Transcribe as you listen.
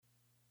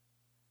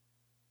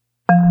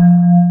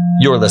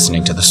You're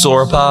listening to the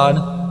Sauropod.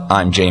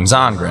 I'm James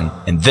Ongren,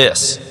 and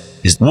this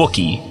is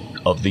Wookiee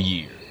of the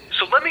Year.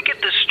 So let me get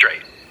this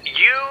straight.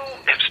 You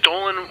have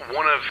stolen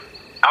one of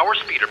our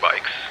speeder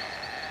bikes.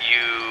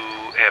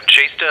 You have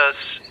chased us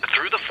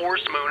through the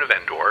forest moon of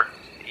Endor.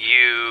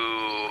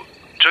 You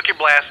took your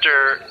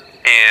blaster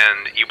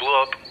and you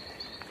blew up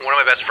one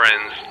of my best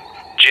friends,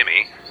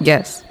 Jimmy.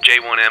 Yes.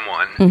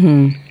 J1M1.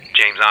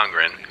 James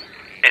Ongren.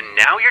 And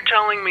now you're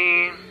telling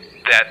me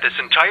that this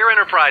entire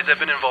enterprise I've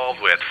been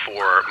involved with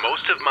for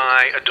most of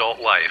my adult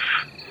life,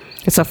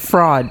 It's a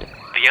fraud.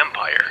 the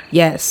Empire.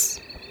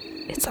 Yes.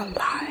 It's a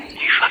lie. Are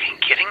you fucking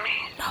kidding me?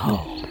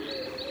 No.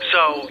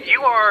 So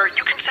you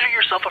consider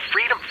yourself a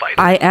freedom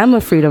fighter. I am a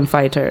freedom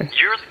fighter.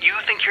 You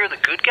think you're the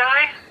good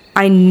guy?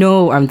 I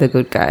know I'm the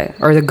good guy.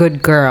 Or the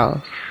good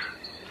girl.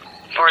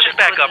 Or just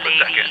back up a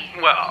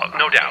second. Well,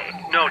 no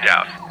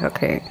doubt.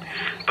 Okay.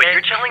 But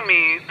you're telling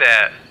me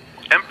that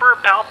Emperor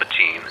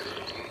Palpatine,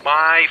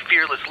 my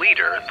fearless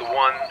leader, the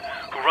one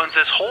who runs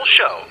this whole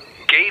show,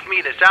 gave me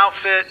this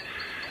outfit,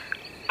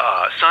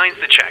 signs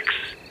the checks,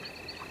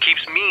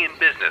 keeps me in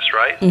business,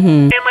 right?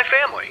 And my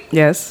family.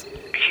 Yes.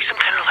 He's some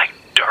kind of like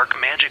dark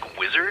magic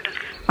wizard?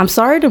 I'm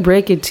sorry to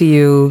break it to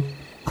you,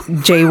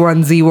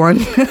 J1Z1.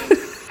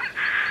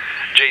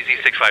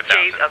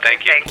 JZ65000.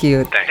 Thank you. Thank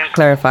you. Thanks.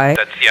 Clarify.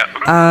 That's, yeah.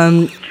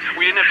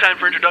 We didn't have time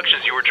for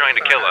introductions. You were trying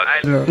to kill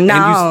us.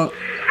 No.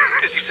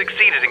 Because you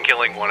succeeded in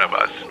killing one of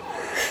us.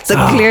 So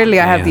clearly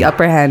I have the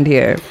upper hand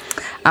here.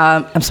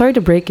 I'm sorry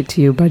to break it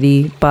to you,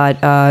 buddy, but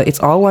it's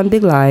all one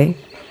big lie,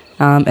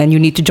 and you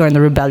need to join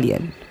the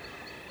rebellion.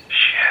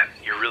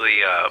 Shit, you're really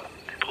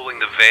pulling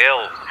the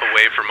veil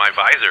away from my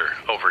visor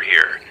over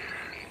here.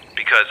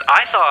 Because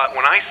I thought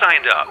when I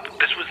signed up,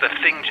 this was the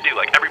thing to do.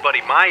 Like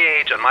everybody my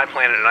age on my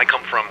planet, and I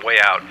come from way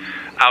out,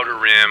 Outer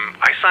Rim.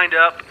 I signed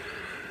up.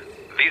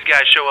 These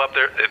guys show up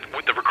there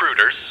with the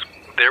recruiters.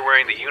 They're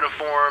wearing the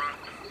uniform.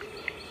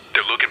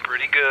 They're looking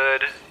pretty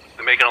good.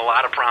 They're making a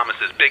lot of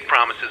promises, big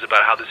promises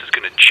about how this is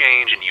going to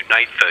change and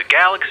unite the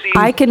galaxy.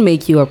 I can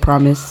make you a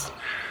promise.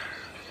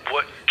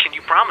 What can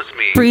you promise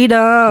me?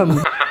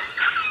 Freedom.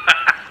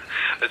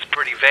 That's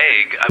pretty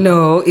vague.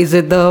 No, is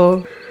it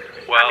though?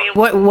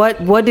 Well,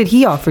 What did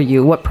he offer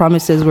you? What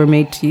promises were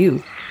made to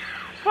you?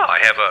 well, I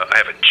have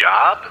a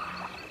job,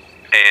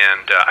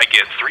 and I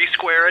get 3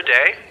 square a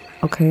day.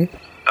 Okay.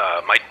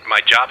 My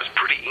job is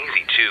pretty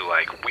easy too.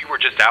 Like we were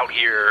just out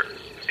here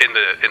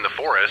in the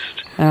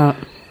forest,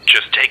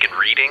 just taking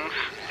readings.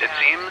 It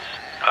seems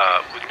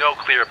with no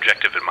clear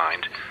objective in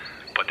mind.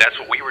 But that's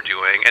what we were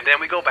doing. And then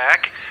we go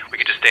back. We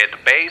can just stay at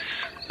the base.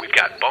 We've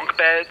got bunk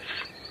beds.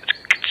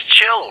 It's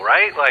chill,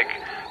 right? Like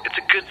it's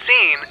a good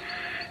scene.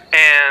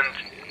 And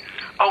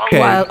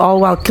okay, all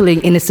while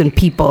killing innocent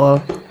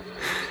people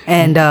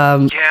and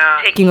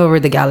taking over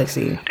the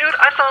galaxy. Dude,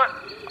 I thought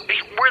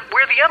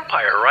we're the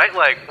Empire, right?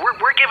 Like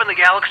we're giving the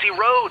galaxy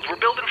roads.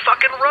 We're building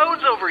fucking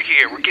roads over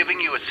here. We're giving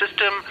you a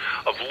system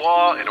of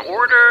law and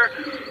order.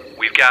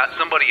 We've got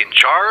somebody in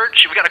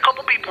charge. We've got a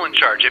couple people in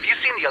charge. Have you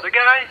seen the other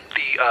guy?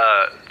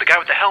 The guy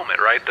with the helmet,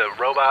 right? The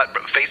robot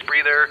face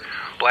breather,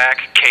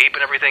 black cape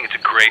and everything. It's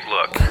a great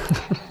look.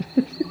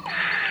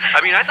 I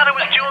mean, I thought I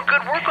was doing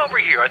good work over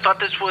here. I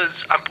thought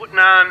I'm putting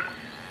on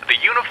the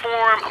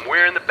uniform, I'm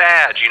wearing the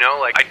badge, you know?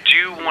 Like, I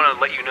do want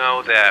to let you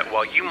know that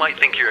while you might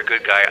think you're a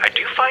good guy, I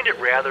do find it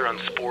rather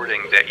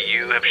unsporting that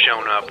you have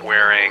shown up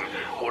wearing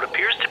what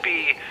appears to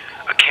be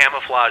a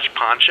camouflage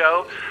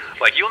poncho.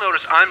 Like, you'll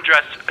notice I'm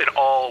dressed in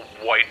all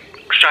white,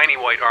 shiny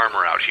white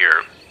armor out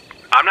here.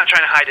 I'm not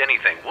trying to hide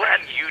anything. What are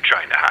you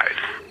trying to hide?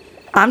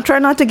 I'm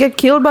trying not to get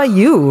killed by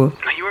you.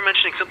 Now, you were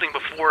mentioning something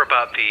before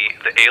about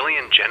the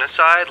alien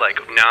genocide, like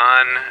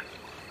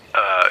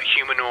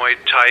humanoid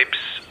types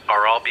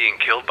are all being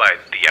killed by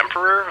the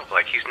Emperor?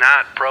 Like, he's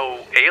not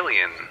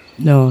pro-alien.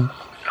 No.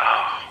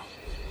 Oh.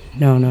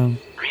 No.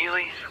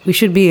 Really? We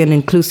should be an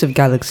inclusive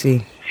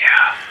galaxy.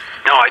 Yeah.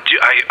 No, I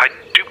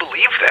do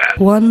believe that.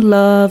 One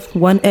love,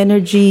 one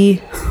energy,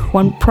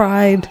 one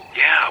pride.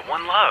 Yeah,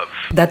 one love.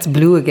 That's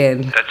blue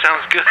again. That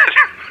sounds good.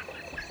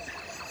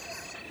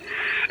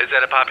 Is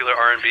that a popular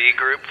R&B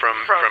group from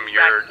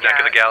your neck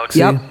of the galaxy?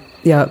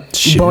 Yep.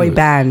 Shoot. Boy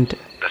band.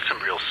 That's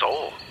some real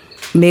soul.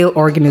 Male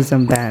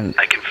organism band.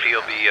 I can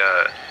feel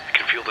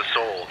the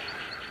soul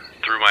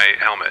through my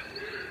helmet.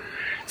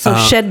 So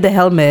shed the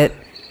helmet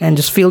and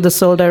just feel the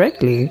soul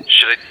directly.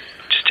 Should I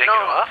just take it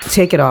off?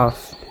 Take it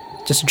off.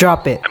 Just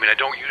drop it. I mean, I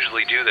don't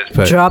usually do this.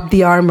 But- Drop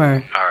the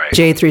armor. All right.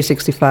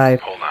 J365.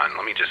 Hold on,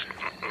 let me just...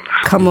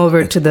 Come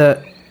over to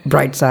the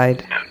bright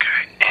side.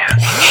 Okay,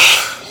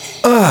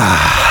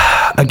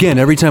 and... Again,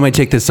 every time I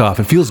take this off,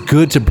 it feels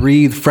good to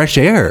breathe fresh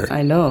air.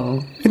 I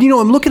know. And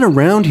I'm looking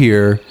around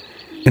here,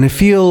 and I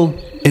feel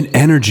an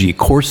energy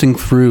coursing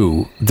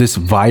through this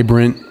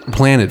vibrant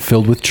planet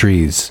filled with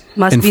trees.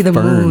 Must and be the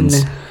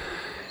ferns. moon.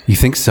 You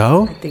think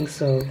so? I think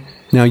so.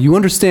 Now, you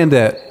understand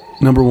that,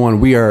 number one,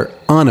 we are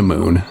on a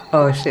moon.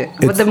 Oh, shit.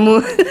 But the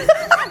moon...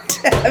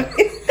 Damn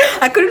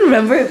it. I couldn't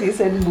remember if you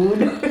said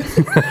moon.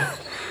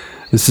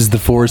 This is the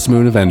forest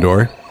moon of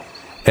Endor.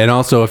 And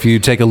also, if you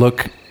take a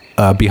look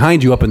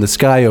behind you up in the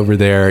sky over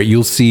there,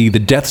 you'll see the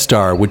Death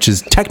Star, which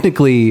is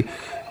technically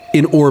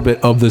in orbit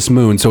of this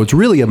moon. So it's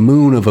really a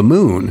moon of a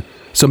moon.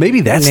 So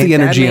maybe that's the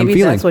energy I'm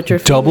feeling. That's what you're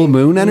Double feeling.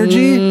 moon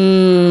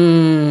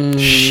energy?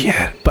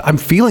 Shit. But I'm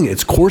feeling it.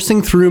 It's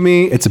coursing through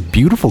me. It's a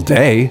beautiful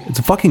day. It's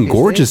fucking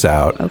gorgeous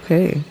out.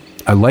 Okay.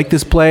 I like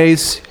this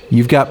place.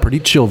 You've got pretty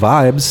chill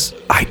vibes.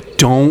 I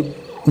don't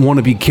want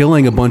to be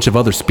killing a bunch of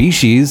other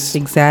species.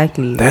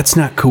 Exactly. That's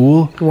not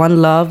cool.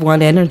 One love,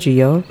 one energy,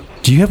 yo.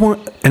 Do you have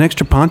an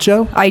extra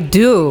poncho? I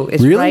do.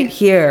 It's Really? right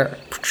here.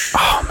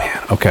 Oh, man.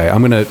 Okay,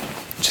 I'm going to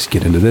just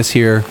get into this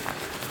here.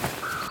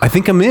 I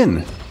think I'm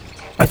in.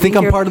 I think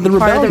I'm You're part of the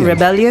part rebellion. of the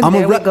rebellion? I'm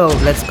There a we go.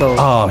 Let's go.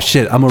 Oh,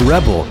 shit. I'm a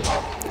rebel.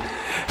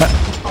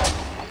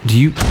 Do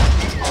you...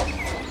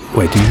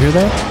 Wait, do you hear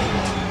that?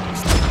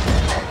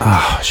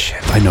 Oh,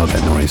 shit. I know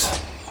that noise.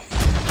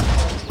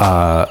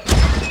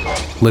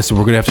 Listen,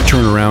 we're going to have to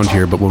turn around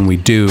here, but when we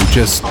do,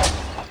 just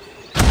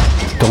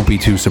don't be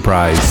too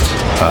surprised.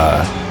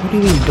 What do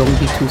you mean, don't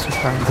be too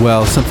surprised?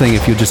 Well, something,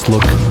 if you just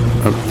look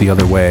the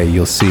other way,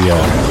 you'll see,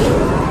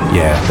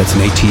 yeah, that's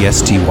an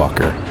ATST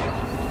walker.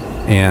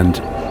 And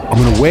I'm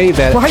going to wave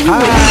at... Why are you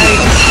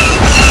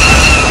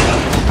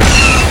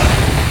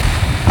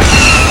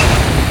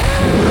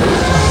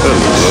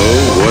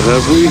Hello, what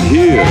have we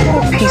here?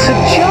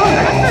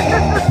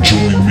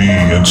 Join me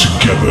and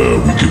together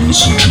we can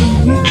listen to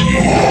Wookiee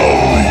of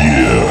the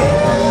Year.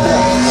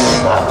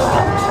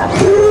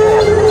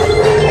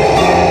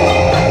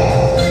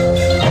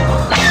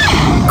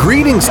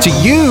 Greetings to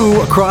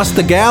you across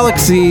the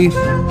galaxy,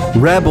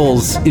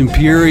 rebels,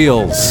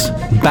 Imperials,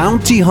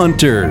 bounty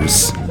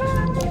hunters.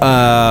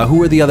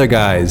 Who are the other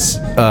guys?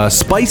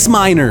 Spice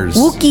miners.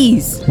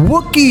 Wookiees.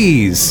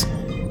 Wookiees.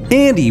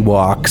 And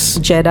Ewoks.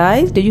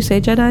 Jedis? Did you say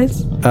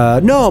Jedis?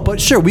 No,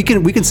 but sure, we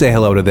can say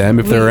hello to them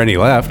if there are any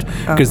left.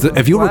 Because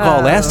if you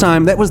recall, last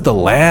time, that was the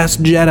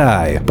last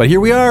Jedi. But here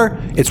we are.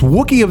 It's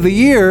Wookiee of the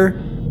Year.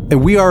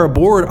 And we are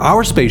aboard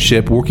our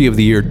spaceship, Wookiee of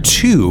the Year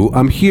 2.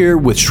 I'm here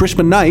with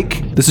Shrishma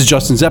Naik. This is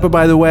Justin Zeppa,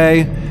 by the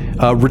way.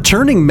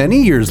 Returning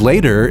many years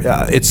later,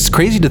 it's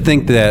crazy to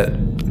think that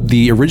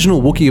the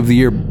original Wookiee of the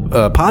Year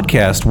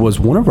podcast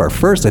was one of our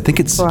first. I think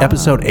it's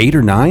episode 8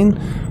 or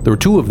 9. There were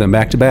 2 of them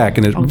back to back,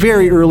 and it's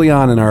very early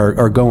on in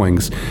our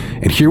goings.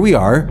 And here we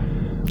are.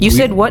 You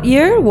said what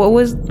year?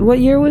 What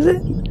year was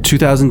it?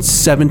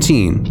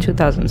 2017.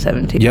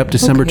 2017. Yep,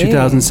 December Okay.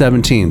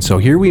 2017. So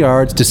here we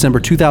are. It's December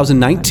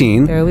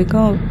 2019. There we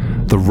go.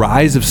 The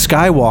Rise of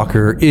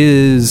Skywalker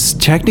is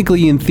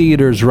technically in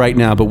theaters right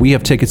now, but we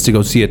have tickets to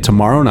go see it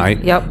tomorrow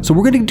night. Yep. So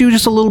we're going to do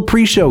just a little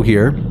pre-show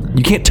here.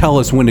 You can't tell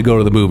us when to go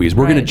to the movies.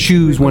 We're going to Right.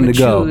 choose when to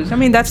go. I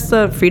mean, that's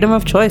the freedom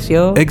of choice,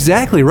 yo.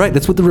 Exactly right.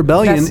 That's what the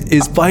rebellion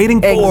is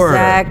fighting for.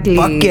 Exactly.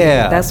 Fuck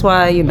yeah. That's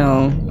why,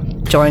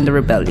 join the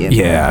rebellion.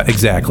 Yeah,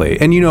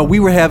 exactly. And we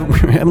were having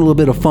a little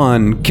bit of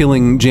fun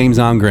killing James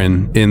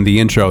Ongren in the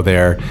intro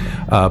there.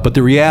 But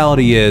the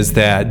reality is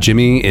that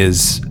Jimmy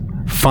is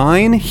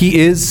fine. He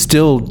is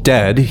still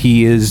dead.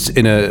 He is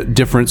in a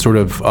different sort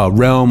of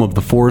realm of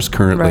the Force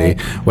currently.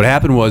 Right. What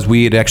happened was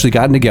we had actually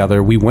gotten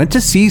together. We went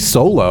to see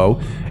Solo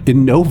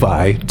in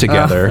Novi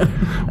together.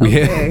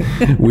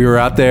 We were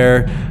out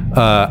there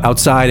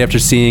outside after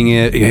seeing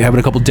it,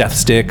 having a couple death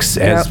sticks,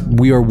 as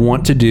we are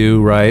wont to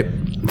do, right?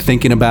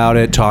 Thinking about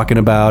it, talking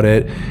about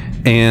it.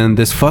 And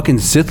this fucking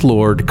Sith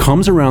Lord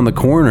comes around the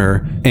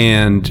corner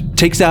and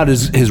takes out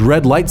his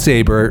red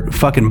lightsaber,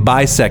 fucking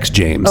bisects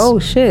James. Oh,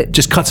 shit.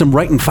 Just cuts him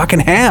right in fucking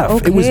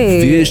half. It was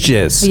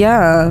vicious.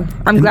 Yeah.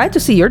 I'm glad to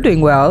see you're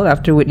doing well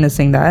after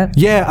witnessing that.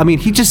 Yeah, I mean,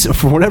 he just,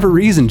 for whatever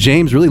reason,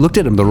 James really looked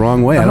at him the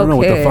wrong way. I don't know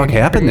what the fuck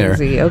happened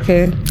Crazy. there.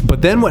 Okay.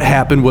 But then what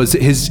happened was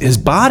his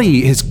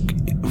body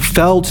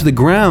fell to the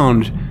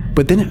ground,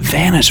 but then it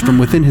vanished from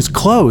within his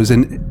clothes,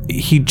 and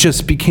he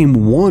just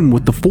became one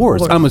with the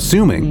Force, I'm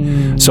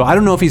assuming. So I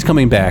don't know if he's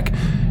coming back.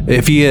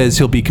 If he is,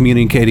 he'll be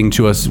communicating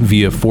to us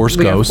via Force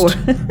Ghost,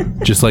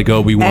 just like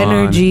Obi-Wan.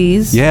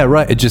 Energies. Yeah,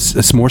 right. It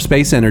just some more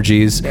space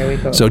energies. There we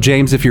go. So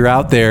James, if you're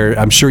out there,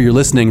 I'm sure you're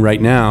listening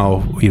right now.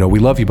 We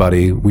love you,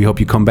 buddy. We hope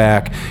you come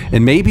back,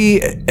 and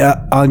maybe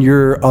on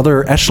your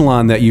other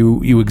echelon that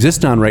you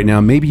exist on right now,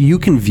 maybe you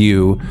can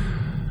view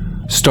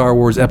Star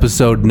Wars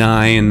Episode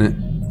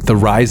 9. The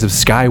Rise of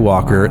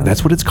Skywalker.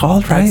 That's what it's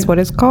called, right? That's what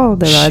it's called,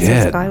 The Rise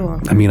Shit. of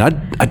Skywalker. I mean,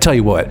 I tell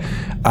you what,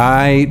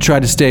 I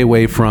try to stay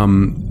away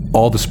from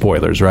all the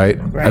spoilers, right?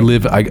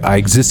 I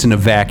exist in a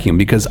vacuum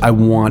because I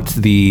want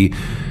you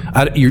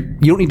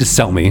don't need to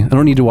sell me. I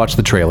don't need to watch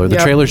the trailer. The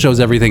trailer shows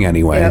everything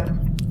anyway. Yep.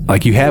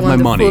 Like, you have You my want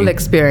the money. full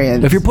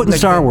experience. If you're putting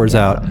Star Wars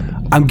out,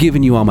 I'm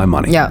giving you all my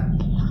money. Yeah.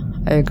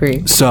 I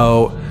agree.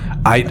 So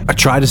I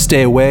try to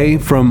stay away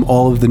from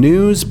all of the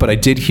news, but I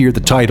did hear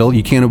the title.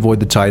 You can't avoid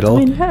the title.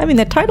 I mean,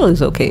 the title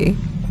is okay.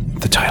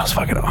 The title's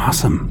fucking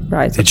awesome.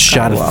 Rise of It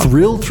shot a Skywalker.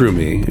 thrill through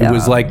me. Yeah. It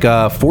was like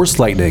force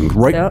lightning,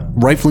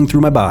 rifling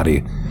through my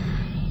body.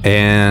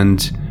 And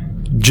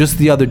just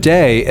the other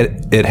day,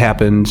 it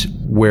happened.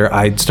 where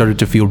I started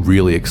to feel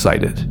really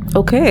excited.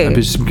 Okay.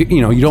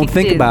 You don't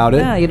think about it.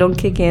 Yeah, you don't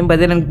kick in, but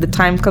then the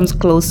time comes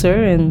closer,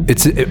 and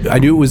I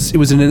knew it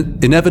was an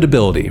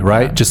inevitability,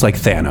 right? Just like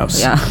Thanos.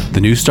 Yeah. The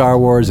new Star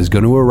Wars is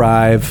going to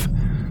arrive,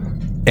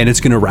 and it's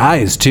going to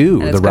rise too.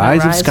 And The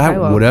rise of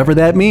Skywalker, whatever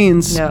that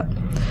means. yeah.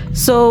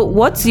 So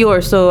what's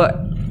your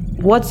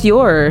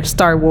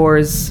Star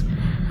Wars?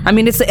 I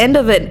mean, it's the end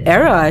of an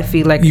era, I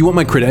feel like. You want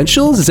my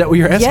credentials? Is that what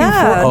you're asking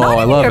Yeah, for? not I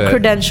even love your it.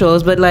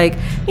 credentials, but like,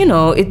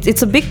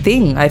 it's a big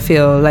thing, I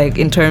feel like,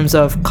 in terms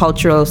of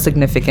cultural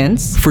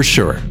significance. For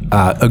sure.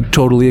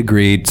 Totally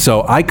agreed.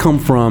 So I come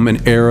from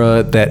an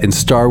era that in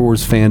Star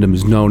Wars fandom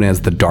is known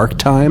as the Dark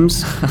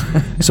Times.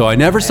 So I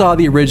never saw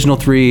the original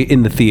 3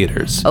 in the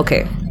theaters.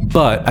 Okay.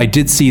 But I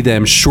did see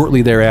them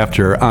shortly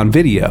thereafter on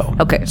video.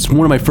 Okay. It's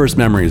one of my first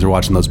memories of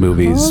watching those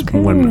movies Okay.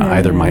 when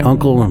either my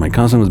uncle or my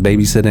cousin was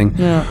babysitting.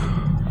 Yeah.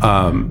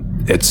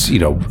 It's,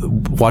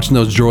 watching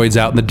those droids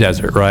out in the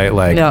desert, right?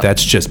 Like, Yeah.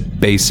 that's just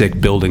basic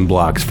building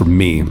blocks for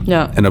me.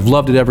 Yeah. And I've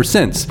loved it ever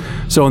since.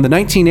 So in the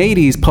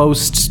 1980s,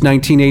 post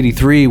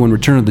 1983, when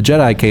Return of the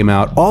Jedi came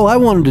out, all I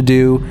wanted to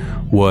do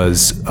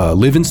was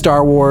live in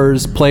Star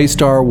Wars, play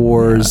Star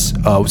Wars,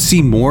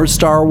 see more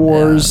Star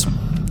Wars,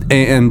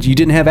 and you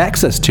didn't have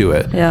access to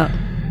it. Yeah.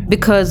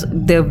 Because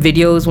the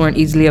videos weren't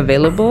easily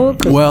available?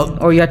 Well-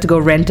 or you had to go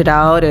rent it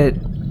out at...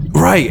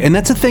 Right, and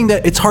that's a thing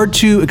that it's hard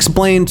to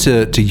explain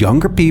to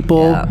younger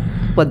people.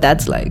 What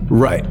that's like.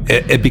 Right,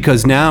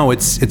 because now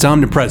it's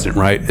omnipresent,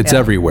 right? It's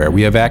everywhere.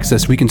 We have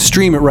access. We can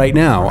stream it right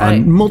now Right.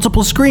 on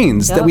multiple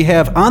screens that we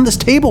have on this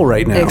table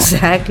right now.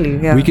 Exactly,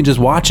 yeah. We can just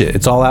watch it.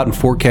 It's all out in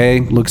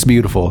 4K. Looks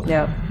beautiful.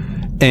 Yeah.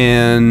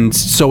 And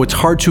so it's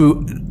hard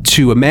to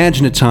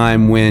imagine a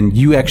time when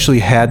you actually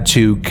had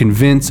to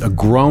convince a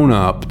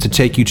grown-up to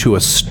take you to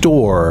a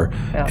store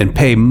and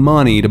pay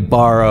money to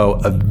borrow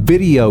a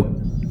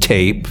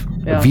videotape,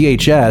 a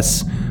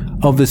VHS,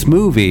 of this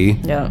movie,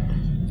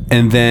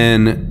 and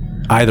then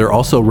either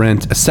also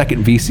rent a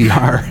second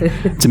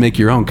VCR to make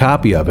your own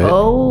copy of it.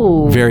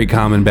 Oh. Very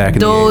common back in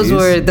the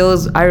 80s.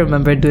 Those I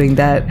remember doing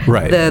that.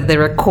 Right. The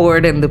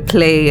record and the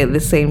play at the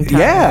same time.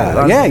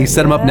 Yeah, you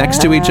set them up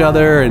next to each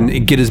other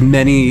and get as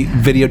many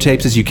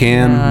videotapes as you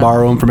can,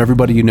 borrow them from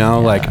everybody you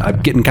know. Like,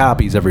 I'm getting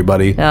copies,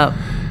 everybody. Yeah.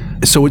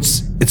 So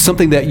it's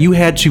something that you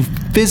had to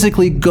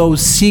physically go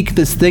seek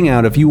this thing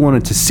out if you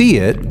wanted to see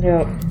it.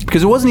 Yeah.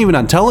 Because it wasn't even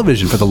on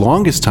television for the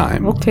longest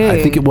time. Okay.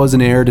 I think it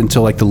wasn't aired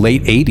until like the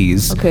late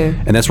 80s. Okay.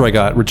 And that's where I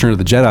got Return of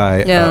the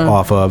Jedi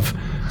off of.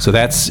 So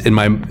that's in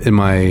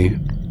my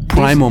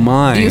primal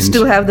mind. Do you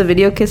still have the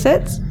video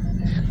cassettes?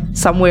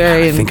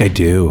 Somewhere I think I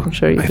do. I'm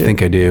sure you do. I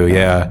think I do,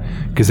 yeah.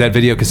 Because that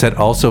video cassette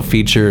also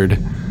featured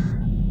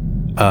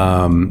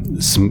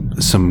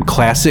some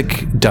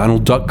classic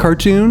Donald Duck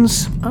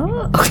cartoons.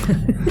 Oh.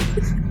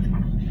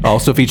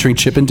 Also featuring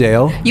Chip and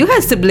Dale. You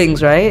had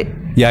siblings, right?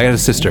 Yeah, I got a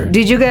sister.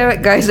 Did you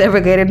guys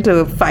ever get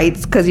into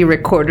fights because you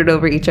recorded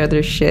over each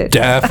other's shit?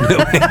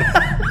 Definitely.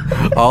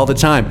 All the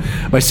time.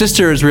 My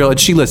sister is real, and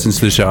she listens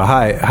to the show.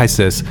 Hi,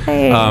 sis.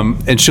 Hey.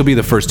 And she'll be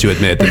the first to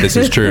admit that this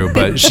is true.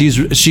 But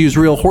she's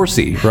real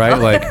horsey, right?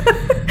 Like,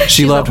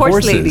 she loved a horse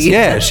horses. lady.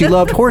 Yeah, she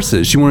loved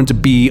horses. She wanted to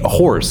be a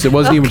horse. It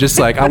wasn't even just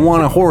like, I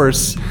want a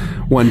horse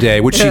one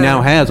day, which she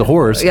now has a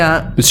horse.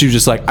 Yeah. But she was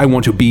just like, I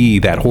want to be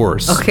that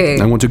horse. Okay.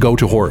 I want to go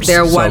to horse.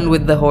 They're So- one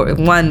with the horse,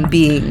 one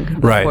being the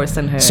Right. horse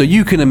and her. So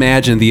you can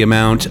imagine the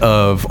amount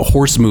of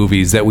horse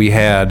movies that we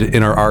had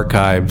in our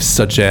archives,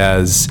 such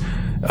as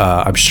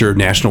I'm sure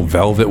National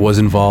Velvet was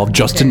involved.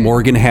 Justin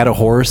Morgan had a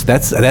horse.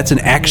 That's an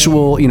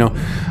actual,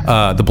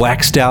 the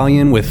Black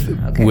Stallion with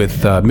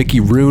Mickey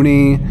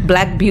Rooney.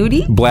 Black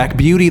Beauty? Black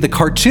Beauty, the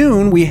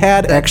cartoon, we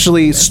had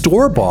actually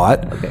store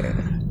bought. Okay.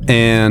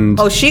 And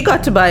Oh, she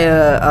got to buy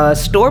a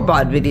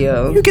store-bought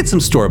video. you get some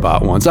store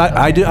bought ones.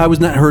 I was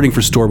not hurting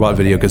for store bought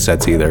video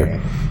cassettes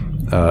either.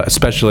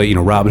 Especially,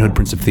 Robin Hood,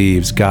 Prince of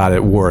Thieves, got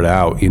it, wore it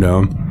out,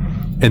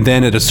 And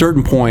then at a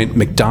certain point,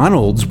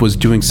 McDonald's was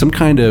doing some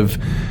kind of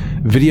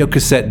video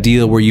cassette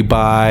deal where you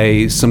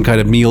buy some kind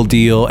of meal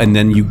deal and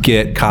then you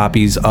get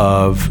copies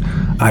of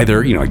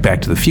either, like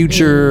Back to the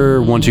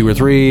Future, 1, 2, or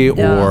 3,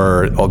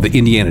 or the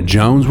Indiana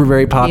Jones were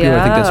very popular.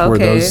 I think that's where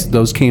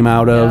those came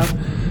out of.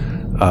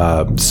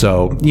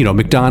 So,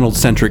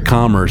 McDonald's-centric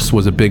commerce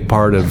was a big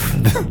part of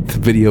the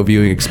video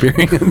viewing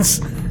experience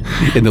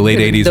in the late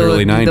 80s,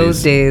 early 90s.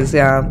 Those days,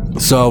 yeah.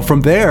 So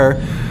from there,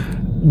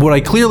 what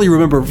I clearly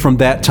remember from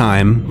that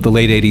time, the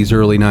late 80s,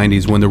 early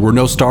 90s, when there were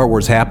no Star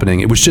Wars happening,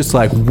 it was just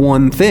like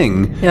one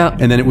thing,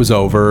 and then it was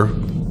over,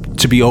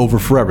 to be over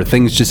forever.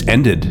 Things just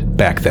ended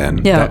back then,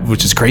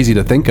 which is crazy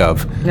to think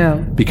of. Yeah.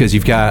 Because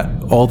you've got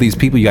all these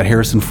people. You got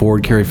Harrison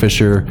Ford, Carrie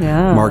Fisher,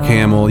 Mark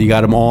Hamill. You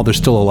got them all. They're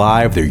still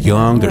alive. They're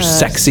young. They're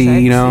sexy.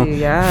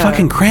 Yeah.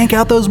 Fucking crank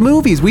out those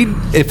movies.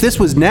 If this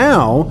was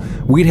now,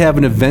 we'd have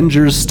an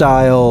Avengers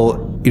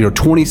style.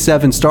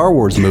 27 Star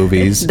Wars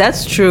movies.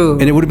 That's true.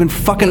 And it would have been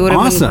fucking It would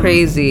have awesome. been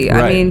crazy.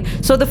 Right. I mean,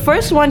 so the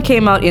first one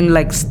came out in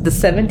like the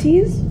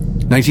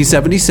 70s?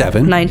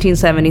 1977.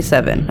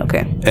 1977.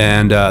 Okay.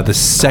 And the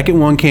second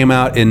one came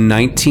out in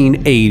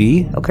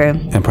 1980. Okay.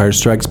 Empire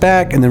Strikes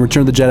Back. And then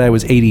Return of the Jedi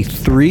was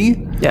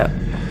 83. Yeah.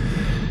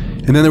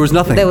 And then there was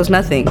nothing. There was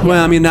nothing.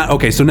 Well, I mean,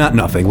 not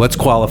nothing. Let's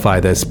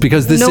qualify this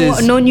because this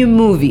is no new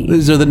movie.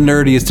 These are the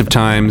nerdiest of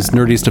times,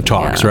 nerdiest of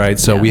talks, Yeah, right?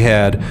 So yeah. we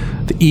had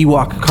the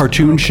Ewok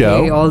cartoon show.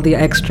 Okay, all the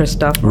extra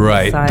stuff. on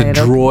Right, side.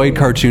 the droid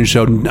cartoon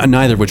show,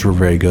 neither of which were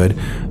very good.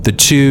 The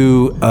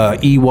two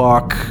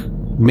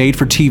Ewok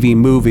made-for-TV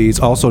movies,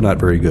 also not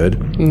very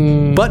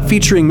good, but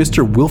featuring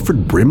Mr.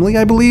 Wilford Brimley,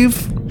 I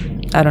believe.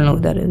 I don't know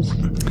what that is.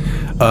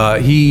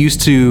 He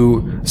used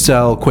to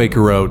sell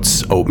Quaker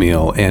Oats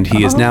oatmeal, and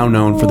he is now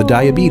known for the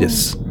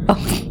diabetes.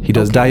 He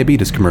does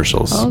diabetes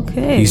commercials.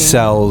 Okay. He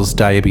sells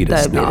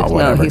diabetes. No,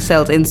 whatever. he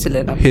sells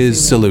insulin. I'm His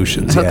assuming.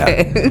 solutions, yeah.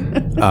 Okay.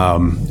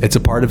 It's a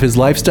part of his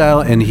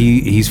lifestyle, and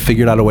he's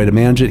figured out a way to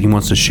manage it. He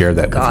wants to share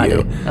that Got with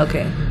it. you.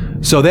 Okay.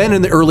 So then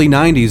in the early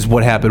 90s,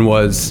 what happened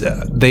was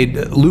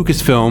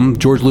Lucasfilm,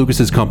 George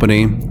Lucas's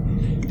company,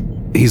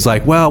 he's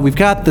like, well, we've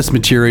got this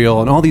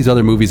material, and all these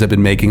other movies I've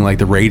been making, like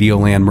the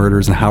Radioland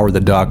Murders and Howard the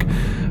Duck,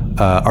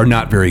 are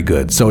not very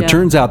good. So it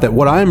turns out that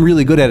what I'm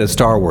really good at is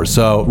Star Wars.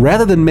 So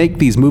rather than make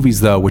these movies,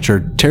 though, which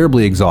are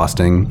terribly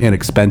exhausting and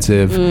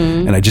expensive,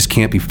 and I just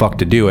can't be fucked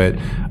to do it,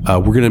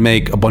 we're going to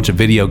make a bunch of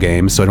video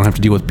games so I don't have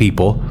to deal with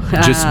people.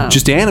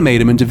 Just animate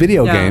them into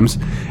video games.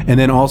 And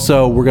then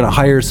also we're going to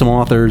hire some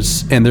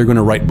authors, and they're going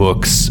to write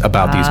books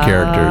about these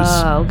characters.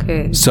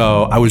 Okay.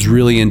 So I was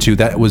really into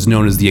that. Was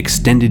known as the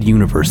Extended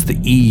Universe, the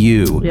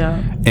EU.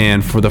 Yeah.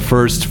 And for the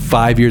first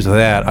 5 years of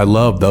that, I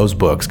loved those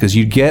books because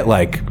you'd get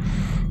like,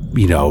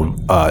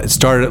 it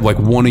started at like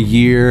one a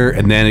year,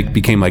 and then it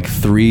became like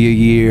 3 a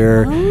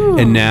year,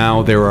 and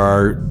now there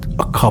are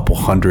a couple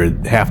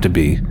hundred. Have to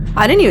be.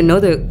 I didn't even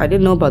know that. I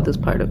didn't know about this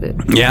part of it.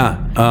 Yeah,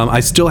 I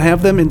still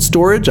have them in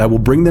storage. I will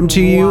bring them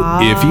to you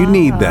if you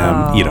need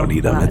them. You don't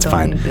need them. I It's don't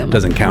fine. need them.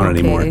 Doesn't count Okay.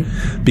 anymore.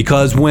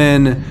 Because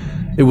when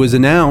it was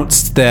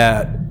announced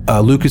that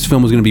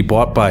Lucasfilm was going to be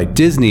bought by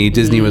Disney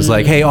was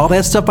like, hey, all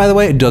that stuff, by the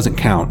way, it doesn't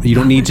count. You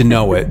don't need to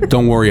know it.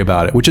 Don't worry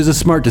about it, which is a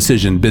smart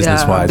decision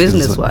business-wise. 'Cause it's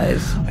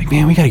Business-wise. like,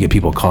 man, we got to get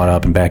people caught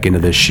up and back into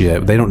this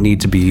shit. They don't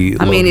need to be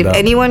I mean, loaded if up.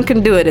 anyone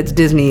can do it, it's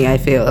Disney, I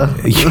feel.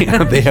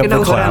 Yeah, they have you know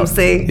the clout. what I'm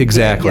saying?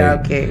 Exactly.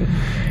 Yeah, okay.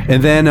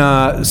 And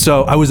then,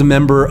 so I was a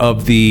member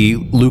of the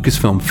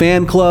Lucasfilm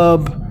fan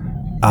club.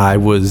 I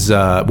was,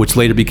 which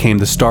later became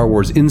the Star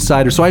Wars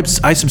Insider. So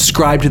I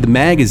subscribed to the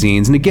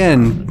magazines. And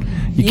again,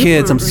 you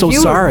kids, I'm so you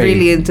sorry. were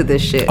really into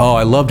this shit. Oh,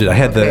 I loved it. I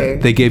had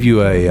they gave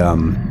you a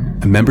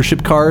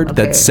membership card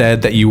Okay. that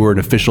said that you were an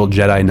official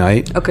Jedi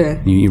Knight. Okay.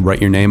 You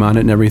write your name on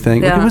it and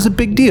everything. Like, Yeah. it was a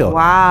big deal.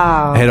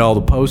 Wow. I had all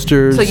the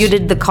posters. So you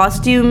did the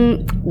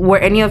costume. Were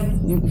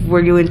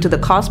you into the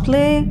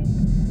cosplay?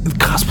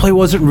 Cosplay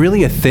wasn't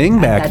really a thing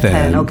back At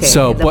then. 10, okay.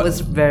 So, that was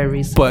very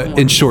recent. But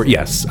in short,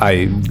 yes,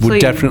 I would so you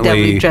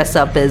definitely dress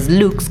up as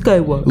Luke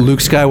Skywalker. Luke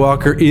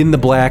Skywalker in the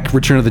black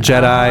Return of the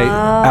Jedi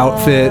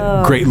outfit.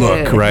 Great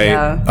look, okay, right?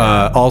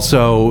 yeah.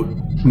 Also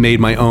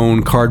made my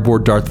own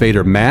cardboard Darth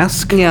Vader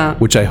mask, Yeah.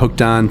 which I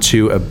hooked on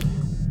to a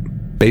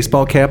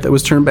baseball cap that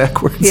was turned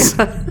backwards.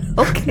 Yeah.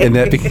 Okay. And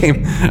that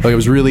became, I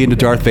was really into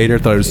Darth Vader.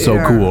 Thought it was so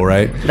cool,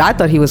 right? I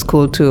thought he was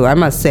cool too. I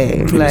must say,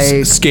 It like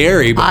was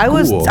scary, but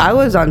cool. I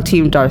was on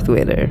Team Darth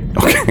Vader.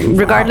 Okay, wow,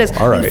 Regardless,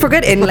 all right.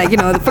 forget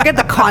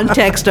the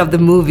context of the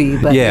movie.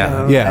 But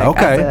Yeah, yeah, like,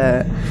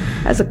 okay.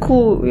 As a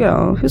cool,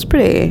 he was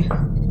pretty.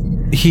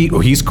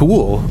 He's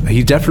cool.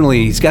 He's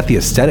got the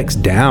aesthetics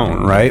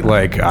down, right?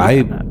 Like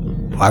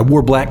I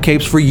wore black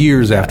capes for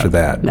years after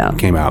that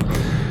came out.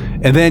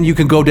 And then you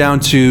can go down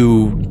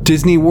to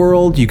Disney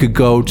World, you could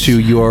go to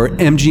your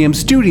MGM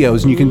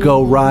Studios, and you can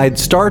go ride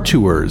Star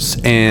Tours.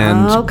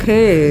 And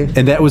Okay.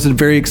 and that was a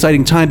very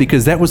exciting time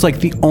because that was like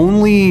the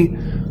only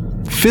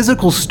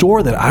physical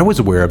store that I was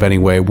aware of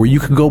anyway where you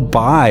could go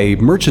buy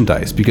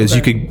merchandise because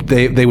you could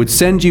they would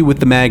send you with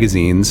the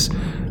magazines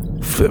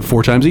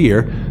 4 times a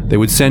year. They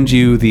would send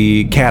you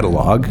the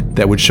catalog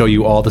that would show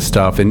you all the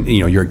stuff, and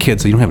you're a kid,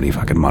 so you don't have any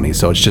fucking money,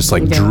 so it's just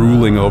like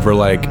drooling over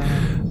like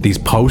these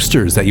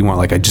posters that you want.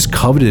 Like I just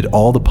coveted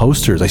all the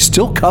posters. I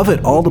still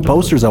covet all the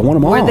posters. I want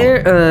them all. Were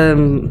there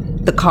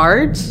the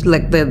cards,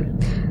 like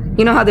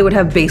you know how they would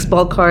have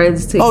baseball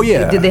cards? Oh,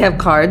 yeah. Did they have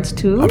cards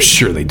too? I'm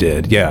sure they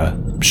did. Yeah,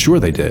 I'm sure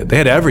they did. They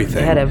had everything.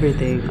 They had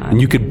everything.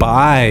 And you could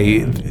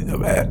buy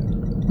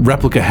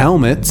replica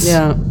helmets.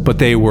 Yeah. But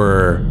they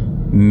were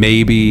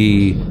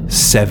maybe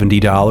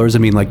 $70. I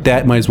mean, like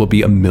that might as well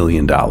be $1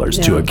 million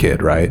to a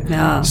kid, right?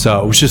 Yeah.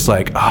 So it was just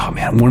like, oh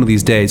man, one of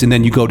these days. And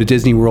then you go to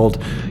Disney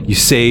World, you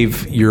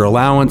save your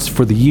allowance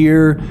for the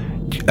year,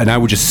 and I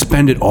would just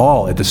spend it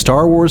all at the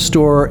Star Wars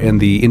store and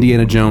the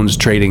Indiana Jones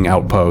trading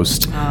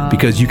outpost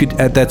because you could.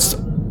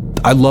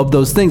 I love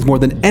those things more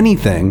than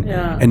anything,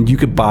 and you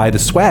could buy the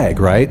swag,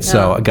 right?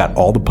 So I got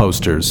all the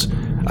posters.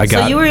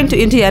 So you were into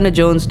Indiana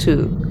Jones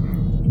too?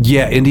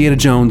 Yeah, Indiana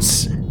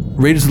Jones.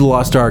 Raiders of the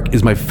Lost Ark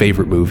is my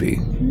favorite movie.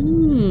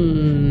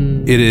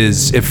 It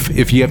is.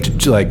 If you have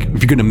to, like,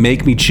 if you're going to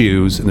make me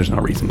choose, and there's no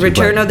reason to.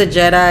 Return of the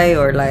Jedi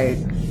or like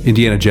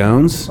Indiana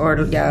Jones. Or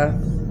yeah.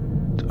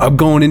 I'm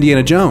going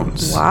Indiana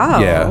Jones. Wow.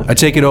 Yeah. I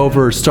take it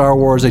over Star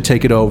Wars. I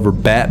take it over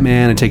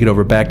Batman. I take it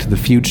over Back to the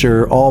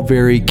Future. All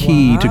very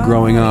key to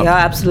growing up. Yeah,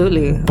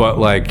 absolutely. But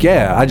like,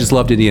 yeah, I just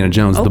loved Indiana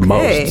Jones the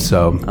most.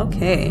 So.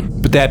 Okay.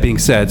 But that being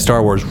said,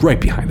 Star Wars right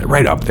behind it,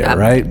 right up there,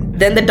 right?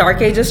 Then the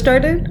Dark Ages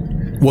started?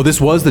 Well, this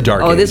was the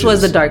Dark Ages. Oh, this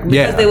was the Dark, because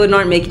Yeah. they were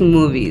not making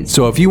movies.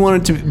 So if you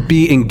wanted to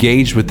be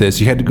engaged with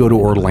this, you had to go to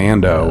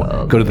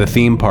Orlando, go to the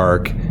theme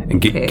park, and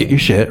get your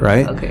shit,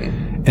 right? Okay.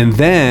 And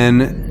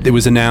then it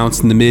was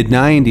announced in the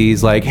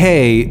mid-'90s, like,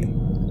 hey,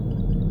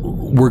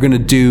 we're going to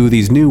do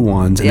these new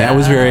ones. And that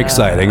was very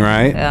exciting,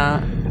 right?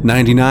 Yeah.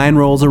 99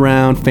 rolls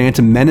around,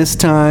 Phantom Menace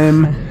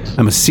time.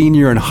 I'm a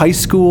senior in high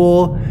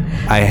school.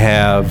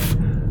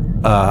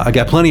 I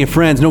got plenty of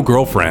friends, no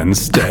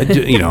girlfriends,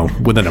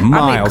 within a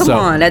mile. I mean, come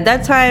on. At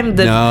that time,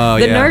 the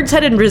nerds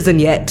hadn't risen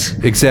yet.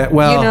 Exactly.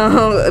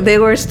 Well, they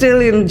were still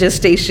in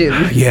gestation.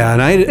 Yeah,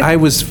 and I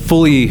was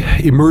fully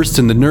immersed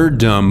in the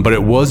nerddom, but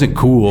it wasn't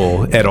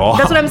cool at all.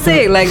 That's what I'm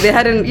saying. Like they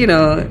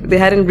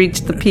hadn't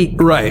reached the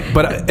peak. Right,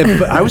 but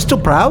I was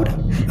still proud.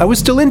 I was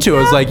still into it.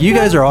 I was like, you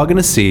guys are all going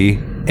to see.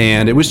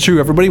 And it was true.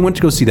 Everybody went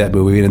to go see that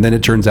movie, and then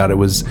it turns out it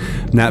was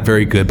not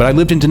very good. But I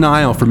lived in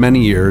denial for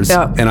many years,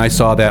 and I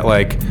saw that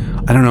like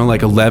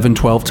 11,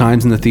 12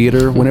 times in the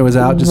theater when it was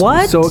out. Just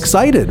What? so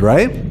excited,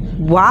 right?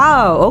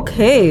 Wow.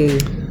 Okay.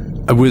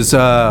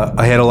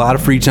 I had a lot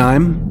of free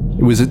time.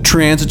 It was a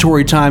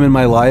transitory time in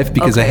my life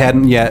because I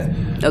hadn't yet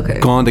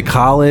gone to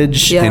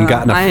college and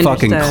gotten a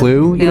fucking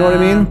clue. You know what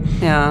I mean?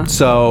 Yeah.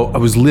 So I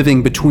was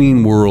living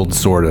between worlds,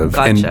 sort of.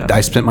 Gotcha. And I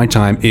spent my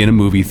time in a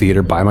movie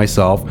theater by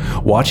myself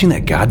watching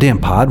that goddamn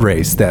pod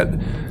race, that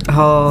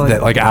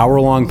like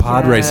hour-long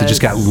pod race that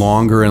just got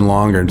longer and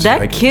longer. And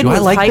That like, kid do I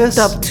was like hyped this?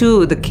 up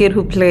too. The kid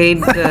who played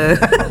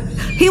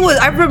he was.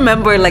 I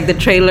remember like the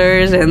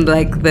trailers and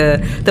like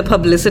the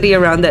publicity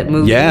around that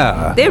movie.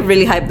 Yeah. They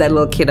really hyped that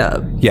little kid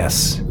up.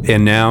 Yes.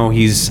 And now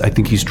I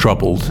think he's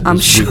troubled. I'm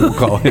as sure. we will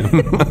call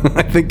him.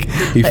 I think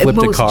he flipped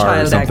Most a car or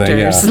child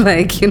something. actors, Yeah.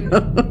 like.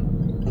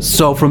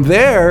 So from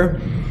there,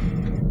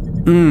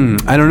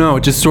 I don't know.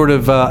 It just sort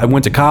of, I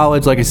went to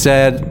college, like I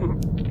said,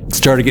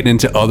 started getting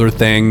into other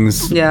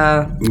things.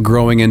 Yeah.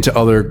 Growing into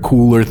other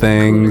cooler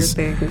things.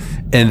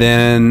 And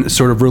then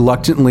sort of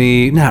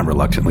not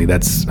reluctantly,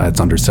 that's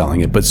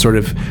underselling it, but sort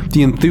of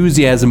the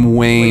enthusiasm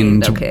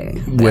waned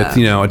with,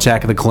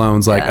 Attack of the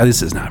Clones. Like, oh,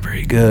 this is not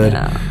very good.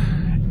 Yeah.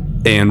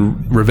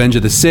 And Revenge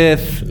of the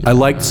Sith, I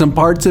liked some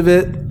parts of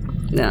it.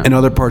 Yeah. And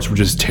other parts were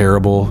just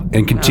terrible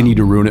and continue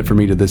to ruin it for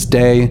me to this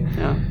day.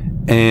 Yeah.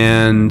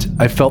 And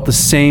I felt the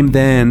same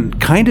then,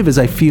 kind of as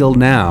I feel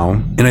now.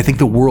 And I think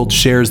the world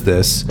shares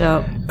this,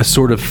 a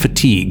sort of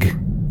fatigue.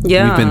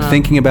 Yeah. We've been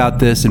thinking about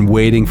this and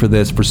waiting for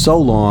this for so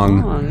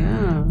long. Oh,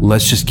 yeah.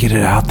 Let's just get it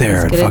out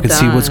there and get it fucking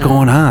see what's done.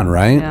 going on,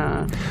 right?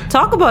 Yeah.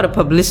 Talk about a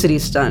publicity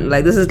stunt.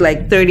 Like, this is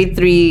like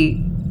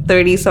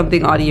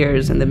 30-something odd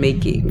years in the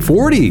making.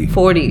 40.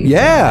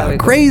 Yeah,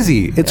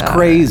 crazy. It's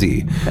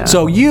crazy. Yeah.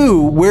 So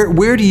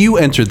where do you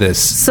enter this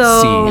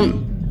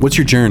scene? What's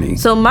your journey?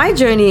 So my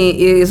journey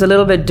is a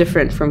little bit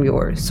different from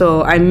yours.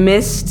 So I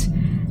missed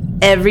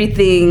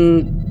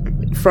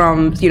everything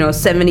from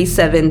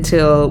 77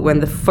 till when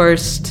the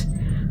first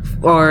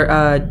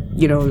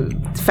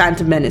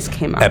Phantom Menace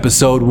came out.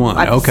 Episode 1.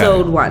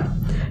 Episode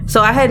 1. So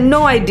I had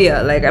no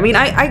idea. Like, I mean,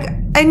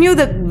 I knew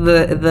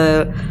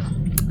the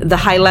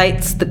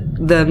highlights,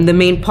 the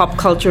main pop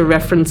culture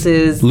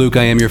references. Luke,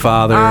 I am your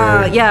father.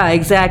 Yeah,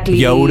 exactly.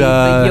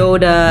 Yoda. The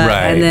Yoda.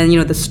 Right. And then,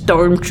 the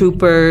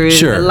stormtroopers,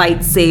 Sure. the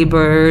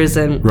lightsabers,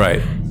 and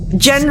Right.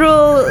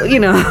 general,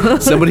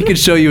 Somebody could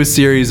show you a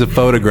series of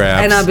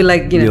photographs. And I'll be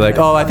like,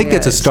 oh, I think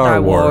that's a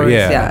Star Wars.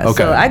 Yeah.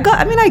 Okay. So I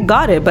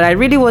got it, but I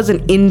really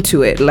wasn't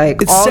into it.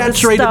 Like, It's all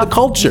saturated the stuff, the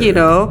culture.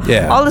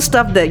 Yeah. all the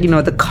stuff that,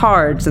 the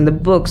cards and the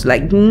books,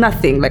 like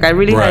nothing. Like, I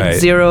really Right. had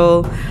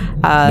zero.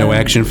 No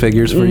action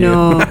figures for you?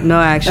 No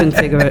action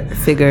figures.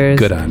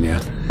 Good on you.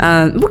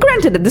 But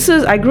granted,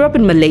 I grew up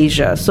in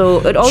Malaysia, so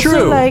it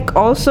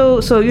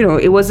also True.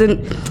 it wasn't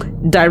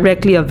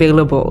directly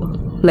available.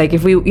 Like,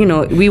 if we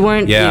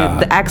weren't,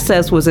 the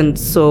access wasn't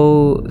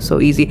so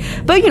easy.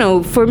 But,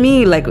 for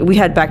me, like, we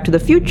had Back to the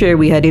Future,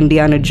 we had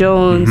Indiana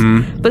Jones,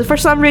 but for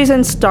some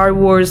reason, Star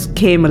Wars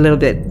came a little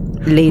bit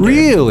later.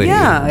 Really?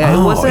 Yeah.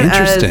 Oh, it wasn't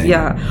interesting.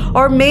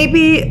 Or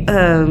maybe,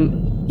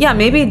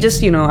 maybe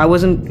just, I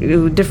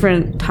wasn't,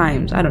 different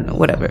times. I don't know,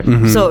 whatever.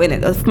 So,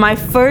 my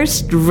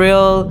first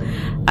real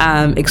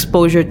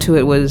exposure to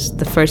it was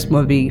the first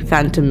movie,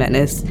 Phantom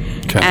Menace.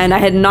 Okay. And I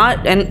had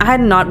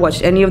not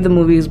watched any of the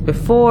movies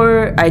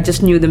before. I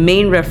just knew the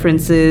main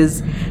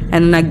references,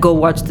 and then I go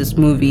watch this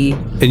movie.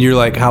 And you're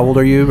like, how old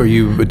are you? Are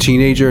you a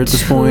teenager at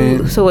this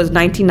point? So it was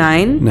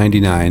 99.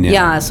 99, yeah.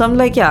 Yeah, so I'm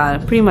like,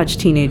 pretty much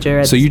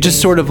teenager. So you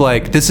just sort of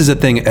like, this is a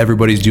thing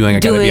everybody's doing. I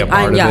gotta be a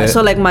part of it.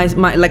 So like my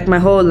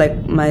whole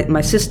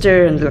my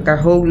sister and like our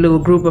whole little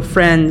group of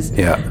friends.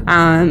 Yeah.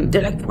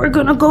 They're like, we're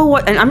gonna go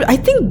watch, and I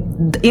think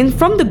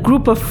from the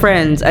group of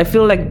friends, I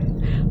feel like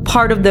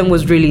part of them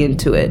was really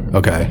into it.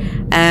 Okay.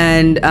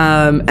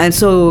 And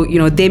so, you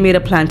know, they made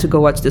a plan to go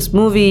watch this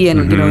movie,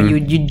 and you know,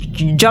 you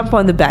jump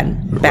on the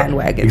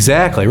bandwagon.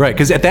 Exactly, right.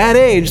 Because at that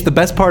age, the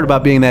best part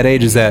about being that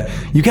age is that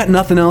you got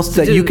nothing else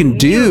that you can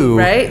do.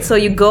 Right? So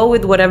you go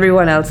with what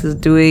everyone else is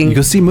doing. You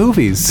go see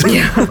movies.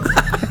 Yeah.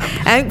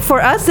 And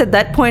for us at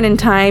that point in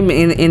time,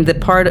 in the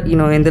part, you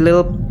know, in the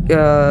little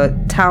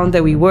town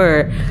that we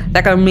were,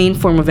 like our main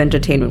form of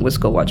entertainment was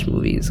go watch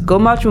movies. Go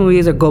watch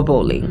movies or go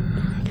bowling.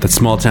 That's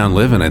small town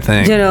living, I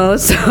think. You know,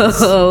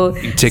 so...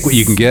 You take what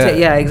you can get.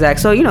 Yeah, exactly.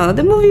 So, you know,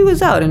 the movie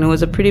was out and it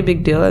was a pretty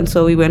big deal. And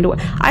so we went to...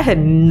 I had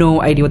no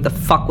idea what the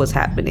fuck was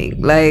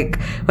happening. Like,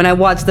 when I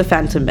watched The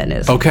Phantom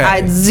Menace. Okay.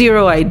 I had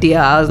zero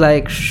idea. I was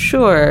like,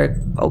 sure,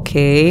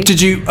 okay. Did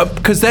you...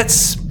 Because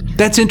that's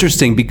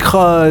interesting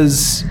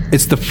because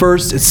it's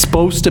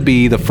supposed to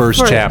be the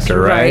first chapter,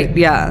 right?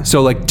 Yeah.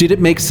 So, like, did it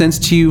make sense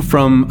to you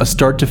from a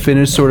start to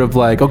finish, sort of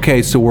like,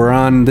 okay, so we're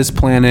on this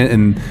planet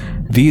and...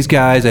 These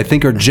guys, I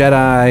think, are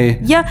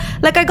Jedi. Yeah,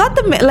 like I got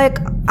the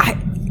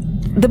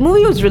the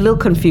movie was a little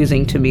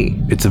confusing to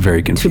me. It's a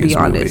very confusing movie. To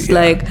be honest, yeah.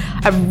 like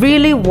I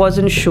really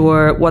wasn't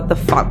sure what the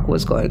fuck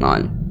was going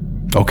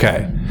on.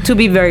 Okay. To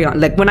be very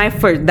honest, like when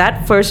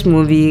that first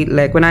movie,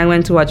 like when I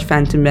went to watch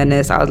Phantom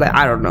Menace, I was like,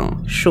 I don't know,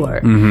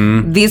 sure.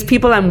 Mm-hmm. These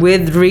people I'm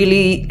with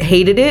really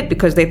hated it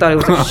because they thought it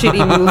was a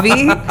shitty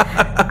movie.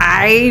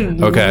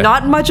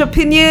 Not much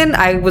opinion.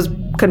 I was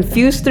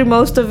confused through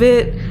most of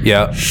it.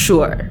 Yeah.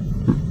 Sure.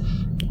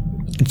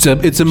 It's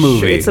a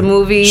movie. It's a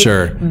movie.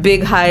 Sure.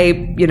 Big hype.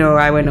 You know,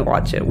 I went to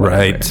watch it. Whatever.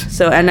 Right.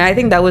 So, and I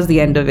think that was the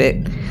end of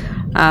it.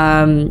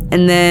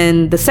 And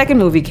then the second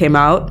movie came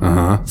out.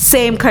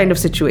 Same kind of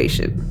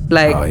situation.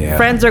 Like,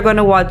 friends are going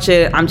to watch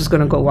it. I'm just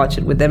going to go watch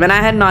it with them. And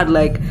I had not,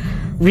 like,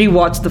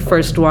 rewatched the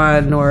first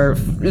one or,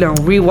 you know,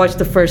 rewatched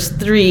the first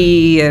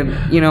three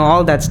and, you know,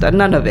 all that stuff.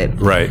 None of it.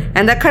 Right.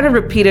 And that kind of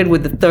repeated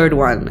with the third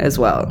one as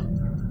well.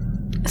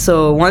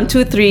 So 1,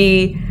 2,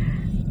 3,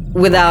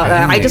 without,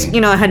 I just,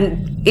 you know, I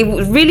hadn't, it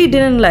really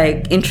didn't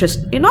like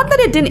interest, not that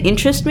it didn't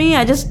interest me,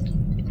 I just,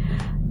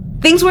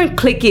 things weren't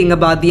clicking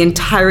about the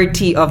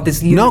entirety of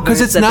this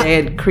universe that they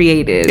had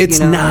created. It's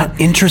not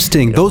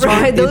interesting. Those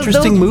aren't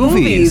interesting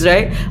movies.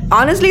 Right?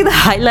 Honestly, the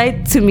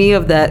highlight to me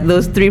of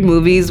those three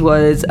movies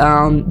was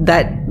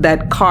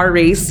that car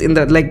race in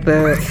that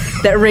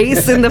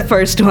race in the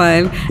first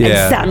one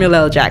and Samuel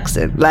L.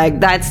 Jackson. Like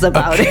that's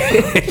about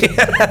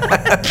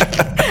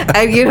it.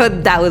 And you know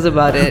that was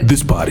about it.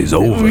 This body's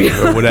over,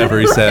 or whatever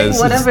he says.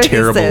 Whatever it's a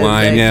terrible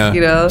line. Like, yeah.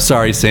 You know?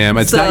 Sorry, Sam.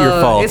 It's not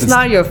your fault. It's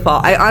not your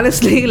fault. I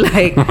honestly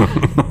like.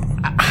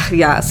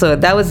 Yeah. So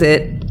that was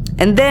it,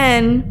 and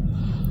then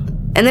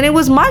it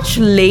was much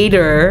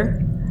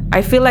later.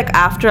 I feel like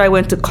after I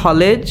went to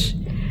college,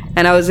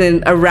 and I was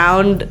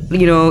around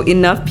you know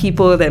enough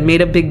people that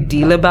made a big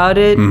deal about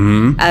it,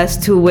 as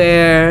to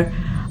where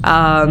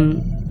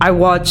I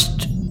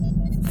watched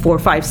 4,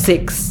 5,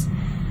 6.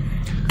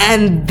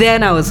 And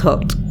then I was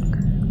hooked.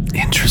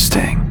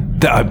 Interesting.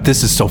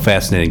 This is so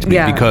fascinating to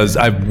me because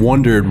I've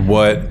wondered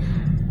what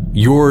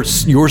your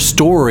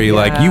story,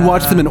 like you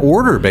watched them in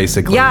order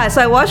basically. Yeah,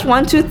 so I watched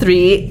 1, 2,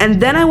 3 and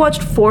then I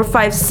watched 4,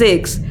 5,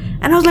 6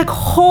 and I was like,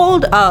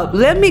 hold up,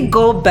 let me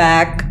go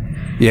back.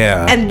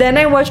 Yeah. And then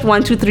I watched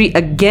 1, 2, 3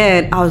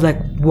 again. I was like,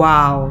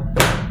 wow.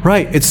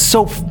 Right. It's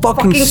so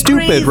fucking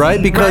stupid, crazy,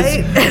 right? Because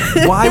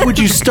why would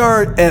you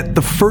start at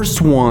the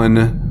first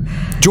one?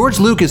 George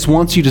Lucas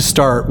wants you to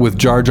start with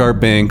Jar Jar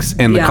Binks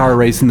and the car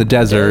race in the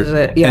desert,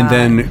 and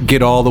then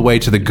get all the way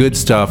to the good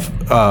stuff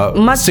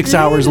 6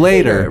 hours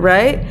later.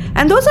 Right?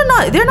 And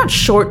they're not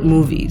short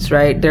movies,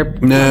 right? They're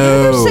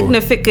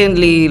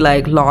significantly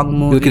like long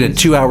movies. You're looking at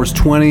 2 hours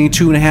 20,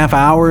 2.5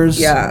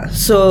 hours. Yeah.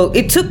 So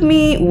it took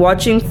me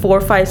watching 4,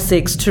 5,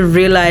 6 to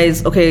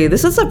realize, okay,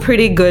 this is a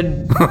pretty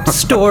good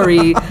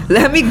story.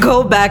 Let me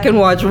go back and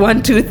watch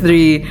 1, 2,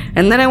 3,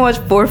 and then I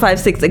watched 4, 5,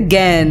 6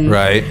 again.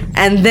 Right.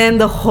 And then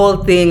the whole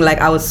thing, like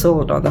I was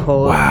sold on the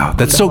whole. Wow,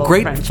 that's so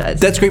great. Franchise.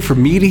 That's great for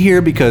me to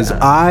hear because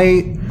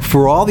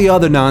for all the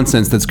other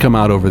nonsense that's come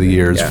out over the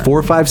years,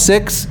 4, 5,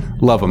 6,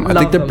 love them. I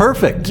think they're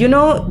perfect. You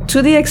know,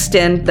 to the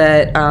extent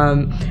that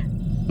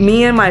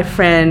me and my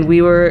friend,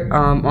 we were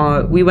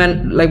we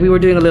were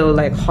doing a little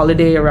like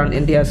holiday around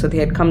India, so they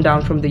had come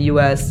down from the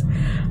US,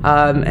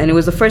 and it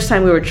was the first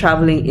time we were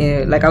traveling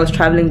I was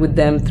traveling with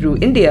them through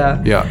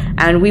India. Yeah.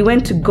 And we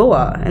went to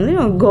Goa, and you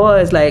know Goa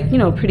is like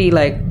pretty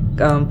like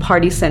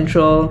party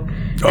central,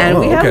 and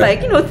we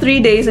had 3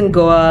 days in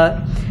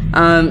Goa.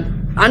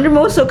 Under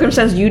most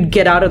circumstances, you'd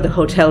get out of the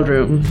hotel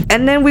room,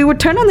 and then we would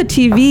turn on the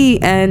TV,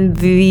 and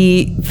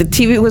the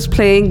TV was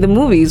playing the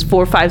movies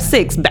 4, 5,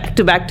 6 back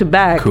to back to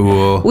back.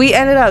 Cool. We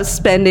ended up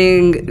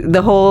spending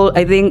the whole,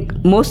 I think,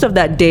 most of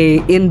that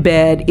day in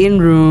bed, in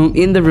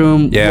the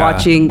room,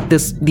 watching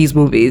these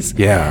movies.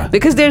 Yeah.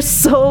 Because they're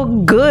so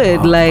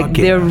good.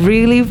 They're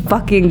really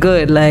fucking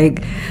good.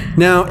 Like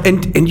now,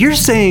 and you're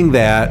saying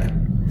that.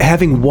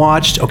 Having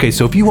watched,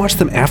 so if you watched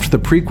them after the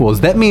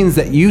prequels, that means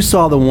that you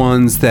saw the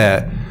ones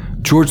that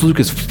George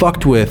Lucas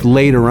fucked with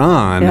later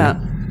on,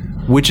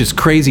 which is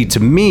crazy to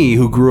me,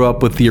 who grew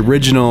up with the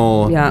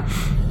original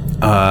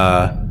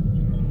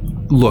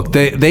look,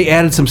 they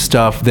added some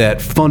stuff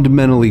that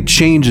fundamentally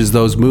changes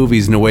those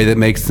movies in a way that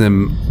makes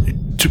them,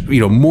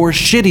 more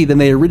shitty than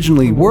they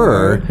originally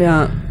were.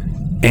 Yeah.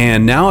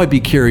 And now I'd be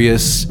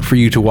curious for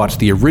you to watch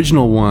the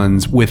original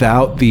ones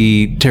without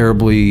the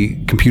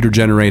terribly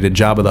computer-generated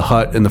Jabba the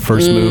Hutt in the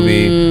first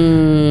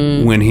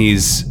movie, when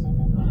he's,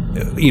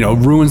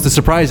 ruins the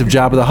surprise of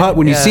Jabba the Hutt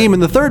when you see him in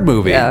the third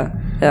movie. Yeah.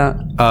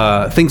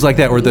 Yeah. Things like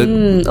that, or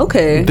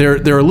okay.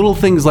 There are little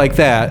things like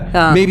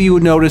that. Maybe you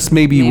would notice,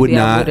 maybe you would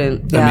not.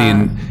 Wouldn't. I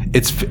mean,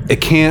 it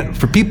can't,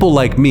 for people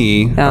like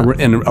me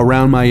and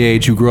around my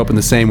age who grew up in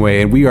the same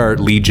way, and we are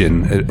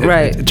legion.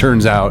 It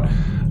turns out.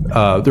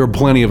 There are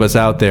plenty of us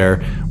out there.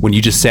 When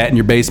you just sat in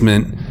your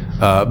basement,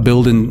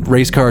 building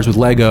race cars with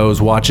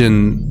Legos,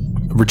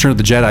 watching Return of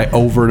the Jedi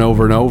over and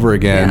over and over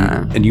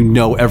again, and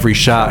every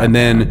shot. And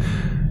then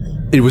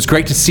it was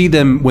great to see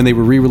them when they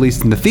were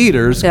re-released in the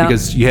theaters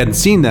because you hadn't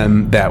seen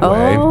them that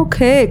way. Oh,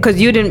 okay, because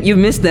you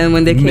missed them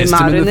when they came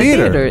out in the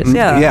theaters.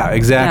 Yeah,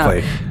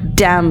 exactly. Yeah.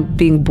 Damn,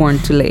 being born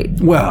too late.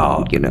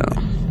 Well,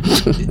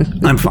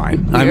 I'm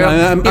fine.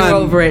 I'm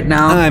over it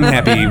now. I'm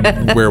happy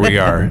where we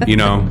are.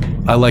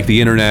 I like the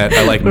internet.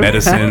 I like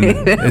medicine.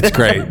 It's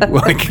great.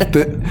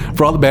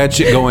 For all the bad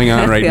shit going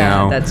on right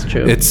now, that's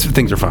true.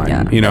 Things are fine.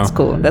 Yeah, that's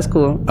cool. That's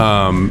cool.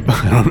 I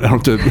don't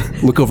have to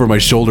look over my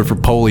shoulder for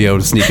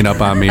polio sneaking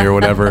up on me or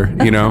whatever.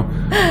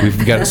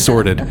 We've got it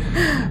sorted.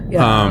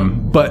 Yeah.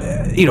 But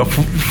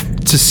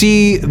to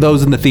see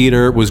those in the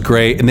theater was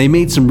great, and they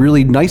made some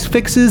really nice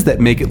fixes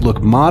that make it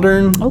look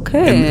modern.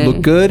 Okay. And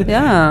look good.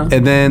 Yeah.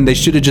 And then they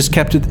should have just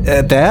kept it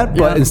at that,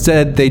 but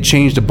instead they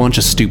changed a bunch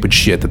of stupid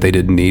shit that they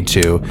didn't need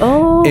to.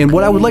 Okay. And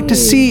what I would like to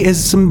see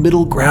is some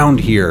middle ground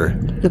here.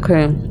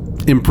 Okay.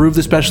 Improve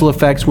the special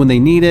effects when they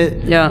need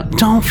it. Yeah.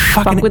 Don't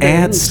fucking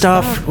add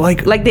stuff.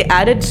 Like they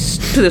added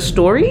to the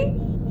story?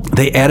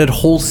 They added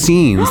whole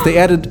scenes. They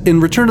added, in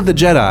Return of the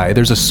Jedi,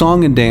 there's a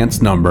song and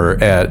dance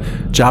number at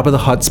Jabba the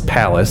Hutt's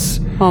palace.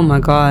 Oh my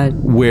god.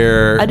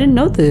 Where I didn't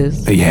know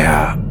this.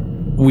 Yeah.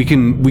 We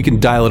can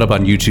dial it up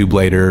on YouTube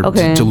later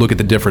to look at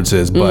the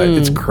differences, but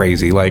it's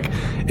crazy.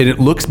 And it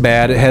looks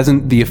bad.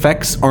 The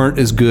effects aren't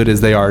as good as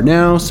they are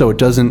now, so it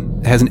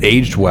hasn't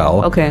aged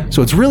well. Okay.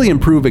 So it's really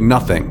improving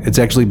nothing. It's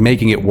actually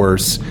making it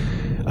worse.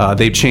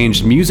 They've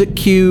changed music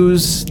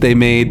cues. They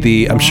made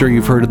I'm sure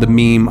you've heard of the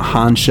meme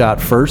Han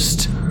shot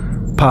first,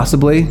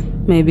 possibly.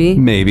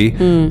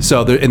 Maybe.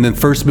 So in the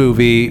first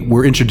movie,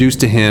 we're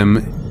introduced to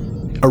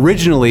him.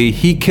 Originally,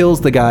 he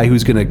kills the guy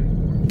who's going to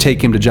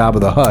take him to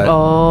Jabba the Hutt.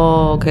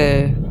 Oh,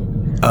 okay.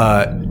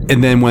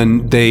 And then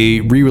when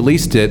they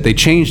re-released it, they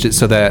changed it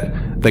so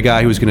that the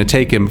guy who was going to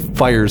take him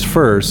fires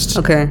first.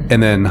 Okay.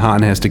 And then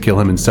Han has to kill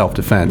him in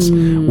self-defense.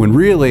 When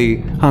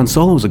really, Han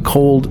Solo is a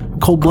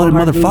cold-blooded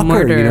motherfucker.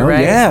 Murder, right?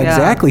 Yeah,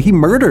 exactly. He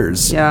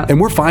murders. Yeah. And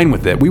we're fine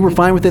with it. We were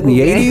fine with it in the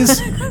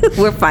 80s.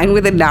 We're fine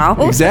with it now.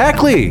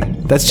 Exactly.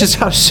 That's just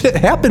how shit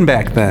happened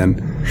back then.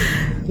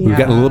 We've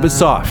gotten a little bit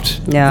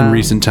soft in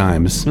recent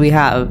times. We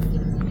have.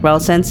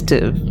 Well,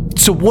 sensitive.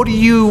 So what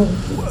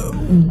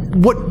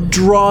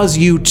draws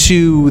you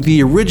to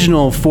the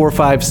original 4,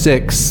 5,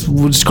 6?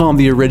 We'll just call them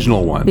the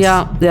original ones.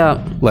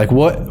 Yeah. Like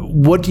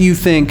what do you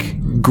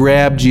think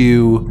grabbed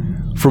you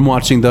from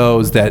watching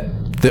those that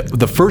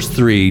the first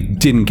 3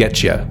 didn't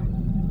get you?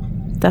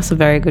 That's a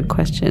very good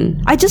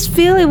question. I just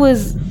feel there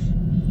was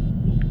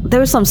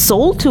some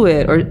soul to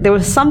it, or there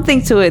was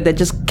something to it that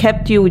just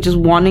kept you just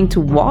wanting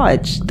to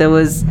watch. There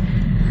was.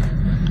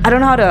 I don't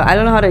know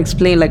how to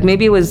explain.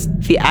 Maybe it was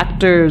the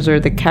actors or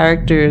the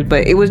characters,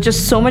 but it was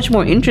just so much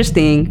more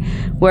interesting.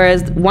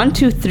 Whereas 1,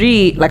 2,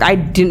 3, I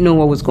didn't know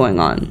what was going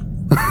on.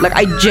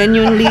 I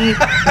genuinely,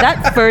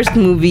 that first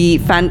movie,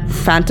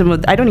 Phantom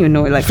of, I don't even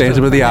know it.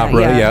 Phantom of the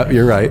Opera. Yeah,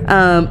 you're right.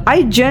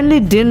 I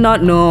genuinely did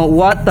not know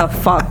what the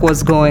fuck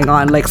was going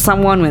on.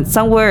 Someone went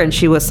somewhere and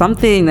she was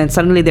something, then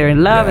suddenly they're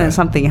in love and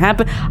something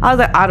happened. I was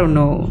like, I don't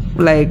know.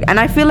 And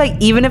I feel like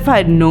even if I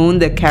had known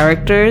the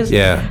characters,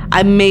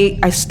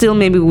 I still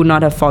maybe would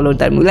not have followed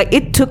that movie.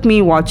 It took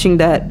me watching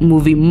that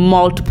movie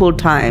multiple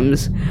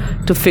times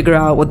to figure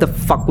out what the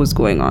fuck was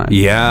going on.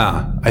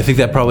 Yeah. I think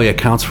that probably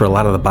accounts for a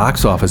lot of the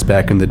box office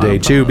back in the day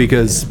too,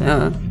 because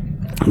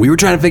we were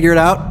trying to figure it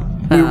out.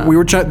 We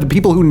were trying. The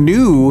people who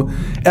knew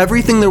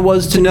everything there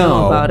was to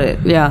know about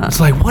it. Yeah, it's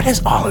what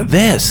is all of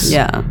this?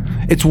 Yeah,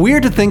 it's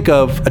weird to think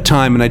of a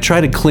time, and I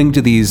try to cling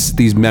to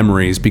these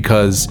memories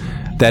because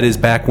that is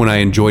back when I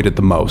enjoyed it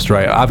the most.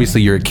 Right?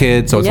 Obviously, you're a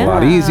kid, so it's a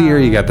lot easier.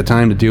 You got the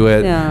time to do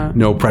it. Yeah.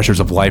 No pressures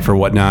of life or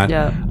whatnot.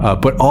 Yeah.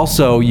 But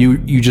also,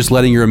 you just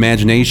letting your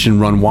imagination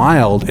run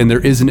wild, and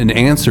there isn't an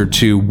answer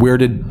to where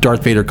did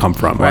Darth Vader come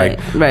from? Right.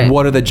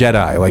 What are the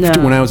Jedi?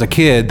 When I was a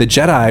kid, the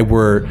Jedi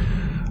were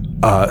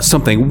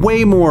something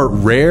way more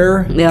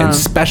rare and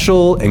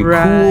special and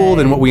cool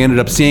than what we ended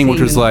up seeing,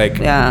 which was 10,000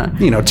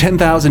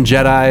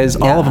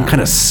 Jedis. All of them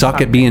kind of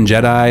suck at being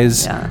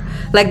Jedis. Yeah.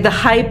 The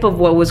hype of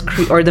what was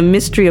or the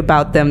mystery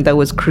about them that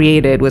was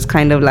created was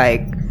kind of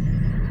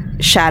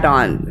shat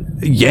on.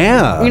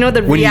 Yeah. You know,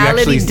 the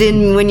reality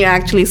didn't when you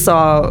actually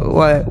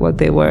saw what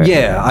they were.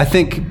 Yeah, I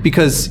think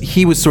because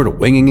he was sort of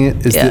winging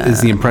it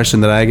is the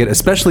impression that I get,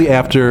 especially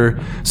after.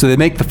 So they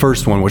make the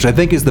first one, which I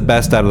think is the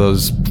best out of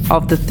those.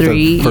 Of the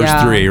three. The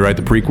first three, right?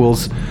 The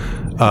prequels.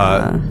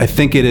 I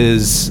think it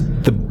is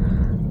the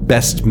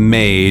best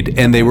made,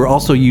 and they were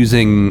also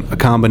using a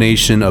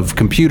combination of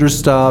computer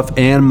stuff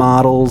and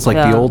models, like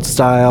the old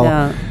style.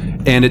 Yeah.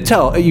 And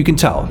you can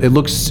tell it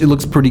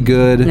looks pretty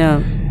good.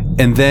 Yeah.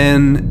 And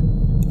then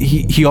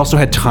he also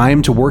had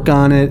time to work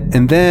on it,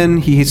 and then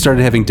he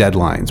started having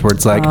deadlines where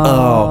it's like,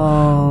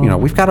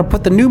 we've got to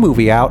put the new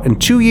movie out in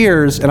 2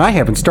 years, and I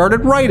haven't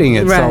started writing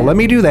it, so let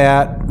me do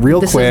that real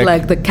quick. This is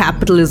like the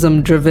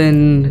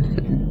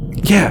capitalism-driven.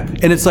 Yeah,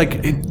 and it's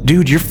like,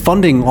 dude, you're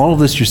funding all of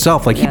this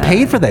yourself. Like he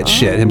paid for that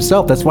shit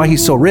himself. That's why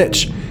he's so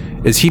rich.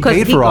 Is he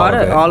paid for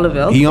all of it?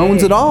 Okay. He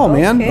owns it all,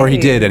 man. Or he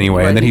did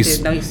anyway. And then he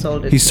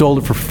sold it. He sold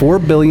it for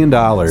 $4 billion.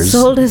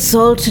 Sold his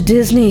soul to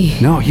Disney.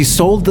 No, he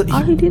sold the.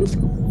 He didn't.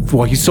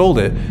 Well, he sold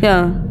it.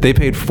 Yeah. They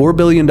paid $4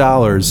 billion.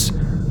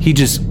 He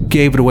just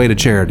gave it away to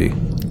charity.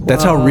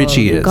 That's how rich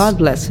he is. God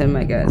bless him,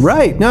 I guess.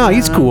 Right. No,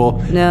 he's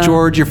cool. No.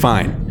 George, you're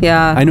fine.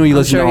 Yeah. I know you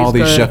listen to all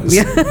these shows.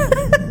 Yeah.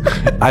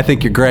 I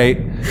think you're great.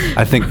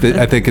 I think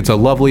it's a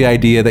lovely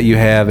idea that you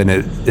have, and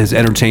it has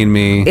entertained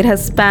me. It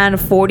has spanned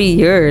 40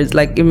 years.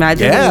 Like,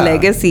 imagine his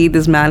legacy.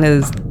 This man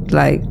has,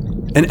 like,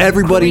 and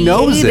everybody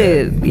knows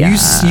it. Yeah.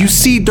 You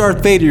see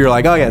Darth Vader, you're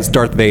like, oh yeah, it's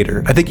Darth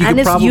Vader. I think you. And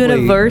it's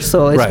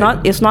universal.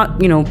 It's not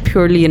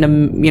purely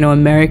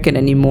American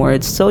anymore.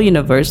 It's so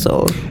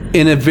universal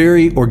in a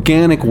very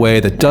organic way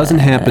that doesn't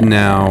happen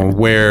now,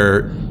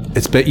 where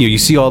it's you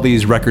see all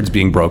these records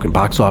being broken,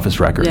 box office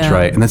records,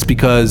 right? And that's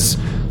because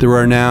there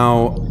are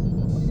now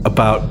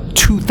about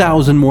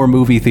 2,000 more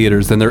movie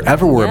theaters than there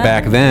ever were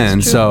back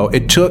then. So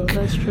it took.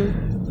 That's true.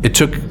 It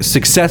took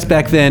success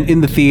back then in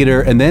the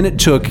theater, and then it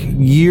took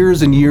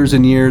years and years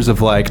and years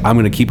of like, I'm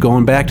going to keep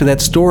going back to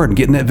that store and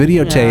getting that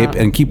videotape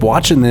and keep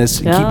watching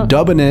this and keep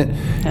dubbing it.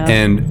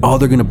 And,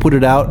 they're going to put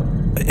it out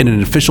in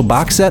an official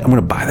box set. I'm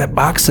going to buy that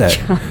box set.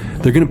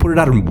 They're going to put it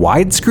out in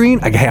widescreen.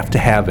 I have to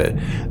have it.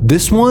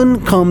 This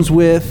one comes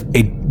with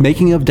a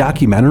making of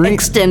documentary.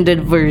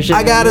 Extended version.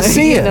 I got to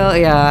see it.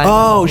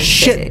 Oh,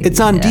 shit. It's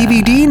on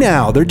DVD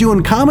now. They're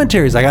doing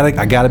commentaries. I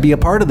got to be a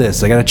part of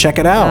this. I got to check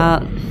it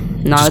out.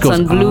 Now it's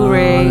on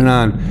Blu-ray. On and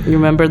on. You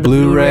remember the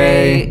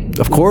Blu-ray?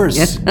 Of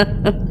course.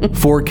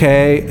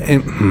 4K.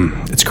 And,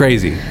 it's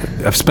crazy.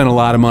 I've spent a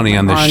lot of money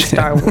on this shit.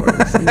 Star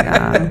Wars.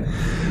 Yeah.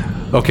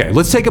 Okay,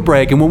 let's take a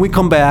break, and when we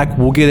come back,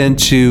 we'll get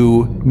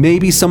into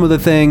maybe some of the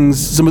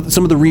things, some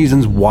of the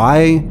reasons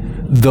why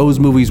those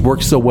movies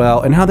work so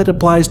well, and how that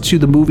applies to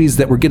the movies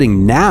that we're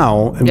getting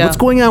now, and what's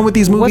going on with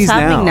these movies now.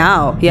 What's happening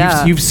now?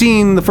 Yeah. You've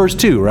seen the first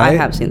two, right? I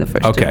have seen the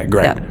first two. Okay,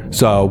 great. Yeah.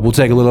 So we'll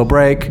take a little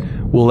break.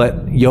 We'll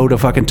let Yoda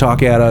fucking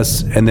talk at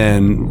us, and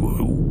then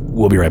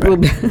we'll be right back.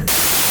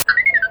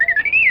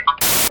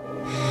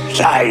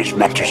 Size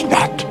matters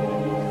not.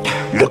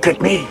 Look at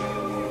me.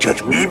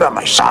 Judge me by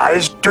my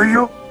size, do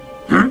you?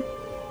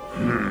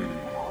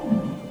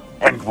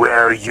 And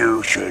where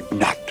you should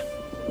not.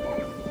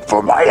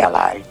 For my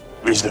ally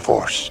is the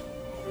Force.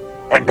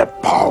 And a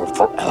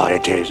powerful ally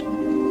it is.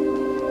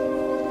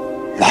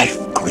 Life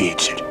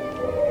creates it.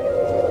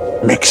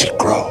 Makes it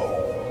grow.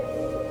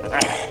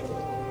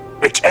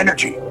 Its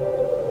energy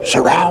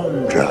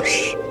surrounds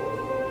us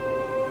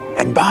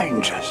and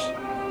binds us.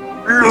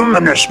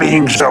 Luminous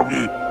beings are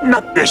we,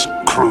 not this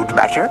crude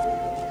matter.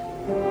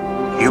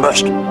 You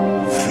must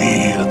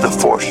feel the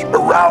force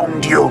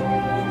around you.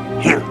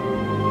 Here,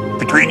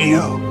 between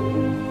you,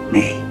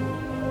 me,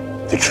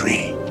 the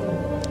tree,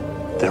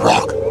 the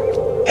rock,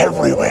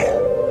 everywhere.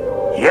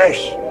 Yes,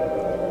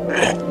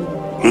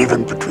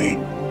 even between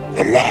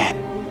the land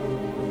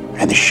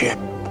and the ship.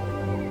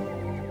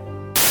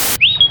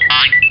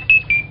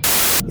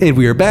 And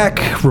we are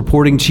back,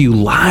 reporting to you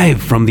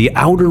live from the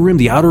outer rim,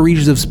 the outer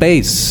regions of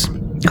space.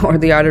 Or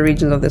the outer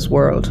regions of this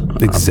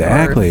world.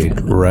 Exactly,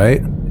 right?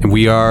 And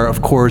we are,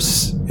 of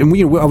course, and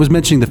I was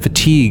mentioning the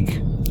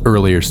fatigue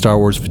earlier, Star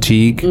Wars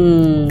fatigue.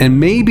 And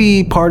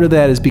maybe part of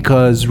that is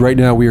because right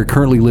now we are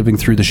currently living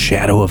through the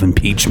shadow of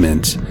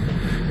impeachment.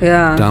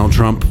 Yeah. Donald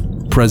Trump,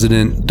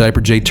 President Diaper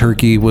J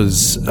Turkey,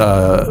 was,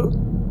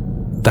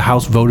 the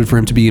House voted for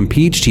him to be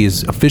impeached. He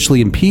is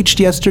officially impeached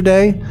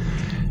yesterday.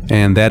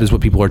 And that is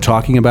what people are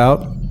talking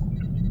about,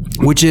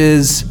 which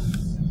is,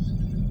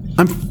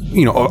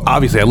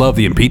 obviously I love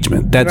the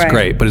impeachment. That's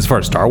great. But as far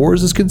as Star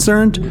Wars is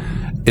concerned,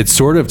 it's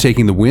sort of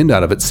taking the wind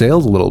out of its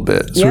sails a little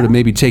bit, sort of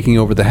maybe taking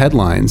over the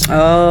headlines.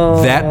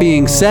 Oh. That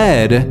being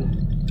said,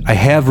 I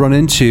have run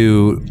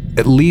into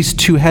at least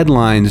 2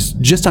 headlines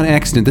just on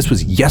accident. This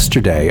was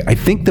yesterday. I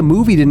think the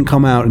movie didn't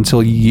come out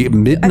until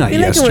midnight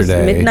yesterday. It was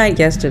midnight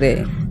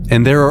yesterday.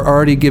 And they're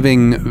already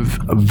giving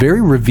very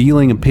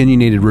revealing,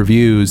 opinionated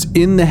reviews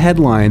in the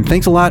headline.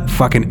 Thanks a lot,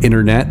 fucking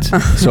internet.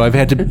 So I've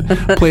had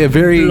to play a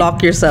very...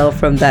 Block yourself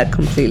from that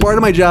completely. Part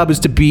of my job is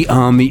to be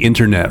on the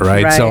internet,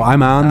 right? So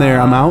I'm on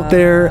there. I'm out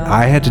there.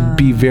 I had to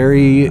be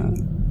very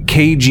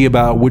cagey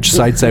about which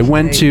sites I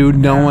went to,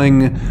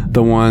 knowing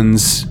the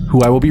ones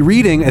who I will be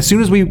reading as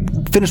soon as we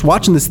finish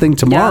watching this thing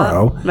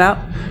tomorrow.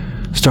 Yeah.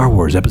 Star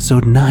Wars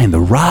Episode 9, The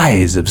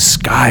Rise of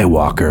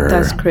Skywalker.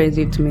 That's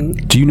crazy to me.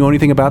 Do you know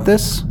anything about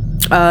this?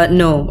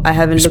 No, I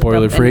haven't looked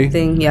Spoiler up free?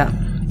 anything. Yeah.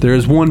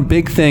 There's one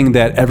big thing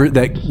that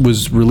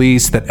was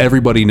released that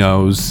everybody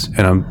knows,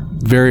 and I'm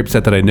very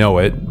upset that I know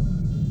it.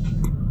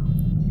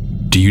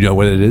 Do you know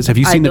what it is? Have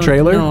you seen the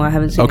trailer? No, I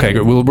haven't seen it. Okay,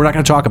 good. Well, we're not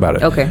going to talk about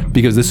it. Okay.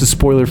 Because this is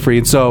spoiler free.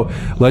 And so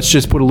let's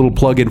just put a little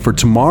plug in for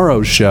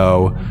tomorrow's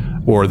show,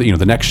 or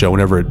the next show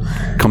whenever it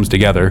comes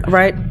together.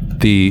 Right.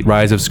 The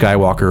Rise of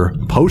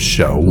Skywalker post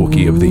show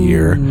Wookiee of the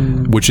Year,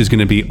 which is going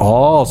to be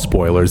all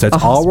spoilers.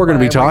 That's all we're going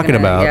to be talking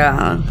about.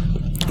 Yeah.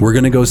 We're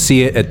going to go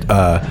see it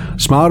at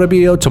Smile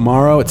Bio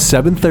tomorrow at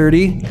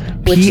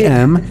 7:30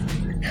 p.m.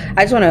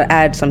 I just want to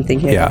add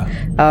something here. Yeah.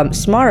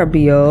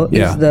 Smarabio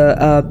is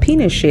the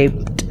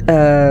penis-shaped.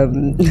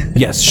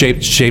 Yes,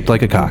 shaped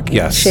like a cock.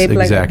 Yes, shaped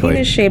exactly. Like a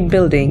penis-shaped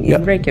building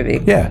in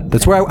Reykjavik. Yeah,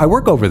 that's where I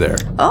work over there.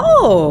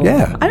 Oh.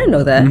 Yeah. I didn't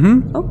know that.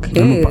 Mm-hmm.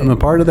 Okay. I'm a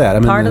part of that.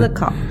 I'm part in of the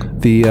cock.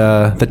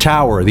 The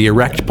tower, the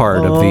erect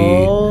part of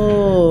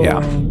the.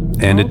 Yeah,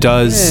 and it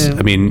does.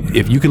 I mean,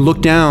 if you can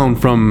look down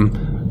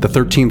from the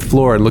 13th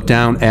floor and look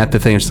down at the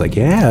thing, it's like,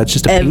 it's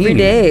just a every peenie.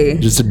 day,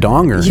 just a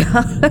donger.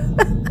 Yeah.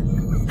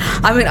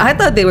 I mean, I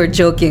thought they were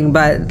joking,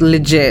 but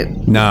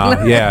legit.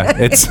 No, yeah,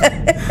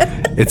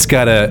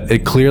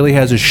 it clearly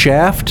has a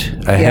shaft,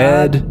 a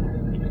head,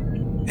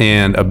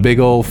 and a big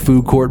old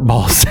food court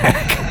ball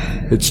sack.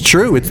 It's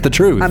true. It's the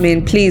truth. I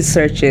mean, please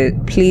search it.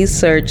 Please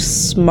search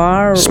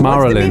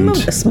Smaralind.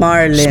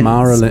 Smaralind.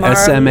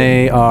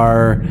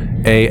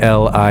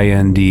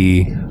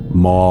 Smaralind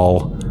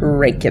Mall.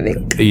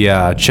 Reykjavik.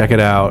 Yeah, check it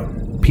out.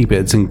 Peep it.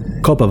 It's in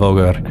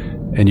Kópavogur,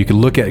 and you can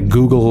look at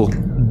Google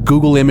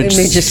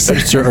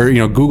Images or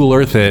Google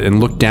Earth it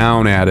and look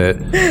down at it,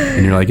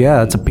 and you're like,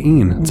 yeah, it's a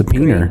peen. It's a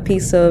peener. Great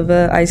piece of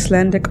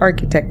Icelandic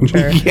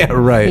architecture. Yeah,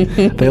 right.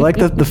 They like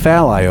the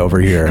phalli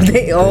over here.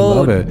 They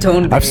love it.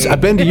 Don't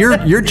I've been to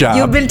your job.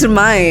 You've been to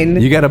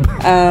mine. You got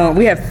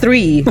we have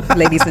 3,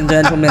 ladies and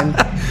gentlemen.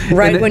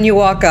 Right when you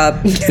walk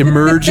up,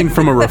 emerging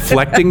from a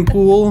reflecting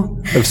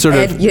pool of sort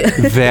of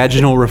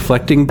vaginal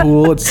reflecting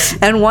pool.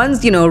 And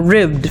one's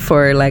ribbed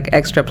for like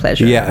extra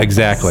pleasure. Yeah,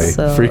 exactly.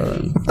 So.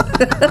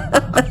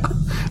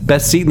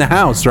 Best seat in the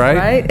house, right?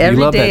 Right.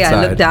 Every day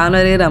I look down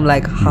at it, I'm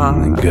like, oh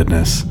my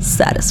goodness,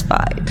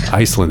 satisfied.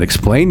 Iceland,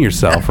 explain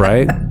yourself,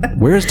 right?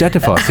 Where's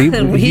Dettifoss?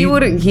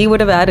 He would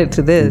have added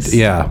to this.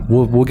 Yeah,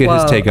 we'll get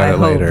his take on it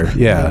later.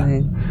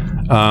 Yeah.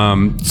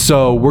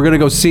 So we're gonna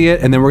go see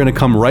it, and then we're gonna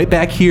come right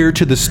back here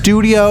to the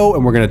studio,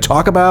 and we're gonna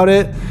talk about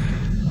it.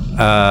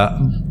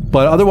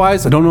 But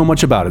otherwise, I don't know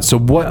much about it. So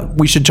what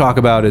we should talk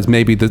about is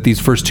maybe these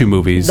first 2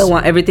 movies.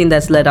 Everything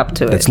that's led up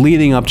to it. That's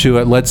leading up to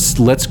it.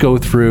 Let's go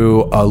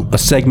through a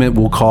segment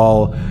we'll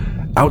call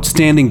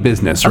Outstanding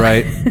Business,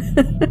 right?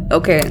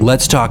 Okay.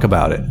 Let's talk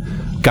about it.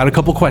 Got a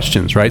couple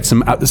questions, right?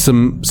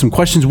 Some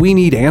questions we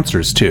need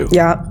answers to.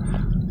 Yeah.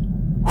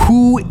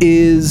 Who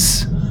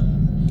is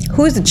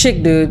the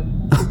chick, dude?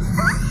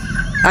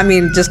 I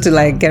mean, just to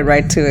get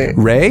right to it.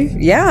 Rey?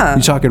 Yeah.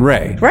 You're talking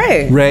Rey.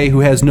 Rey,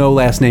 who has no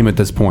last name at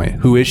this point.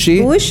 Who is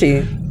she?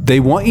 They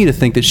want you to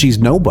think that she's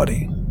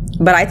nobody.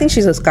 But I think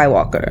she's a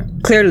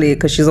Skywalker. Clearly,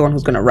 because she's the one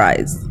who's going to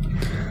rise.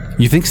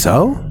 You think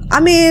so?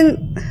 I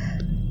mean...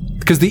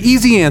 Because the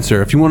easy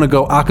answer, if you want to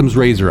go Occam's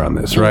razor on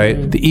this, right?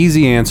 Mm-hmm. The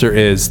easy answer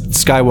is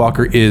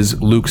Skywalker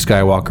is Luke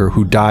Skywalker,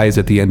 who dies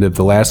at the end of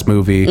the last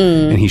movie,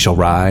 and he shall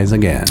rise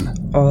again.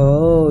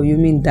 Oh, you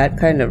mean that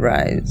kind of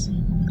rise?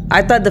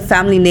 I thought the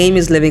family name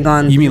is living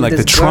on. You mean like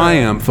the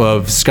triumph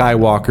of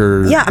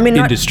Skywalker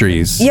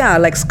Industries?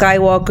 Like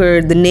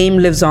Skywalker, the name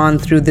lives on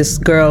through this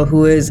girl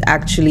who is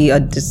actually a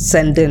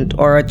descendant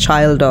or a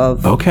child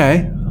of.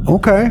 Okay.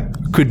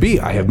 Could be.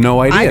 I have no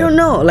idea. I don't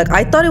know.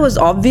 I thought it was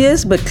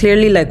obvious, but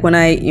clearly, when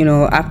I,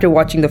 after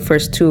watching the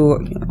first 2,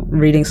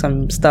 reading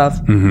some stuff,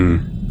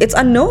 it's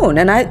unknown.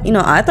 And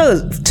I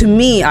thought to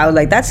me, I was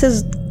like, that's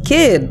his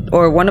kid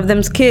or one of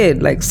them's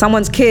kid,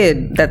 someone's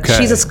kid.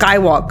 She's a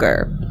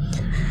Skywalker.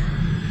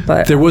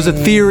 But there was a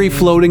theory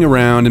floating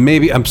around, and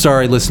maybe, I'm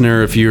sorry,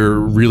 listener, if you're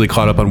really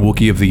caught up on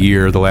Wookiee of the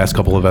Year, the last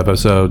couple of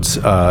episodes,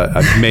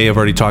 I may have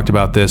already talked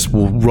about this.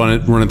 We'll run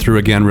it through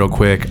again real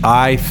quick.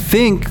 I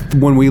think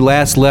when we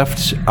last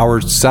left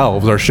our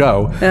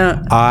show,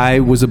 I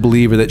was a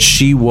believer that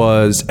she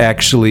was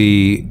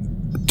actually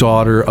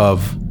daughter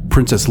of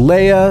Princess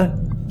Leia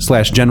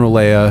 / General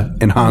Leia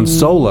and Han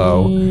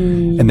Solo,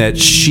 and that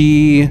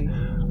she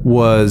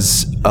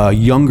was a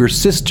younger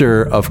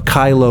sister of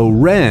Kylo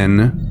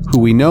Ren, who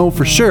we know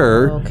for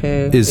sure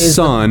is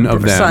son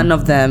of them. Son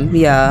of them,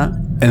 yeah.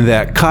 And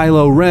that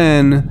Kylo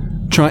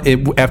Ren,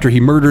 after he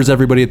murders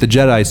everybody at the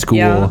Jedi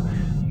school,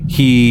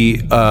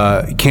 he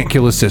can't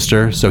kill his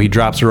sister, so he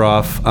drops her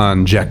off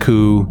on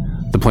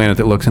Jakku, the planet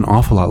that looks an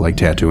awful lot like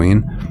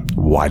Tatooine.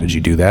 Why did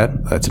you do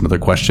that? That's another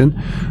question.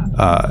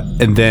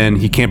 And then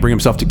he can't bring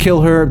himself to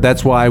kill her.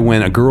 That's why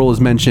when a girl is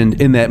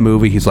mentioned in that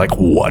movie, he's like,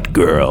 what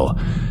girl?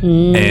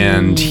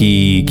 And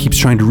he keeps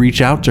trying to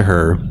reach out to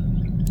her,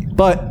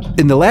 But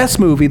in the last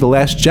movie, The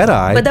Last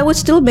Jedi... But that would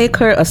still make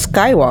her a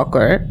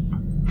Skywalker.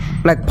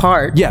 Like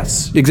part.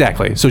 Yes,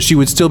 exactly. So she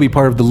would still be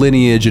part of the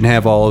lineage and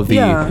have all of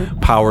the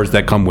powers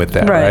that come with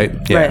that, right?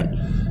 Right.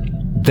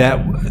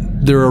 That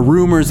there are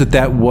rumors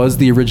that was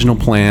the original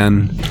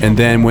plan, and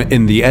then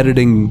in the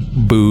editing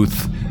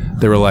booth,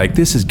 they were like,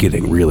 "This is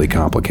getting really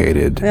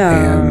complicated,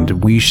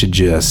 and we should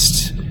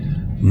just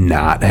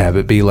not have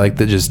it be like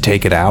that. Just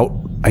take it out,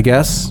 I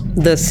guess."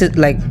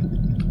 Like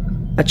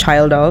a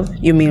child of?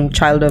 You mean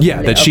child of?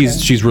 Yeah, that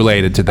she's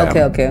related to them.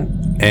 Okay.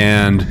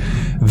 And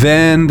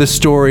then the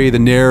story, the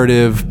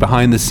narrative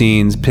behind the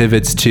scenes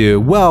pivots to,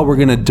 well, we're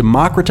going to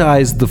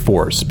democratize the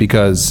Force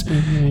because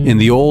in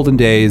the olden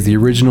days, the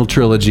original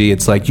trilogy,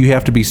 it's like you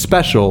have to be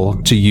special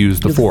to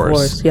use the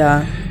Force.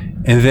 Yeah.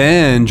 And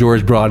then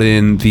George brought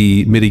in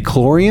the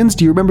midichlorians.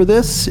 Do you remember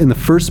this in the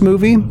first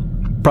movie?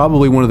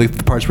 Probably one of the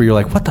parts where you're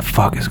like, what the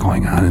fuck is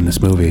going on in this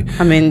movie?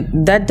 I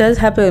mean, that does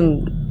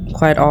happen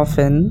quite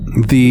often.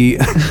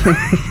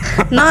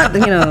 Not,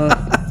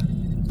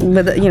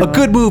 but a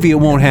good movie, it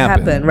won't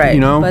happen. Right?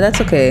 But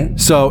that's okay.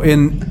 So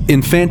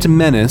in Phantom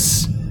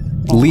Menace,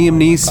 Liam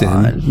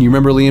Neeson, you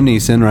remember Liam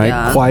Neeson, right?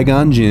 Yeah.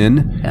 Qui-Gon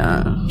Jinn.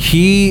 Yeah.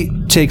 He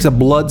takes a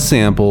blood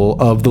sample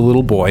of the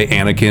little boy,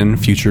 Anakin,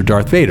 future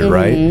Darth Vader,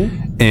 right?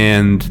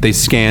 And they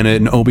scan it,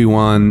 and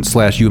Obi-Wan /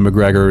 Ewan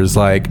McGregor is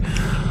like,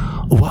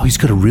 wow, he's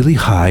got a really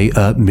high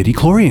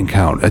midichlorian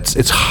count.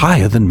 It's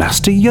higher than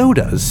Master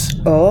Yoda's.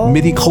 Oh,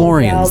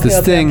 midichlorians.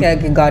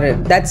 Okay, got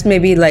it. That's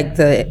maybe like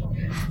the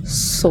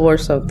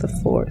source of the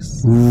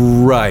Force.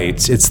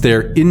 Right. It's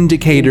their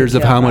indicators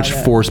of how much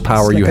Force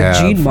power you have. A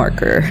gene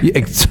marker.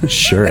 Yeah,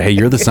 sure. Hey,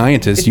 you're the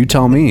scientist. You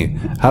tell me.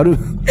 How do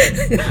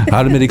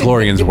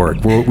midichlorians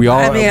work? We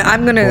all.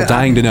 We're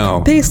dying to know.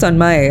 Based on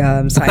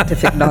my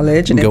scientific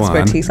knowledge and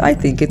expertise, I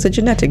think it's a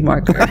genetic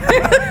marker.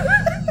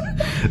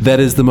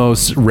 That is the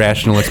most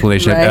rational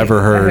explanation I've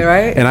ever heard.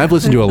 Right? And I've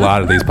listened to a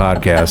lot of these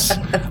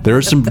podcasts. There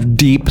are some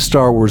deep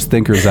Star Wars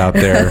thinkers out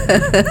there.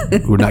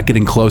 We're not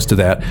getting close to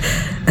that.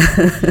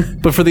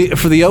 But for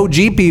the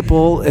OG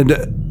people and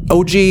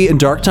OG and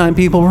Dark Time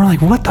people, we're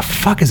like, what the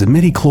fuck is a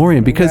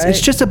midichlorian? Because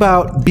it's just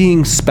about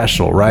being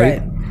special,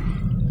 right?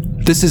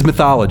 This is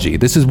mythology.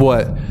 This is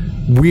what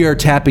we are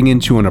tapping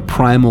into on a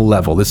primal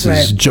level. This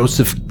is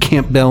Joseph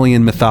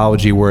Campbellian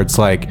mythology, where it's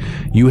like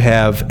you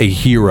have a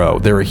hero.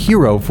 They're a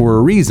hero for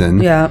a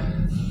reason. Yeah.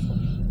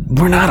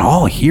 We're not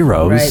all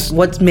heroes. Right.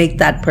 What makes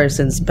that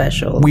person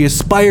special? We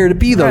aspire to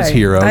be those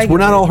heroes. We're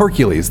not all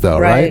Hercules, though,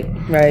 right?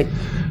 Right.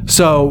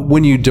 So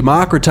when you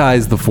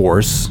democratize the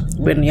Force,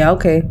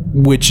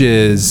 which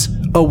is,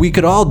 we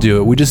could all do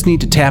it. We just need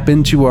to tap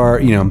into our,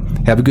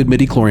 have a good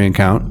midichlorian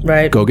count.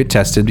 Right. Go get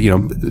tested,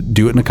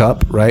 do it in a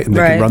cup, right? And they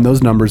can run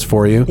those numbers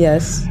for you.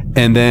 Yes.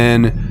 And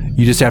then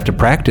you just have to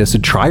practice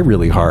and try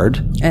really hard.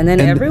 And then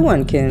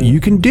everyone can. You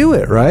can do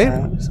it, right?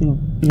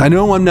 I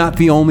know I'm not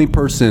the only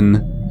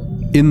person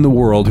in the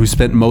world who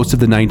spent most of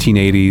the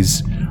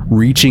 1980s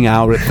reaching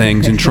out at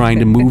things and trying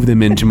to move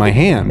them into my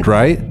hand,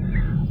 right?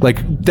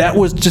 Like, that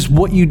was just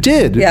what you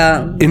did.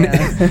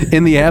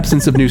 In the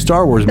absence of new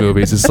Star Wars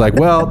movies. It's like,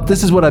 well,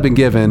 this is what I've been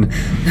given.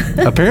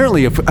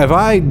 Apparently, if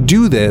I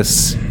do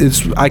this,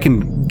 I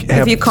can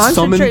have if you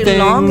concentrate things,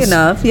 long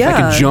enough, I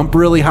can jump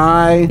really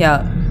high.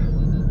 Yeah.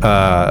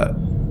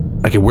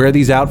 I can wear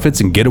these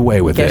outfits and get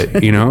away with it,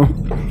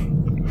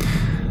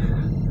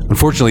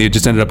 Unfortunately, it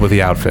just ended up with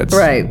the outfits.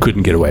 Right.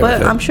 Couldn't get away with it.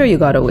 But I'm sure you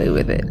got away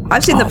with it.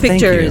 I've seen the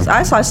pictures.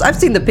 I've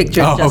seen the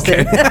pictures,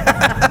 Justin.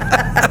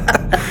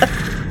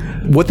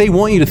 What they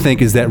want you to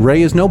think is that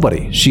Rey is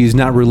nobody. She's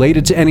not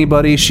related to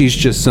anybody. She's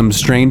just some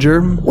stranger.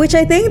 Which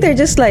I think they're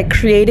just like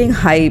creating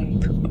hype.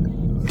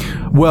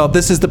 Well,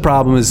 this is the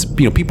problem is,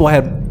 people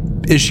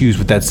had issues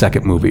with that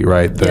second movie,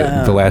 right?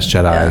 The Last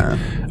Jedi. Yeah.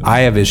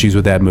 I have issues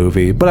with that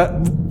movie, but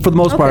for the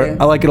most part,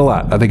 I like it a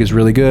lot. I think it's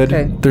really good.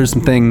 Okay. There's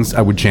some things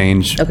I would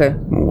change. Okay.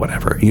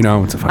 Whatever.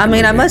 It's a fucking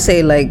movie. I must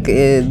say, like,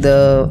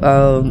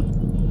 the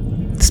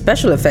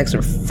special effects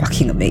are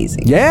fucking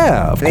amazing.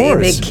 Yeah, of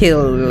course. They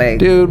kill, like...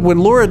 Dude, when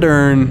Laura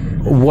Dern...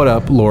 What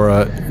up,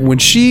 Laura? When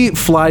she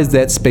flies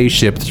that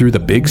spaceship through the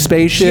big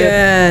spaceship...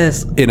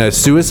 Yes. In a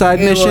suicide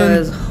mission... It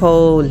was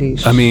holy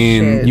shit. I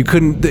mean, you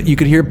could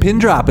hear a pin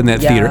drop in that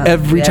theater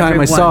every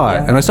time I saw it.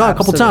 And I saw it a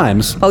couple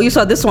times. Oh, you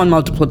saw this one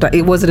multiple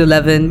times. Was it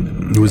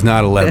 11? It was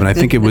not 11. I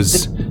think it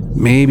was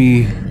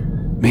maybe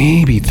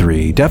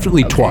 3.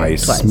 Definitely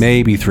twice.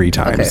 Maybe 3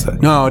 times. Okay.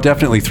 No,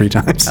 definitely 3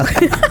 times.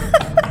 Okay.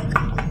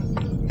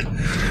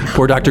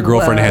 Poor Dr.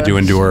 Girlfriend had to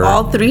endure.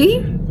 All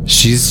 3?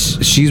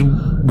 She's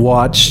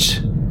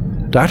watched.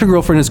 Dr.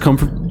 Girlfriend has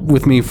come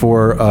with me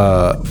for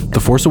The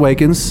Force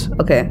Awakens.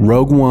 Okay.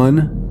 Rogue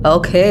One.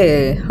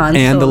 Okay. Han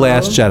and Solo. The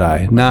Last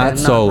Jedi. Not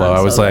Solo.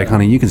 I was like,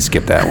 honey, you can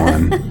skip that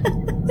one.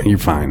 You're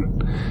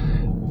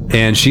fine.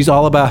 And she's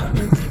all about.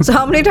 So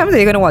how many times are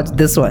you going to watch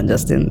this one,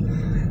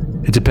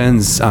 Justin? It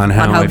depends on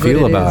how I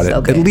feel about it.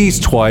 Okay. At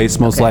least twice,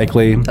 most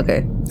likely.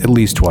 Okay. At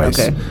least twice.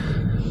 Okay.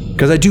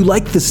 Because I do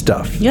like this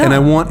stuff. Yeah. And I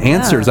want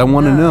answers. I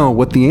want to know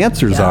what the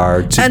answers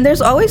are. And there's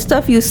always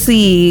stuff you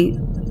see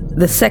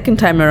the second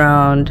time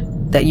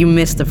around that you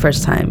missed the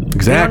first time.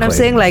 Exactly. You know what I'm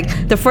saying?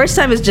 Like the first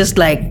time is just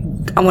like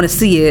I want to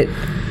see it,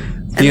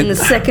 and then the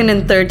second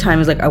and third time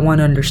is like I want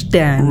to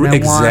understand. I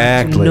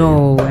want to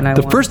know. And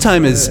the first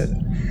time is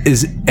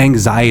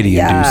anxiety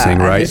inducing,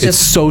 right? It's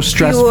so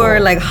stressful. Pure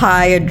like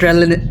high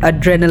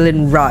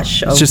adrenaline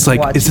rush. It's just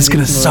like, is this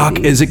gonna suck?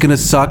 Is it gonna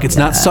suck? It's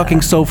not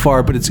sucking so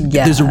far, but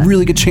there's a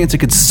really good chance it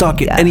could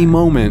suck at any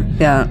moment.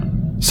 Yeah.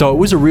 So it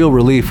was a real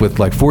relief with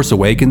like Force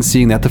Awakens.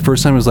 Seeing that the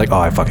first time, I was like, oh,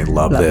 I fucking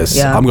love this.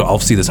 Yeah. I'll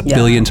see this a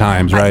billion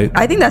times, right?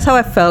 I think that's how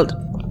I felt.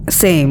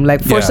 Same.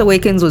 Like Force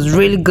Awakens was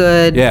really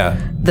good. Yeah.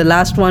 The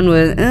last one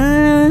was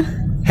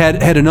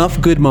had enough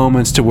good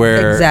moments to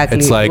where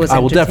it's like I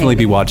will definitely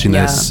be watching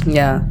this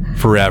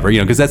forever. You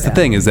know, because that's the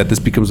thing, is that this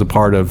becomes a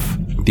part of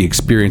the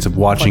experience of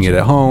watching it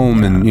at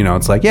home, and you know,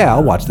 it's like, yeah,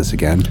 I'll watch this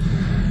again.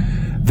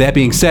 That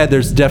being said, there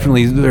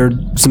are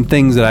some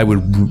things that I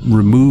would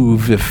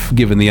remove if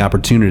given the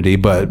opportunity,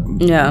 but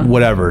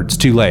whatever, it's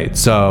too late.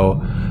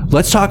 So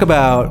let's talk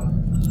about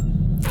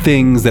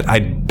things that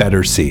I'd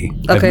better see.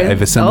 Okay.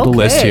 I've assembled a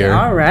list here.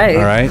 All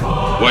right.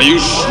 Why, you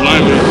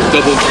slimy,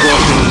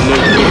 double-crossing,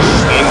 no-good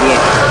swindler.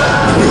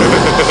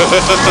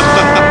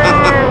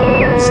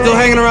 Still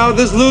hanging around with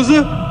this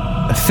loser?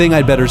 A thing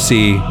I'd better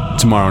see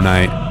tomorrow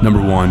night,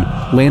 number one,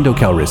 Lando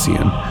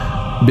Calrissian.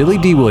 Billy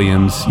D.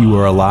 Williams, you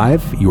are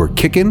alive, you are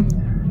kicking.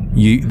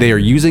 They are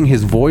using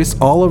his voice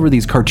all over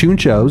these cartoon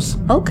shows.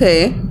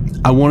 Okay.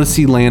 I want to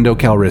see Lando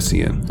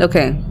Calrissian.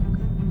 Okay.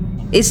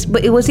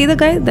 Was he the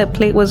guy that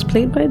was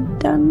played by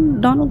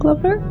Donald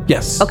Glover?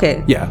 Yes.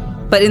 Okay. Yeah.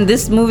 But in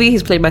this movie,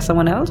 he's played by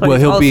someone else? Or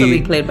he'll also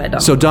be played by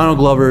Donald? So Donald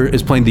Glover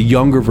is playing the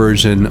younger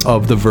version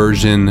of the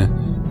version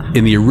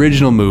in the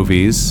original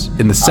movies.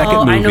 In the second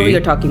movie, I know what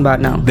you're talking about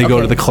now. They go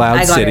to the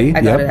Cloud City.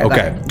 I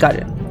got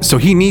it. So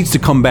he needs to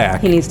come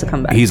back.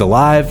 He's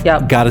alive.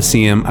 Yep. Got to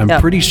see him. I'm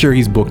pretty sure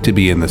he's booked to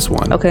be in this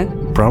one. Okay.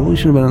 Probably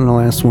should have been in the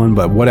last one,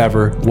 but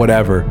whatever.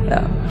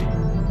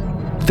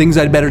 Yeah. Things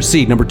I'd better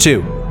see. Number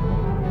 2.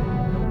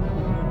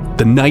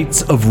 The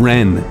Knights of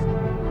Ren.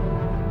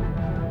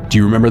 Do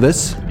you remember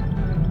this?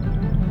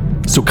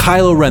 So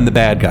Kylo Ren, the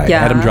bad guy,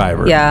 Adam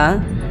Driver.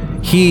 Yeah.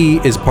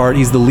 He's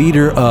the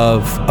leader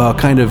of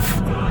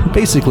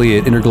basically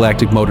an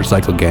intergalactic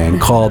motorcycle gang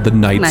called the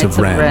Knights of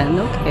Ren.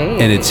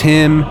 Okay. And it's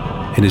him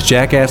and his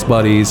jackass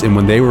buddies, and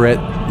when they were at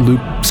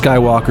Luke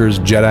Skywalker's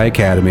Jedi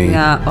Academy,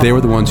 they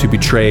were the ones who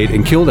betrayed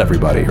and killed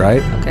everybody,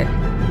 right? Okay.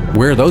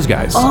 Where are those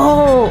guys?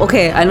 Oh,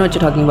 okay. I know what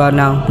you're talking about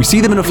now. We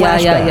see them in a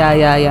flashback.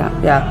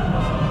 Yeah.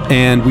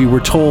 And we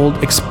were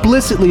told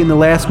explicitly in the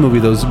last movie,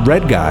 those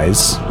red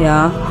guys,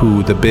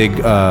 who the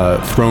big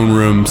throne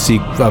room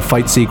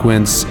fight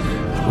sequence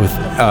with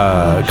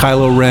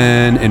Kylo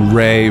Ren and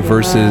Rey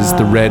versus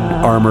the red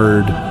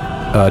armored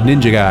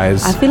ninja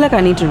guys. I feel like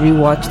I need to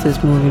rewatch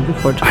this movie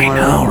before tomorrow. I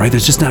know, right?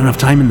 There's just not enough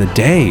time in the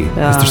day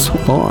because they're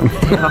so long.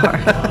 They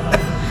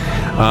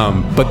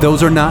are. But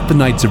those are not the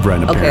Knights of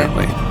Ren,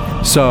 apparently.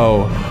 Okay.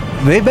 So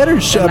they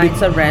better show up.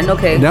 Knights of Ren,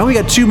 okay. Now we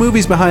got 2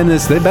 movies behind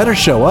this. They better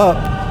show up.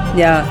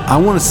 Yeah. I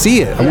want to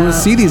see it. I want to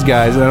see these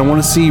guys, and I want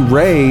to see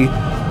Rey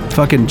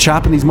fucking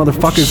chopping these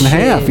motherfuckers in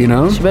half, you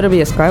know? She better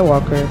be a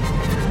Skywalker.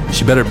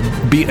 She better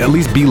at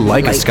least be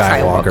like a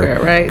Skywalker.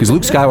 Right? Because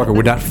Luke Skywalker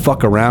would not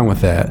fuck around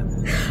with that.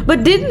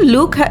 But didn't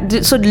Luke...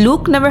 so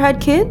Luke never had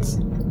kids?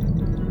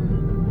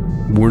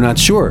 We're not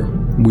sure.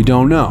 We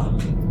don't know.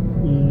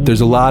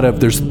 There's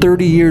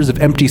 30 years of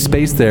empty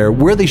space there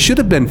where they should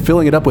have been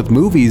filling it up with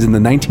movies in the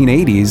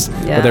 1980s,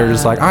 but they're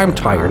just like, I'm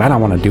tired. I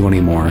don't want to do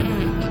anymore.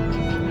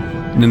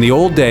 And in the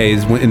old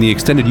days, in the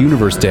extended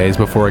universe days,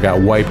 before it got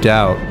wiped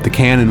out, the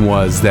canon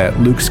was that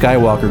Luke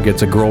Skywalker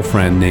gets a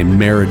girlfriend named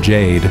Mara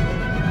Jade,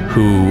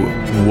 who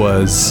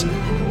was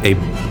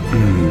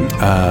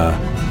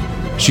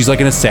she's like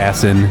an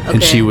assassin,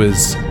 and she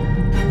was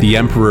the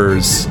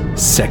Emperor's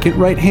second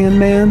right-hand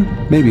man,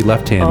 maybe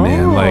left-hand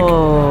man. Like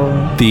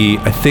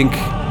I think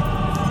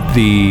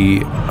the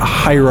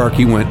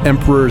hierarchy went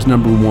Emperor's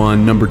number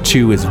 1, number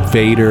 2 is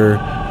Vader,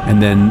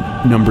 and then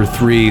number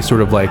 3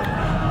 sort of like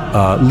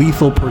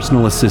lethal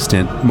personal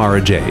assistant Mara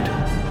Jade.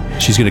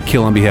 She's going to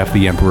kill on behalf of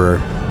the Emperor.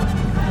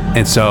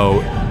 And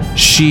so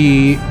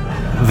she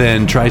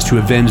then tries to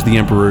avenge the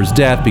Emperor's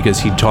death because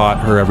he taught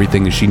her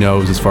everything that she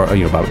knows as far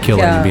about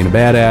killing and being a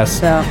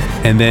badass.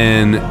 And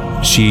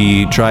then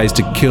she tries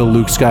to kill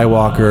Luke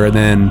Skywalker, and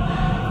then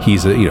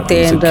he's a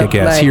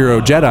kick-ass hero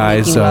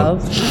Jedi.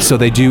 So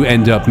they do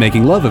end up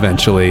making love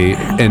eventually.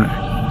 And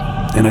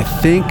I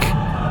think,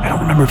 I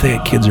don't remember if they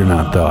had kids or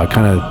not, though. I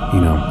kind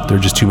of, there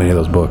are just too many of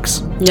those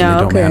books. Yeah,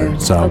 so they don't matter.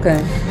 So,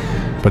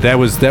 but that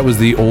was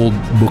the old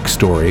book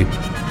story.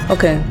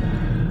 Okay.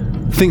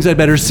 Things I'd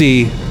better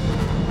see.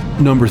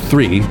 Number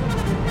 3.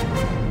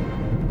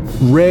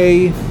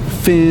 Rey,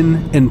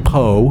 Finn, and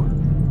Poe.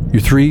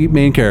 Your 3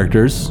 main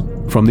characters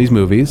from these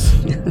movies.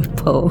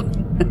 Poe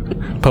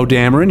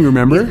Dameron, you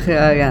remember?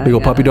 Yeah. Big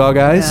old puppy dog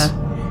eyes.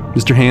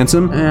 Mr.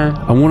 Handsome. Yeah.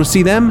 I want to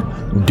see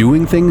them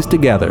doing things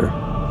together.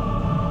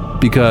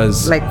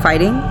 Because... like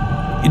fighting?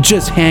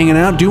 Just hanging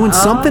out, doing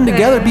something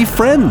together, be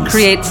friends.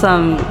 Create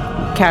some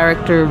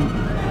character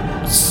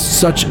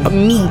such a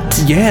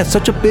meat. Yeah,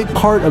 such a big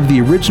part of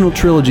the original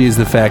trilogy is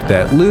the fact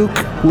that Luke,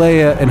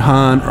 Leia, and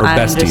Han are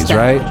besties,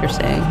 right? What you're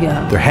saying,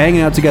 yeah. They're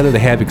hanging out together. They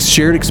have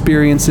shared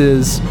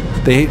experiences.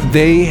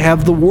 They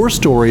have the war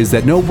stories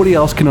that nobody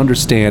else can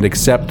understand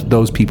except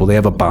those people. They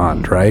have a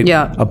bond, right?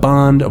 Yeah. A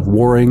bond of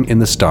warring in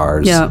the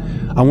stars. Yeah.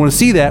 I want to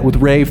see that with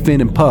Rey,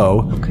 Finn, and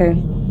Poe. Okay.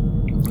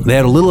 They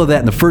had a little of that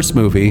in the first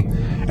movie,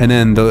 and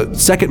then the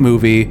second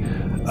movie,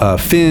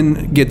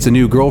 Finn gets a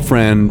new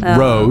girlfriend,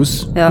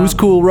 Rose. Yeah. Who's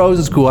cool? Rose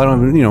is cool. I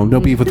don't, no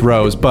beef with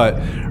Rose, but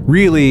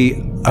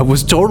really, I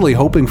was totally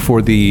hoping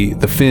for the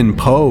Finn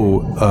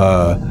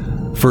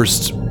Poe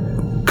first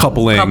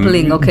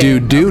coupling, okay.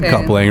 dude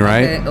coupling,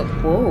 right? Okay.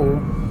 Whoa.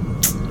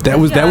 That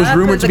was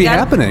rumored to be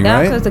happening,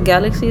 right? Because the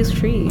galaxy is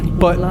free.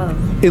 But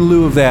in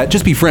lieu of that,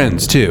 just be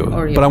friends too.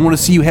 But I want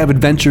to see you have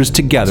adventures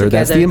together.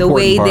 That's the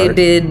important part. The way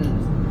they did,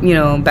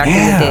 back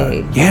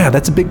in the day. Yeah,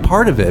 that's a big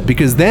part of it,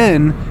 because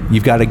then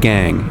you've got a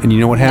gang, and you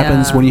know what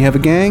happens when you have a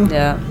gang?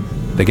 Yeah.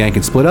 The gang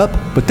can split up,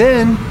 but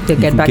then you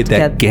can get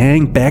that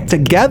gang back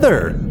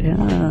together.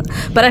 Yeah.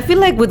 But I feel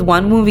like with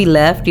one movie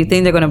left, you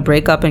think they're going to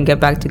break up and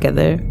get back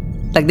together?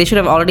 Like, they should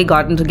have already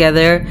gotten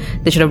together.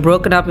 They should have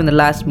broken up in the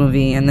last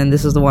movie, and then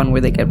this is the one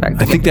where they get back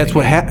together. I think that's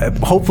what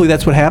hopefully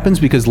that's what happens,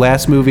 because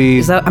last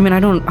movie... I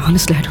don't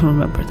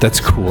remember.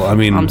 That's cool.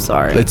 I'm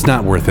sorry. It's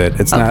not worth it.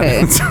 It's not...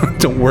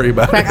 Don't worry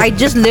about it. I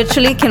just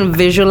literally can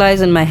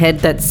visualize in my head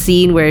that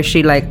scene where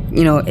she,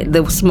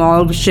 the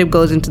small ship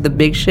goes into the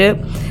big ship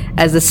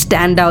as the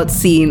standout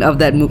scene of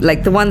that movie.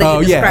 Like the one that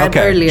you described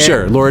earlier.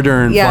 Sure. Laura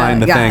Dern flying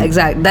the thing. Yeah,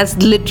 exactly. That's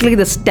literally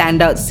the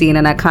standout scene,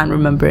 and I can't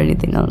remember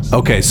anything else.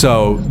 Okay,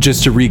 so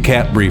just to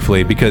recap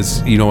briefly,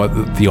 because you know what,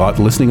 the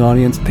listening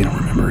audience, they don't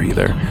remember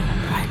either.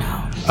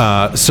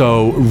 I know.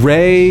 So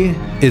Rey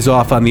is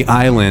off on the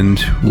island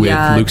with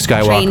Luke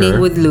Skywalker.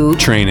 Training with Luke.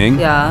 Training.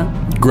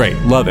 Yeah. Great.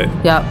 Love it.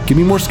 Yeah. Give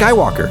me more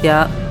Skywalker.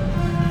 Yeah.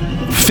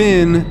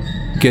 Finn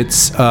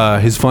gets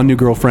his fun new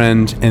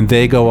girlfriend, and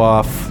they go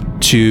off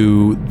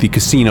to the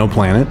casino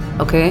planet.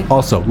 Okay.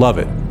 Also, love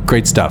it.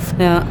 Great stuff.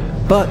 Yeah.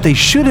 But they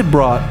should have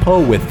brought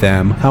Poe with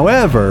them.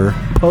 However,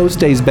 Poe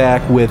stays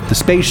back with the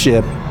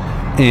spaceship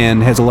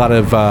and has a lot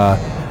of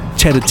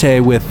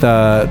tete-a-tete with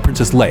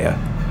Princess Leia.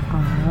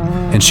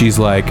 And she's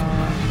like,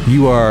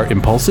 you are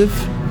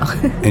impulsive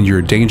and you're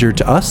a danger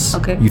to us.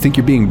 Okay. You think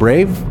you're being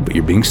brave, but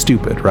you're being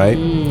stupid,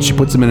 right? She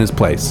puts him in his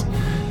place.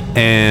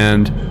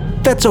 And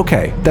that's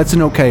okay. That's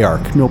an okay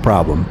arc. No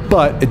problem.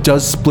 But it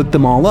does split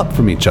them all up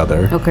from each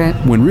other. Okay.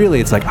 When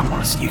really it's like, I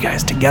want to see you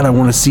guys together. I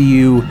want to see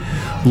you,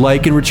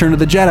 like in Return of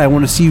the Jedi, I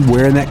want to see you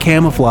wearing that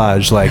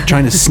camouflage, like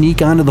trying to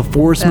sneak onto the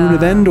forest moon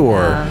of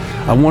Endor.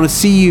 Yeah. I want to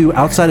see you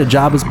outside of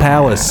Jabba's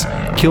palace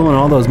killing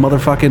all those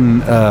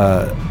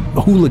motherfucking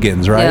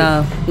hooligans, right?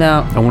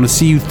 Yeah. I want to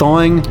see you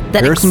thawing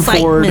that Harrison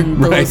Ford.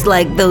 Those,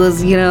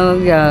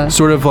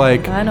 sort of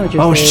like, I know what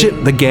you're saying.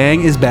 Shit, the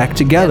gang is back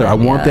together. I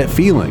want that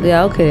feeling.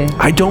 Yeah, okay.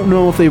 I don't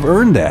know if they've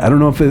earned that. I don't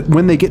know if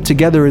when they get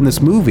together in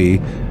this movie,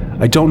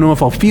 I don't know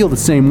if I'll feel the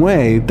same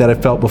way that I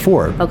felt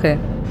before. Okay.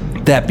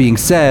 That being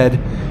said,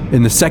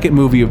 in the second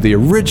movie of the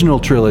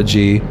original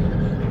trilogy,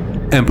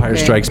 Empire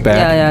Strikes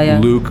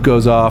Back, Luke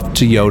goes off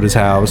to Yoda's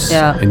house,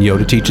 and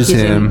Yoda teaches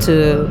him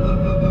to...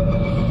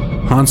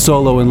 Han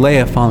Solo and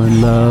Leia fall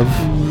in love,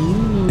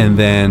 and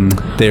then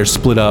they're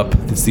split up.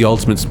 It's the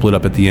ultimate split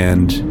up at the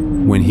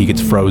end when he gets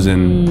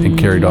frozen and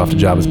carried off to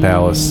Jabba's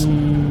palace.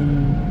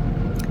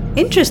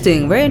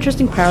 Interesting. Very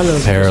interesting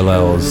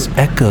parallels.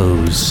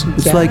 Echoes.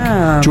 It's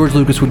like George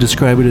Lucas would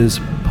describe it as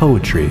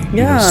poetry.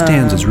 Yeah.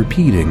 Stanzas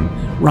repeating,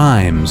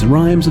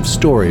 rhymes of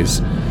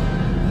stories.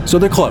 So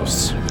they're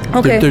close.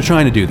 Okay. They're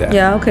trying to do that.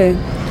 Yeah, okay.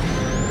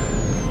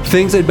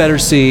 Things I'd better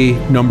see,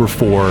 number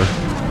 4.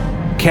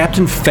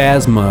 Captain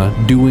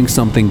Phasma doing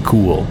something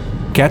cool.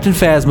 Captain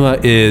Phasma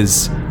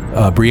is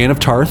Brienne of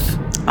Tarth.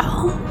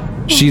 Oh.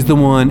 She's the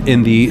one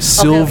in the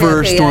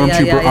silver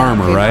stormtrooper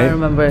armor, right? I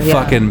remember.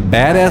 Fucking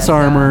badass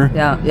armor.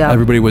 Yeah.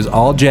 Everybody was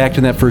all jacked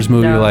in that first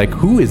movie. Like,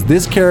 who is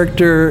this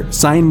character?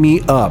 Sign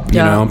me up. You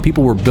know,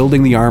 people were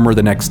building the armor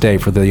the next day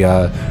for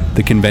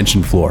the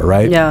convention floor,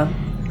 right? Yeah.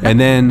 And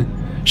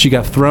then she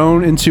got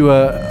thrown into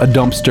a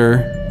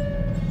dumpster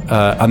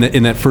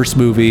in that first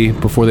movie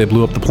before they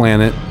blew up the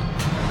planet.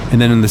 And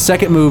then in the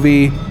second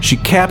movie, she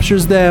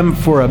captures them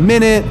for a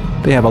minute.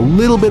 They have a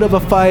little bit of a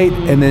fight,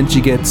 and then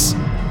she gets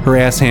her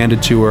ass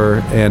handed to her,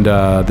 and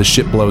the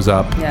ship blows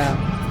up.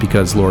 Yeah.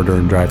 Because Laura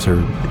Dern drives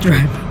her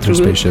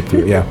spaceship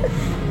through. Yeah.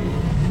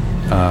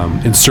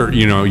 Insert,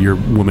 your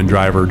woman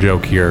driver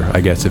joke here.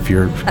 I guess if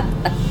you're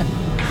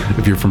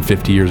from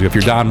 50 years ago, if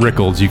you're Don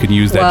Rickles, you can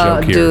use that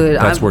joke here. Dude,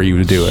 that's where you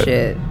would do it.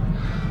 Shit.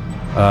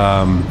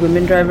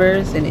 Women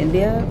drivers in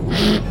India?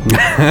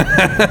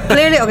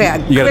 Clearly,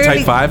 okay. You got a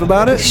type 5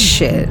 about it?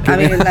 Shit. I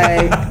mean,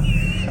 like,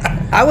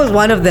 I was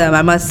one of them,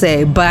 I must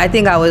say, but I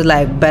think I was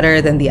like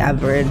better than the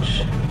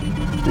average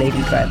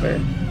lady driver.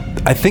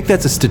 I think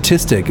that's a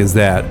statistic, is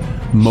that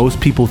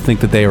most people think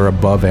that they are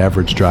above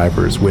average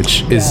drivers,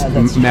 which is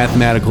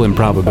mathematical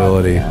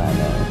improbability.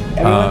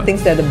 Everyone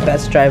thinks they're the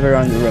best driver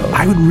on the road.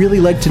 I would really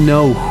like to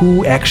know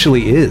who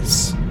actually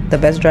is. The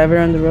best driver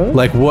on the road?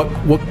 Like, what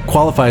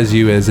qualifies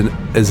you as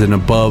an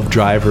above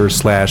driver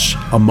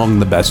 / among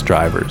the best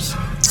drivers?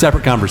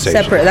 Separate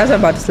conversation. Separate. That's what I'm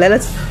about to say.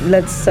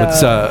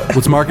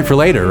 Let's mark it for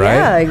later, right?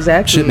 Yeah,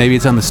 exactly. Shit, maybe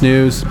it's on the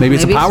snooze. Maybe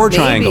it's a power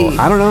triangle.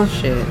 I don't know.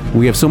 Shit.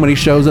 We have so many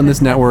shows on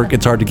this network,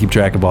 it's hard to keep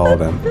track of all of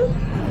them.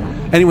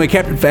 Anyway,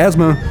 Captain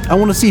Phasma, I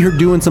want to see her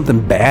doing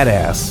something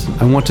badass.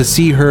 I want to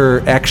see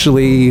her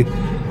actually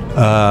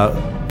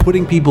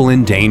putting people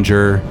in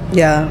danger.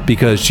 Yeah.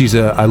 Because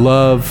I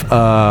love,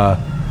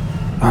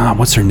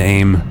 what's her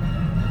name?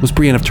 What's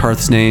Brienne of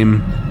Tarth's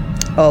name?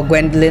 Oh,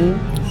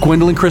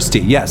 Gwendolyn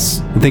Christie,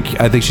 yes.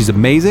 I think she's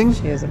amazing.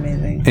 She is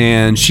amazing.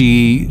 And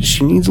she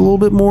needs a little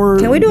bit more.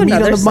 Can we do meat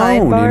another on the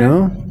bone, sidebar? You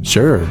know?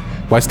 Sure.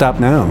 Why stop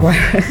now?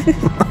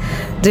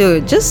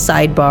 Dude, just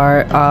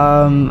sidebar.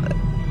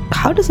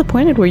 How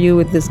disappointed were you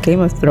with this Game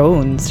of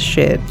Thrones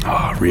shit?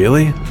 Oh,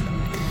 really?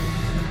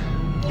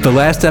 The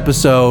last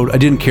episode, I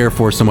didn't care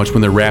for so much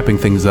when they're wrapping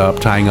things up,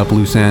 tying up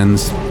loose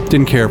ends.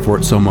 Didn't care for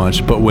it so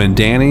much. But when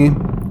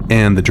Dany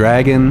and the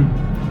dragon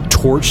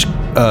torched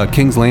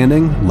King's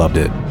Landing, loved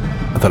it.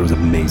 I thought it was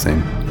amazing.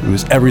 It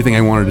was everything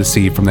I wanted to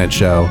see from that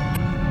show.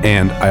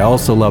 And I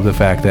also love the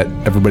fact that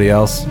everybody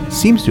else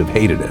seems to have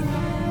hated it.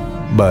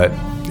 But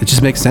it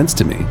just makes sense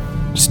to me.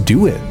 Just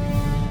do it.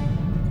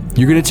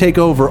 You're going to take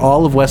over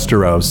all of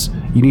Westeros.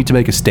 You need to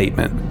make a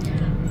statement.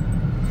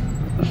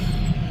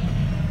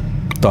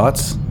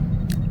 Thoughts?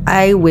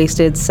 I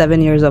wasted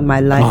 7 years of my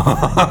life.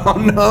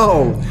 Oh,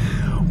 no.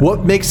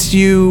 What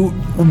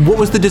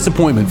was the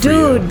disappointment for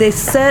you? Dude, they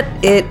set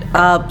it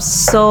up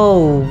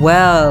so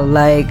well.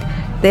 Like,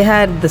 they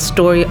had the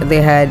story,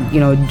 they had,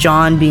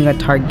 Jon being a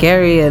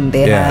Targaryen,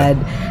 they had,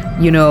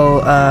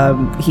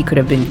 he could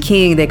have been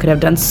king, they could have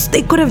done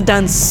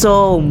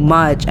so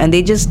much, and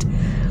they just,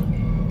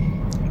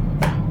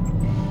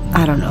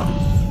 I don't know.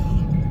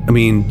 I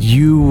mean,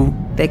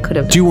 they could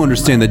have. Do you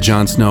understand that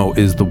Jon Snow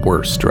is the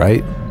worst,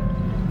 right?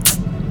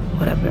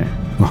 Whatever.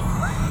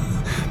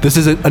 This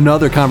is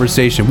another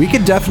conversation. We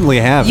could definitely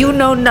have You it.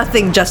 know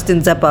nothing, Justin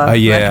Zeppa.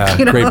 Yeah,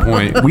 great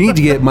point. We need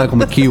to get Michael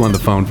McHugh on the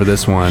phone for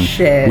this one.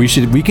 Shit. We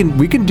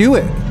can do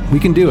it. We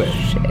can do it.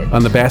 Shit.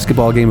 On the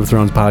Basketball Game of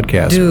Thrones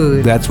podcast.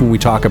 Dude. That's when we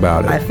talk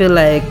about it. I feel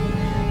like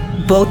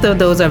both of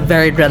those are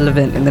very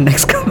relevant in the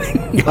next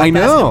coming. I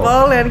know.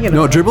 Basketball and,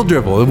 No,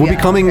 Dribble. It will be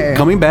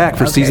coming back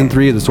for season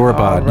 3 of the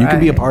Sauropod. You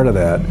can be a part of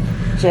that.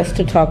 Just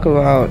to talk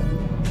about.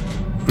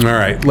 All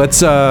right,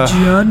 let's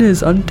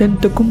Giannis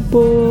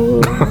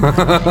Antetokounmpo.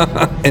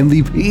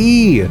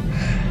 MVP.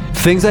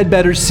 Things I'd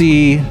better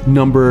see.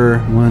 Number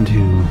 1,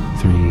 2,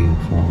 3,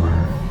 4,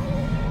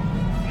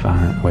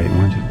 5. Wait,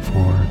 1, 2,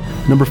 4.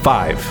 Number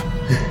 5.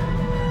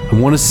 I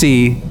want to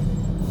see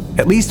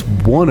at least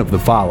one of the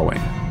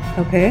following.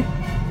 Okay.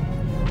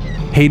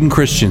 Hayden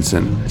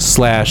Christensen /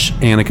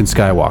 Anakin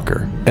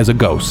Skywalker as a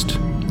ghost.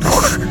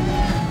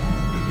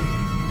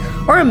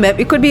 Or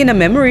it could be in a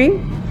memory.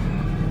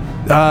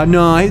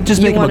 No, I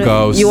just make him a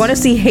ghost. You want to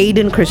see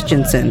Hayden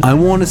Christensen? I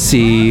want to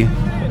see.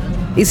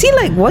 Is he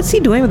what's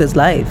he doing with his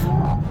life?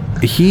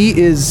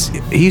 He's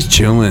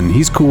chilling.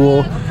 He's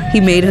cool. He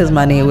made his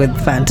money with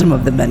Phantom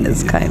of the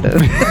Menace, kind of.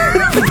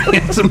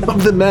 Phantom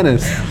of the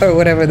Menace. Or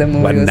whatever the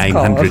movie was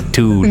called.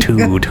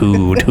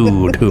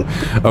 902.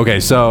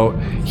 Okay, so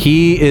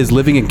he is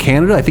living in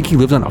Canada. I think he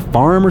lives on a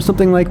farm or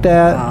something like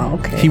that. Oh,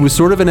 okay. He was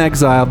sort of in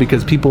exile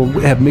because people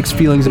have mixed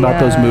feelings about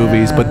those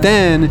movies. But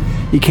then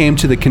he came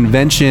to the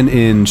convention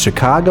in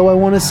Chicago, I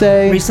want to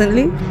say.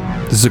 Recently?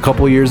 This is a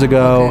couple years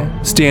ago.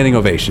 Okay. Standing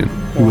ovation.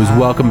 He was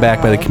welcomed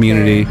back by the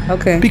community.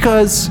 Okay.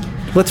 Because,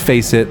 let's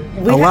face it,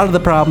 a lot of the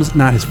problems,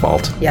 not his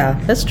fault. Yeah,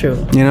 that's true.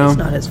 It's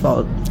not his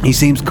fault. He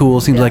seems cool,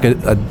 seems like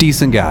a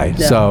decent guy.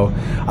 Yeah. So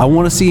I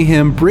want to see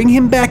him, bring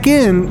him back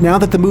in now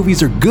that the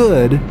movies are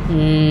good.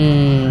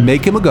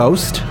 Make him a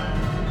ghost.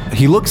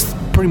 He looks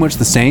pretty much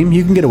the same.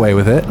 You can get away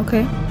with it.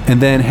 Okay.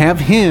 And then have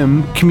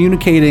him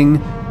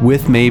communicating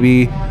with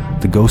maybe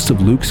the ghost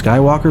of Luke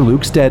Skywalker.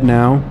 Luke's dead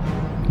now.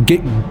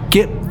 Get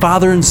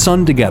father and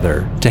son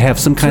together to have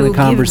some kind of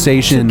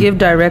conversation. To give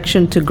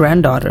direction to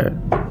granddaughter.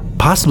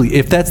 Possibly,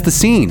 if that's the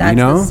scene, That's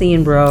the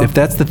scene, bro. If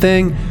that's the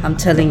thing. I'm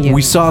telling you.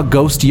 We saw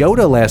Ghost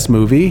Yoda last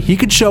movie. He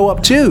could show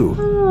up too.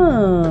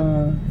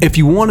 If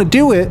you want to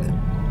do it,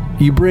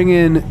 you bring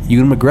in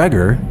Ewan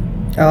McGregor.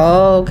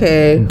 Oh,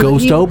 okay.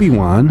 Ghost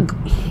Obi-Wan.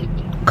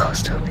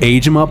 Ghost Obi-Wan.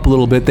 Age him up a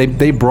little bit.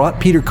 They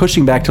brought Peter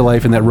Cushing back to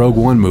life in that Rogue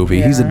One movie.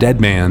 Yeah. He's a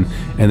dead man,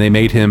 and they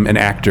made him an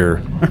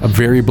actor, a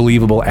very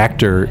believable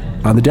actor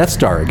on the Death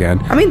Star again.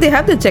 I mean, they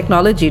have the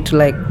technology to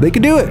They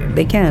could do it.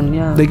 They can,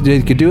 yeah. They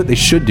could do it. They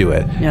should do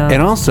it. Yeah.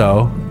 And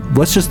also,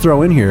 let's just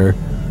throw in here,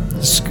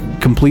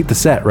 complete the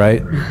set,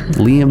 right?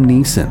 Liam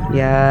Neeson.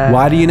 Yeah.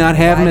 Why do you not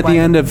have him at the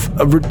end of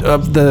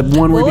the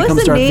one where he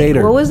becomes Darth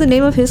Vader? What was the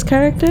name of his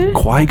character?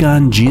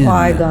 Qui-Gon Jinn.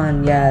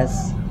 Qui-Gon,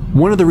 yes.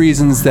 One of the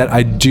reasons that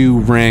I do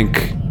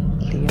rank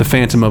the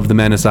Phantom of the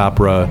Menace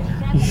opera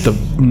the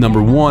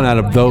number one out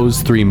of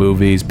those three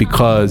movies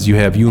because you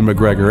have Ewan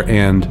McGregor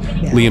and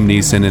Liam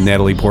Neeson and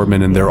Natalie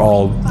Portman, and they're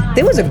all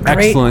There was a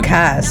great excellent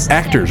cast.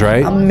 actors,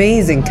 right?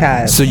 Amazing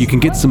cast. So you can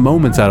get some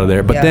moments out of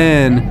there, but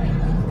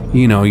then,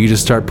 you know, you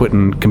just start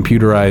putting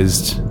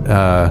computerized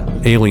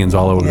aliens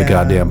all over the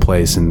goddamn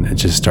place, and it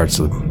just starts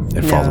to,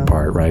 it falls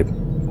apart, right?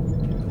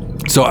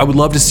 So I would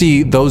love to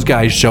see those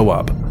guys show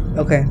up.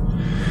 Okay.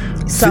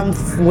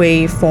 Some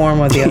way, form,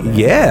 or the other.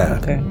 Yeah.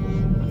 Okay.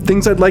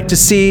 Things I'd like to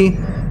see.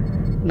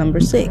 Number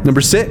 6.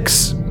 Number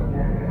 6.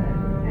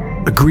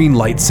 A green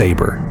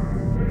lightsaber.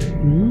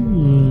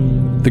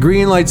 The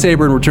green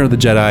lightsaber in Return of the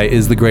Jedi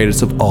is the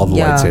greatest of all the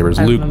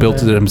lightsabers. Luke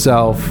built it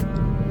himself.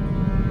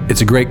 It's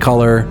a great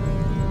color.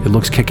 It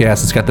looks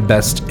kick-ass. It's got the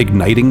best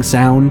igniting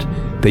sound.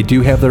 They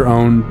do have their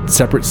own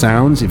separate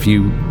sounds if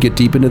you get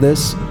deep into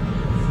this.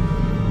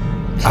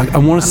 I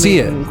want to see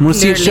it. I want to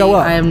see it show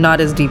up. I am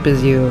not as deep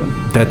as you.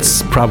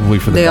 That's probably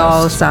for the They best.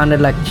 all sounded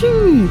like,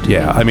 choo.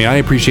 Yeah, I mean, I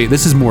appreciate,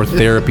 this is more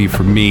therapy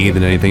for me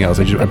than anything else.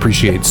 I just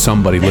appreciate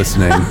somebody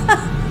listening.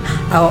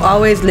 I'll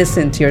always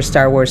listen to your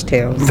Star Wars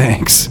tales.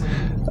 Thanks.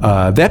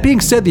 That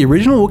being said, the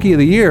original Wookiee of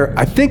the Year,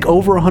 I think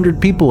over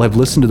 100 people have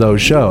listened to those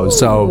shows.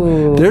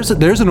 So there's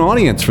an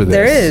audience for this.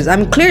 There is.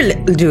 I'm clearly,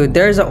 dude,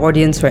 there's an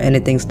audience for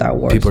anything Star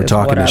Wars. People are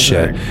talking this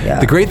shit. Yeah.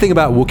 The great thing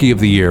about Wookiee of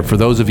the Year, for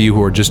those of you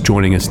who are just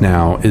joining us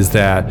now, is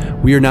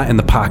that we are not in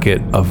the pocket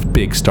of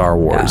big Star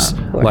Wars.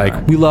 Yeah,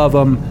 like, we love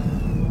them.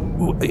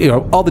 You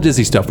know, all the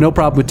Disney stuff. No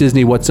problem with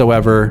Disney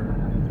whatsoever.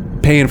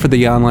 Paying for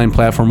the online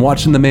platform,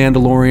 watching The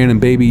Mandalorian and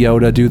Baby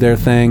Yoda do their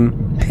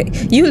thing.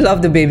 You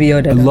love the Baby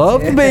Yoda. I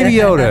love the Baby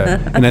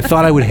Yoda. And I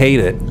thought I would hate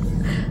it.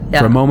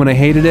 For a moment I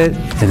hated it,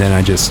 and then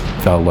I just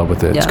fell in love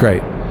with it. It's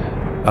great.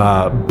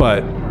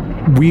 But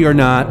we're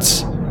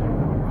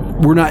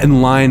not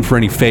in line for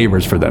any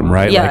favors for them,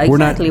 right? Yeah, like,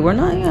 exactly. We're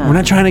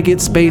not trying to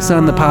get space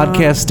on the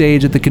podcast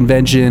stage at the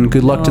convention.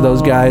 Good luck to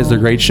those guys. They're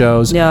great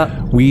shows.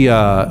 Yeah.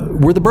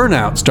 We're the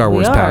Burnout Star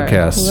Wars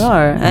podcast. We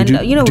are. And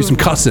do some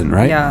cussing,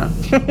 right? Yeah.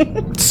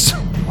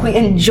 We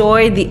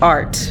enjoy the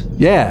art.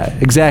 Yeah,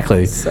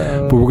 exactly.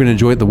 But we're going to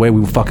enjoy it the way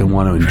we fucking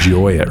want to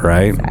enjoy it,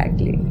 right?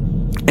 Exactly.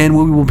 And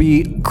we will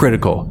be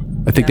critical.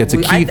 I think that's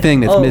a key thing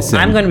that's missing.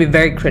 I'm going to be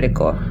very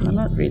critical. No,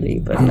 not really,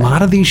 but a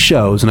lot of these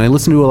shows, and I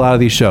listen to a lot of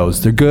these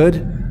shows, they're good.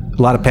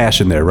 A lot of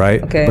passion there,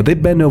 right? Okay. But they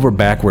bend over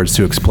backwards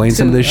to explain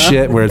some of this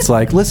shit where it's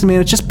like, listen, man,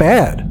 it's just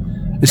bad.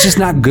 It's just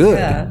not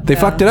good. They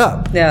fucked it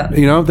up. Yeah.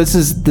 You know, this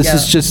is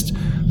just,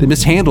 they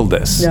mishandled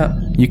this. Yeah.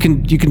 You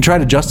can try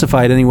to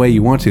justify it any way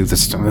you want to.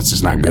 This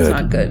is not good. It's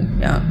not good.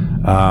 Yeah.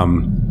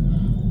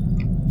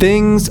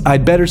 Things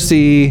I'd better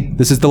see.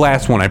 This is the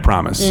last one, I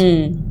promise.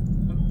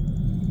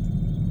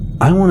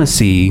 I want to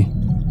see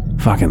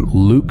fucking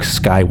Luke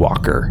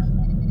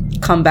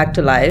Skywalker. Come back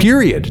to life.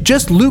 Period.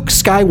 Just Luke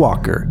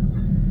Skywalker.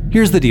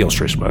 Here's the deal,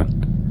 Shrishma.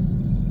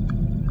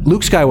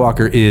 Luke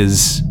Skywalker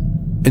is,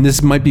 and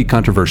this might be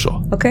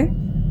controversial, Okay.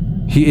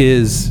 he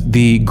is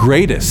the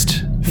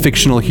greatest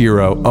fictional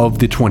hero of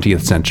the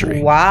 20th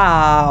century.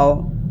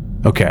 Wow.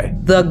 Okay.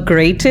 The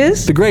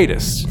greatest The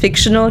greatest.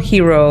 fictional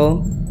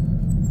hero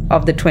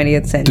of the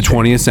 20th century. The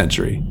 20th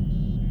century.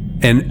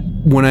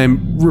 And when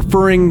I'm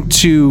referring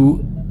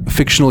to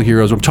fictional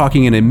heroes, I'm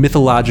talking in a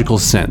mythological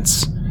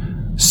sense.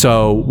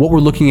 So what we're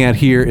looking at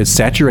here is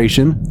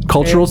saturation,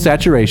 cultural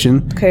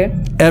saturation. Okay.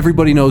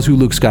 Everybody knows who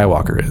Luke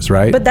Skywalker is,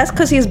 right? But that's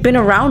because he's been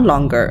around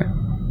longer.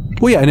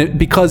 Well, yeah, and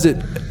because it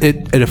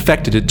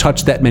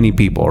touched that many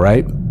people,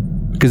 right?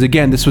 Because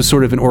again, this was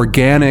sort of an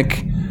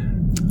organic.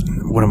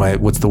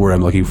 What's the word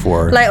I'm looking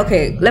for? Like,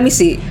 okay, let me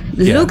see.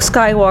 Yeah. Luke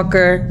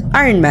Skywalker,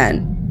 Iron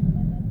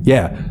Man.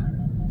 Yeah.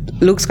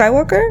 Luke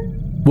Skywalker?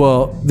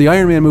 Well, the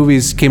Iron Man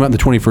movies came out in the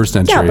 21st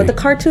century. Yeah, but the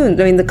cartoons,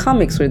 I mean, the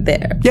comics were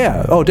there.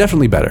 Yeah. Oh,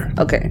 definitely better.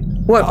 Okay.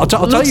 What? I'll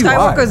tell Luke you why.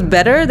 Skywalker's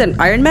better than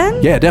Iron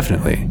Man? Yeah,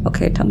 definitely.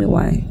 Okay, tell me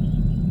why.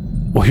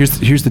 Well,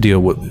 here's the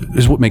deal.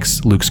 Here's what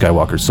makes Luke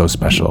Skywalker so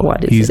special.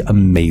 What is He's it?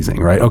 amazing,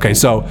 right? Okay,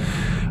 so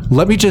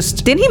let me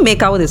just. Didn't he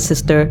make out with his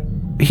sister?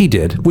 He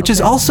did, which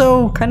is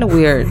also, Kind of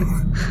weird.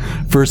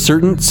 for a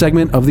certain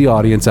segment of the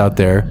audience out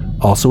there,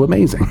 also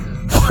amazing.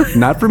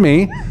 Not for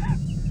me,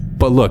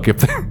 but look,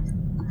 if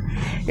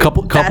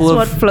couple That's of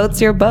what floats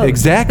your boat.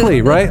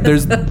 exactly right.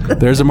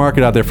 There's a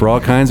market out there for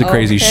all kinds of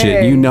crazy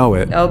shit. You know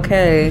it.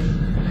 Okay.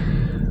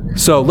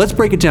 So let's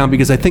break it down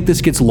because I think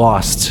this gets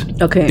lost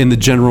in the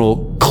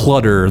general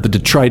clutter, the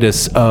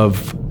detritus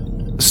of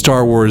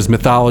Star Wars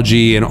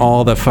mythology and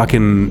all the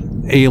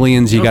fucking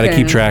aliens you got to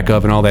keep track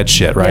of and all that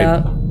shit, right?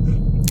 Yeah.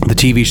 The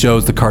TV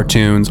shows, the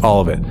cartoons, all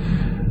of it.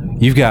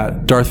 You've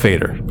got Darth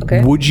Vader.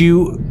 Okay. Would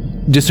you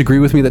disagree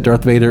with me that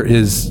Darth Vader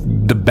is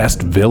the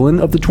best villain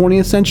of the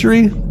 20th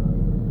century?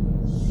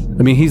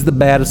 I mean, he's the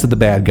baddest of the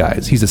bad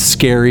guys. He's a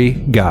scary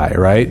guy,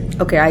 right?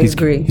 Okay, I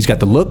agree. He's got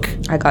the look,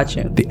 I got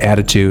you. the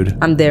attitude,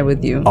 I'm there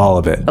with you. all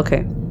of it.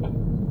 Okay.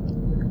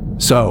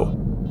 So,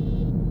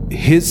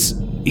 he's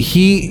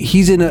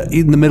in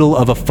the middle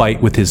of a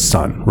fight with his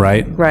son,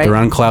 right? Right. They're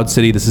on Cloud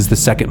City. This is the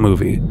second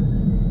movie,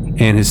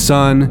 and his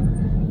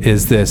son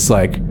is this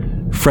like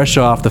fresh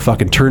off the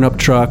fucking turnip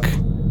truck,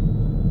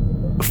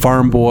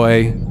 farm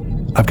boy.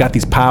 I've got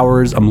these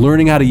powers. I'm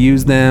learning how to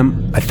use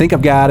them. I think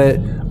I've got it.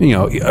 You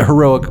know, a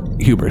heroic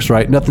hubris,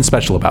 right? Nothing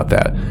special about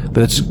that.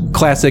 But it's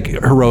classic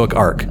heroic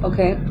arc.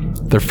 Okay.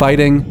 They're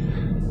fighting.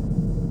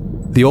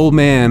 The old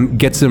man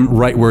gets him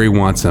right where he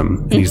wants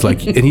him. And he's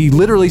like, and he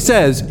literally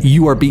says,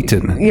 "You are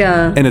beaten."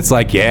 Yeah. And it's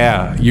like,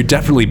 yeah, you're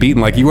definitely beaten.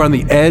 Like, you are on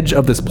the edge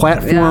of this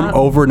platform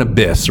over an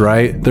abyss,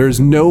 right? There's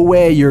no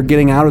way you're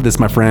getting out of this,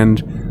 my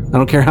friend. I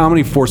don't care how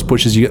many force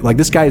pushes you get. Like,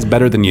 this guy is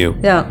better than you.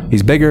 Yeah.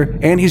 He's bigger,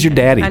 and he's your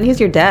daddy. And he's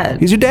your dad.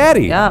 He's your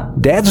daddy. Yeah.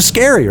 Dads are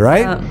scary,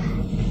 right? Yeah.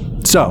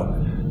 So,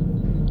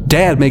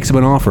 Dad makes him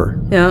an offer.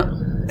 Yeah.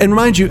 And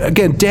remind you,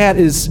 again, Dad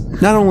is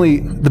not only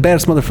the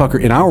baddest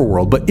motherfucker in our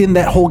world, but in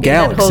that whole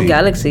galaxy. That whole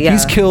galaxy, yeah.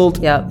 He's killed,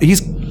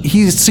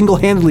 he's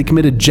single-handedly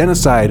committed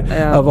genocide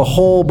of a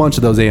whole bunch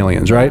of those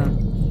aliens, right?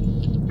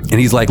 And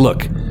he's like,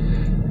 look,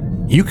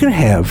 you can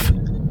have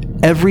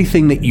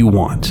everything that you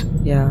want.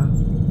 Yeah.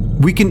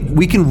 We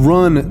can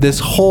run this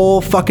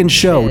whole fucking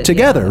show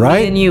together,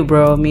 right? Me and you,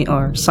 bro. Me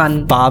or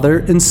son. Father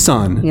and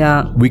son.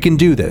 Yeah. We can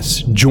do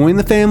this. Join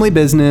the family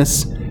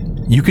business.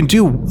 You can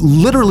do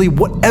literally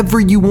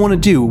whatever you want to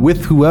do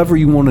with whoever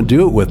you want to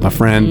do it with, my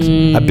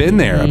friend. I've been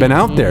there. I've been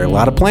out there. A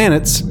lot of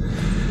planets.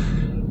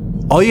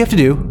 All you have to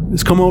do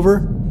is come over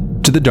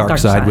to the dark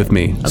side with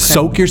me. Okay.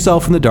 Soak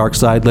yourself in the dark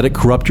side. Let it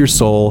corrupt your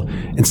soul.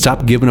 And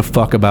stop giving a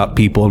fuck about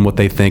people and what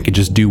they think. And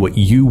just do what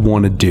you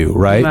want to do,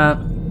 right?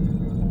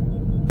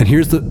 And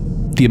here's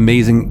the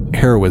amazing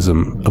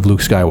heroism of Luke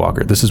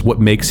Skywalker. This is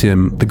what makes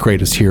him the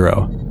greatest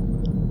hero.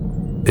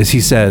 Is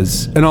he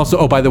says, and also,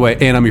 oh, by the way,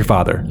 and I'm your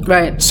father.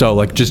 Right. So,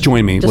 like, just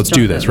join me. Let's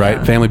do this, right?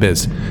 Yeah. Family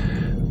biz.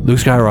 Luke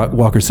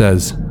Skywalker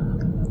says,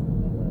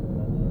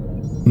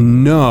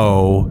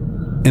 no,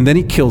 and then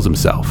he kills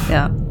himself.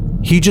 Yeah.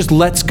 He just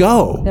lets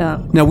go.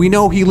 Yeah. Now, we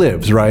know he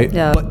lives, right?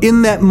 Yeah. But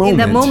in that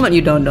moment,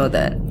 you don't know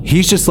that.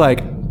 He's just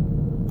like,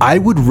 I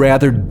would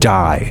rather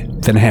die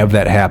than have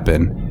that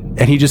happen.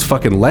 And he just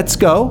fucking lets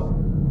go.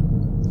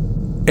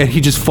 And he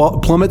just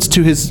plummets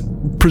to his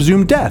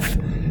presumed death.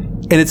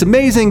 And it's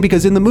amazing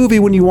because in the movie,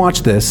 when you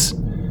watch this,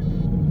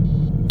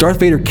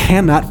 Darth Vader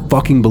cannot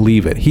fucking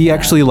believe it. He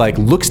actually, like,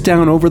 looks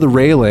down over the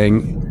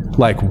railing,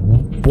 like,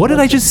 what did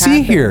I just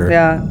see here?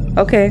 Yeah,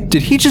 okay.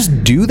 Did he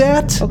just do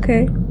that?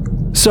 Okay.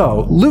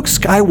 So, Luke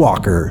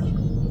Skywalker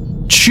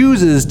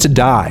chooses to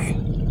die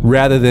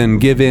rather than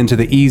give in to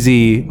the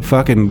easy,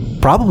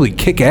 fucking, probably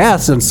kick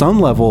ass on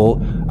some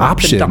level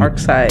option the dark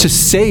side. To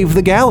save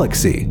the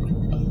galaxy.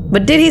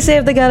 But did he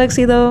save the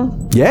galaxy, though?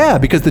 Yeah,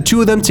 because the two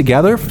of them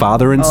together,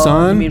 father and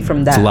son, you mean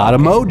from that? It's a lot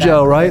of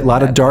mojo, right? A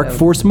lot of dark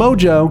force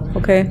mojo.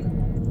 Okay.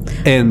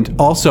 And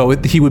also,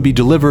 he would be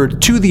delivered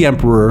to the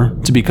Emperor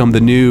to become the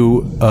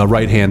new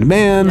right-hand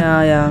man.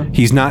 Yeah.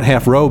 He's not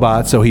half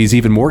robot, so he's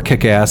even more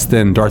kick-ass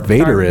than Darth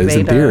Vader is,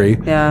 in theory.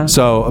 Yeah.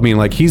 So, I mean,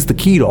 like, he's the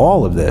key to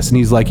all of this. And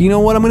he's like, you know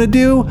what I'm going to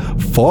do?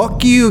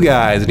 Fuck you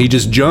guys. And he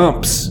just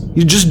jumps.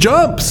 He just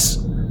jumps.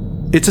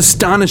 It's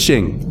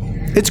astonishing.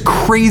 It's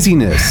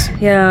craziness.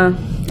 Yeah.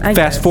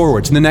 Fast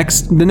forward to the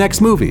next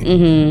movie.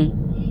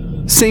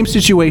 Mm-hmm. Same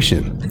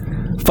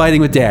situation. Fighting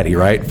with Daddy,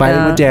 right?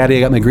 Fighting with Daddy. I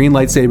got my green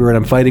lightsaber and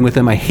I'm fighting with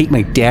him. I hate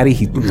my daddy.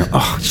 He's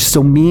just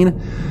so mean.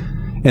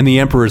 And the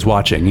Emperor's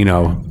watching. You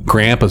know,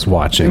 Grandpa's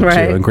watching too.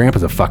 And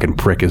Grandpa's a fucking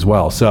prick as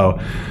well. So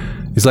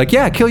he's like,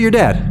 yeah, kill your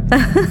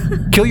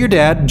dad. Kill your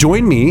dad.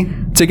 Join me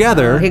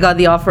together. He got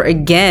the offer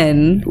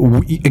again.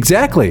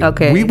 Exactly.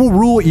 Okay. We will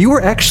rule. You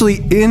were actually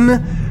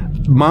in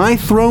my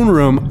throne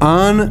room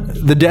on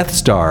the Death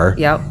Star.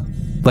 Yep.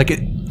 Like,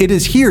 it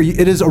is here.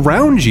 It is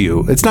around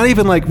you. It's not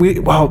even like,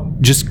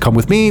 just come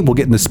with me. We'll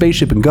get in the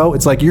spaceship and go.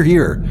 It's like, you're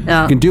here.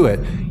 Yeah. You can do it.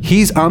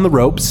 He's on the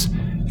ropes.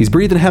 He's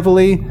breathing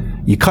heavily.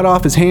 You cut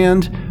off his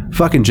hand.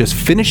 Fucking just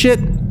finish it.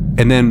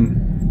 And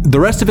then the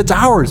rest of it's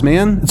ours,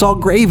 man. It's all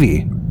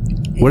gravy.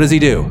 What does he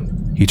do?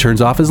 He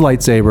turns off his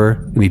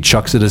lightsaber and he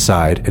chucks it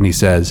aside and he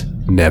says,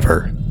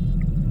 never.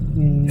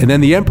 And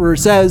then the Emperor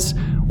says,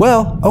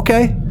 well,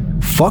 okay.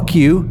 Fuck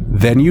you,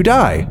 then you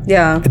die.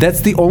 Yeah. That's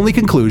the only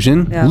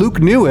conclusion. Yeah. Luke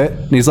knew it,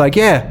 and he's like,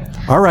 yeah,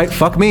 all right,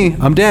 fuck me,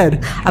 I'm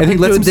dead. I've been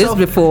through this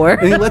before.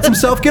 And he lets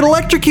himself get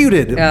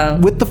electrocuted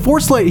with the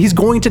Force light. He's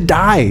going to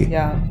die.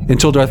 Yeah.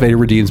 Until Darth Vader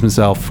redeems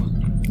himself.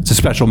 It's a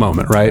special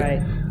moment,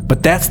 right?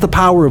 But that's the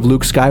power of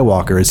Luke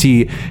Skywalker, is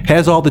he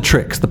has all the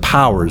tricks, the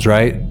powers,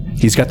 right?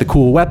 He's got the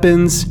cool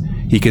weapons.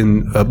 He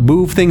can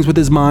move things with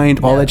his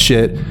mind, all that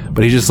shit.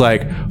 But he's just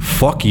like,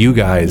 fuck you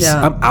guys.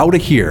 Yeah. I'm out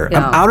of here.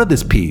 I'm out of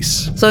this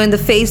piece. So in the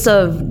face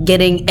of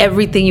getting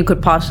everything you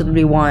could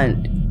possibly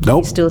want,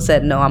 he still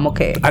said, no, I'm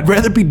okay. I'd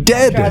rather be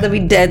dead. I'd rather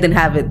be dead than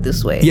have it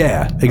this way.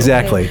 Yeah,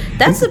 exactly. Okay.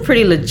 That's a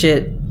pretty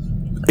legit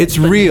It's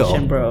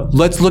real. Bro.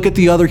 Let's look at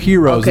the other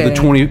heroes of the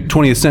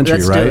 20th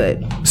century, right? Let's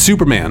do it.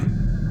 Superman.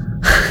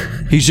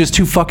 He's just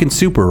too fucking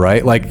super,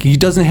 right? Like, he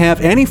doesn't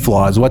have any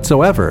flaws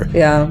whatsoever.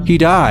 Yeah. He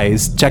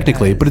dies,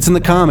 technically, but it's in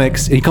the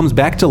comics, and he comes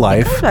back to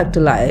life. He comes back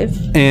to life.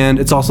 And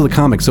it's also the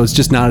comics, so it's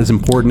just not as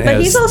important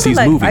as he's also these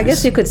like, movies. I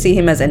guess you could see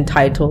him as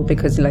entitled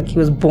because, like, he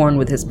was born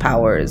with his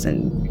powers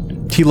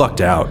and... He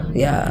lucked out.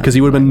 Yeah. Because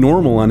he would have been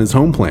normal on his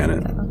home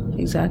planet.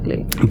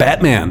 exactly.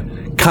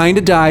 Batman kind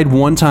of died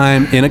one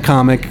time in a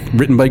comic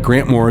written by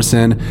Grant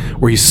Morrison,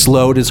 where he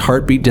slowed his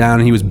heartbeat down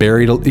and he was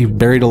buried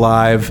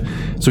alive.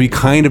 So he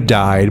kind of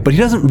died, but he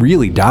doesn't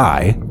really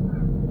die.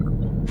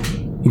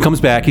 He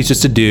comes back. He's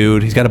just a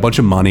dude. He's got a bunch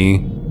of money.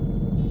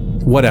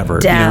 Whatever.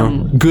 Damn. You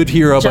know? Good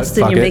hero,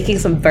 Justin, but fuck you're it. making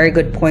some very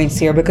good points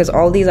here, because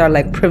all these are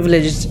like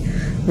privileged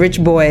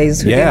rich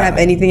boys who Yeah. didn't have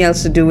anything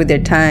else to do with their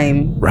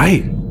time.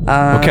 Right.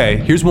 Okay.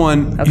 Here's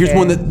one. Here's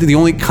one that the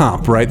only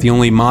comp, right? The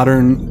only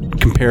modern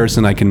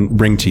comparison I can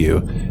bring to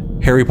you.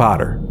 Harry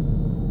Potter.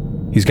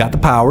 He's got the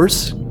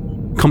powers.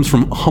 Comes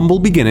from humble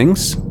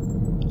beginnings.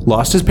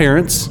 Lost his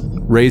parents.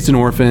 Raised an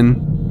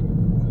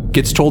orphan.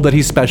 Gets told that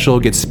he's special.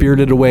 Gets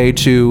spirited away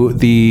to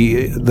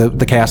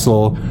the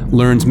castle.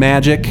 Learns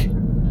magic.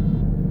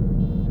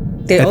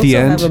 They At also the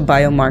end- have a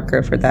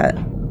biomarker for that.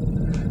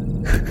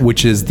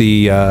 Which is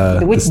the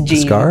Which the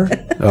gene? scar?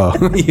 Oh,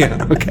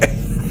 yeah. Okay.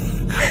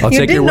 I'll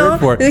take your word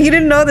for it. You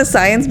didn't know the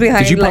science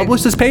behind. Did you like,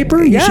 publish this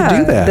paper? You should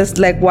do that. This,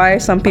 like, why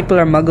some people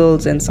are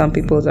muggles and some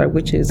people are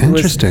witches. It was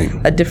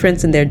Interesting. a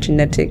difference in their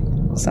genetic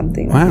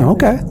something. Wow,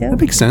 okay. Yeah. That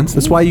makes sense.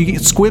 That's why you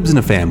get squibs in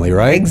a family,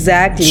 right?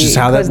 Exactly. It's just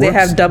how that because they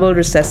works. have double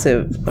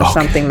recessive or Okay.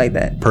 something like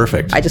that.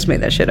 Perfect. I just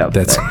made that shit up.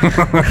 That's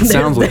but-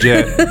 sounds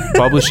legit.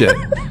 Publish it.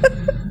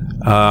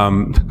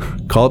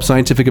 Call up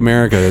Scientific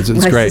America. It's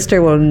My great.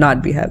 sister will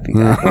not be happy.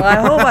 Well, I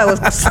hope I was.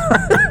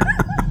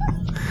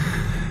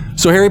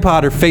 So Harry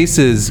Potter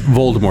faces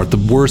Voldemort,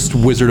 the worst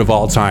wizard of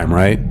all time,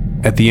 right?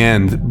 At the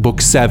end, book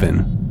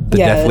 7, the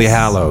Deathly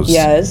Hallows.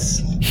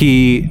 Yes.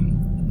 He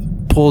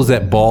pulls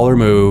that baller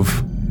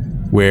move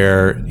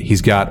where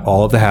he's got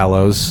all of the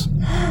Hallows.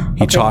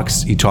 He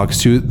talks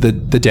to the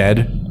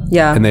dead.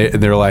 Yeah. And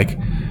they're like,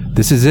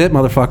 "This is it,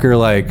 motherfucker.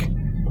 Like,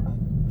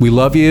 we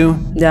love you.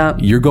 Yeah.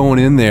 You're going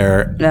in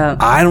there. Yeah.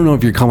 I don't know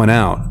if you're coming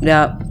out."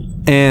 Yeah.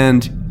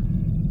 And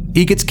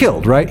he gets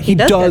killed, right? He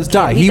does get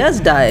die. killed. He does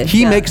die.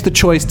 He Yeah. makes the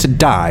choice to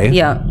die.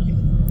 Yeah.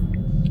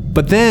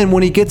 But then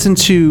when he gets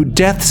into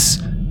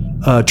Death's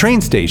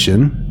train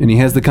station and he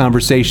has the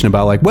conversation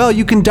about like, well,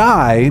 you can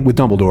die with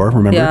Dumbledore,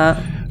 remember?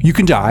 Yeah. You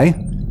can die.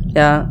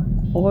 Yeah.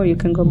 Or you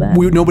can go back.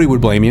 Nobody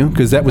would blame you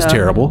because that was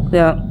terrible.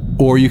 Yeah.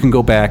 Or you can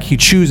go back. He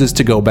chooses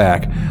to go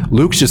back.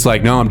 Luke's just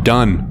like, no, I'm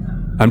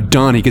done. I'm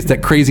done. He gets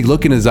that crazy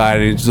look in his eye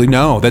and he's like,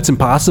 no, that's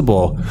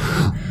impossible.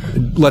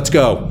 Let's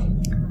go.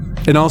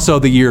 And also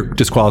the year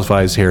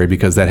disqualifies Harry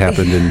because that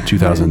happened in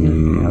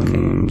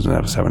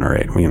 2007 or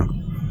 8. You know.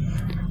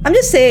 I'm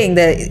just saying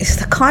that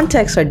the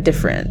contexts are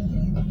different.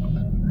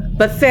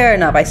 But fair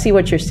enough. I see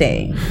what you're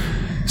saying.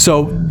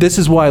 So this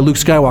is why Luke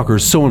Skywalker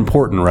is so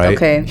important, right?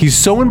 Okay. He's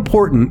so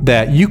important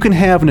that you can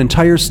have an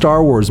entire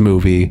Star Wars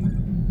movie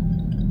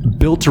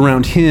built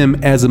around him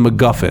as a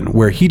MacGuffin,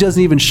 where he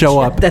doesn't even show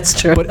up. That's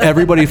true. But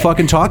everybody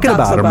fucking talking Talks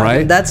about him,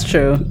 right? That's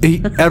true.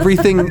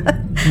 Everything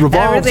revolves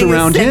Everything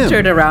around is him.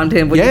 centered around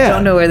him, but you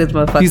don't know where this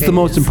motherfucker He's the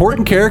most is.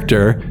 important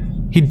character.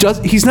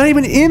 He's not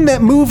even in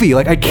that movie.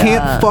 Like, I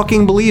can't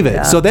fucking believe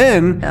it. So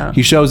then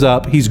he shows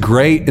up. He's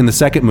great in the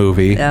second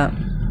movie. Yeah.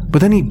 But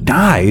then he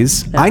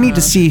dies. I need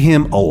to see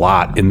him a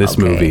lot in this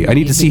movie. I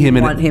need to see him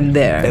in want him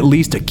there. at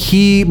least a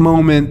key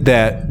moment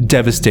that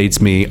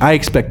devastates me. I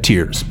expect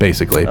tears,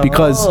 basically,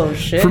 because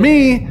shit. for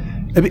me,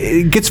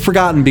 it gets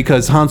forgotten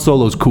because Han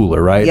Solo's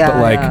cooler, right? Yeah, but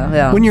like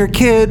yeah. when you're a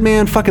kid,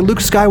 man, fucking Luke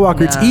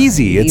Skywalker, it's Yeah,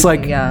 easy. It's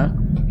like yeah.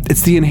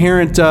 it's the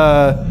inherent.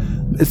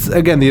 It's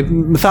again the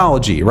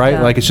mythology, right?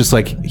 Yeah. Like it's just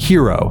like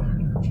hero.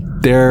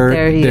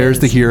 There he There's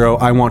is. the hero.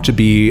 I want to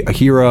be a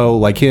hero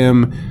like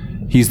him.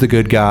 He's the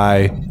good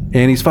guy.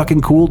 And he's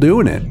fucking cool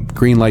doing it.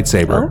 Green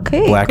lightsaber.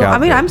 Okay. Black cool. I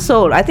mean, outfit. I'm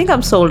sold. I think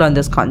I'm sold on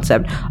this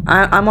concept.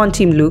 I'm on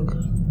Team Luke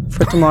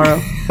for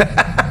tomorrow.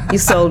 You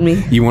sold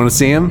me. You want to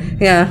see him?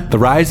 Yeah. The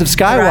Rise of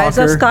Skywalker. Rise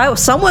of Sky.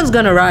 Someone's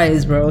gonna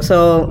rise, bro.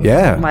 So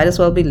Yeah. might as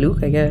well be Luke,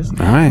 I guess.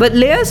 All right. But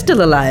Leia's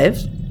still alive.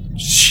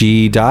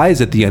 She dies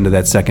at the end of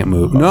that second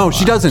movie. No,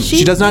 she doesn't.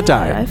 She does not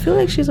I die. feel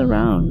like she's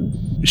around.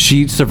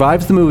 She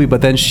survives the movie, but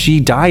then she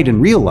died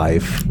in real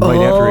life right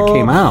after it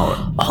came out.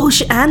 Oh,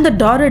 and the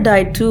daughter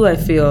died too, I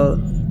feel.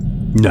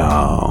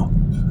 No.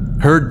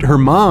 Her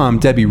mom,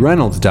 Debbie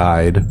Reynolds,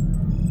 died.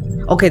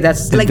 Okay,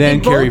 that's And like then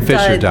they both Carrie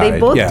Fisher They died,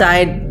 both yeah.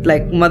 died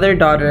like mother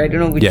daughter. I don't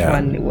know which Yeah.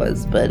 one it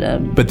was, but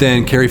But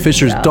then Carrie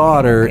Fisher's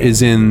daughter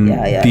is in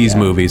these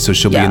movies, so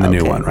she'll be in the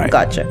new one, right?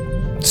 Gotcha.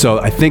 So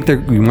I think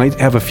we might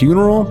have a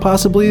funeral,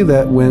 possibly,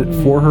 that went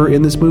for her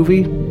in this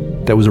movie.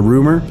 That was a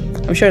rumor.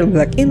 I'm sure it'll be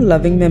like in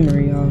loving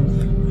memory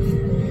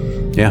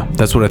of. Yeah,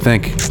 that's what I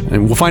think.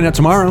 And we'll find out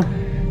tomorrow.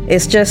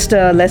 It's just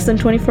less than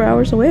 24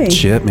 hours away.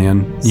 Shit,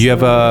 man. You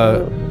have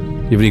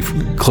any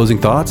closing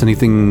thoughts?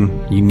 Anything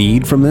you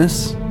need from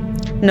this?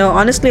 No,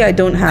 honestly, I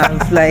don't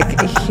have like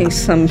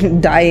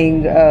some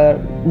dying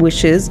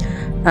wishes.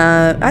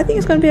 I think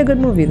it's gonna be a good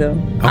movie, though.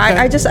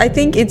 I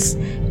think it's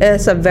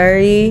a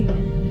very,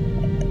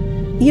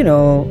 you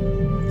know,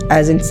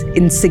 as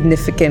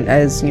insignificant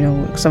as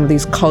some of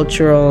these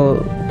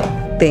cultural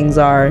things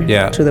are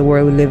to the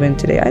world we live in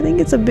today. I think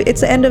it's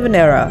the end of an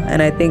era,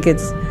 and I think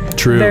it's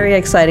True. very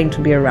exciting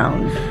to be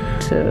around.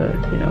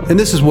 And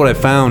this is what I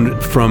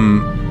found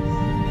from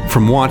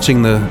from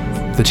watching the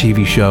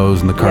TV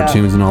shows and the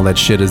cartoons and all that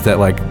shit is that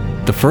like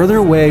the further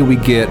away we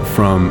get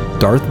from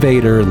Darth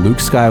Vader, Luke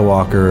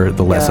Skywalker,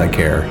 the less I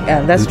care.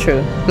 Yeah, that's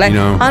true. Like,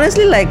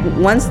 honestly, like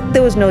once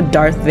there was no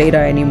Darth Vader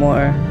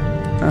anymore.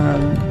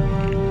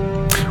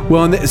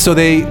 So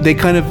they've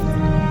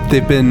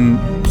been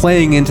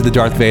playing into the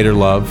Darth Vader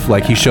love.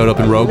 Like he showed up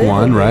in Rogue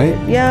One, right?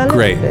 Yeah.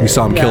 Great. We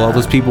saw him kill all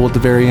those people at the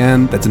very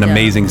end. That's an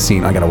amazing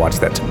scene. I gotta watch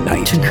that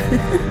tonight.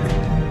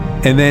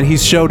 And then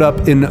he's shown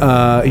up in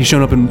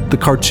the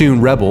cartoon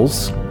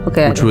Rebels.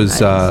 Okay, which was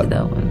that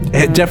one.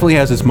 It definitely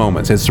has its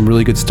moments. It has some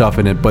really good stuff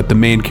in it, but the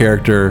main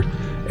character,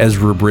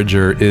 Ezra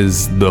Bridger,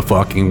 is the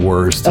fucking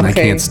worst, and I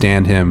can't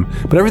stand him.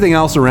 But everything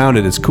else around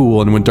it is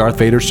cool. And when Darth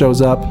Vader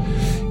shows up,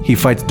 he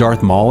fights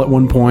Darth Maul at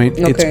one point.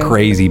 Okay. It's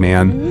crazy,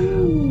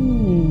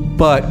 man.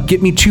 But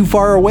get me too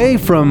far away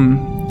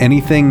from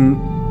anything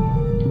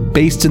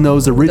based in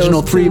those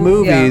original three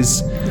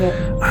movies.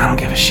 Yeah. I don't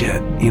give a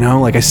shit.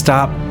 Like I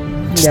stop.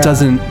 Just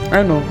doesn't.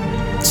 I know.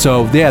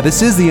 So,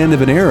 this is the end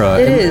of an era.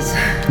 It is.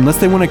 Unless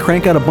they want to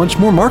crank out a bunch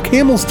more. Mark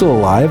Hamill's still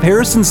alive.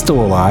 Harrison's still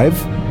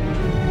alive.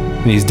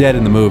 And he's dead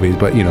in the movies,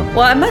 but,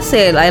 Well, I must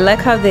say, I like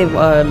how they've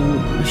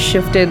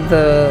shifted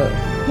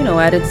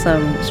added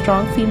some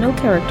strong female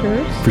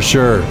characters. For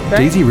sure. Right?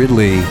 Daisy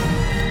Ridley.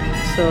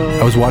 So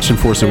I was watching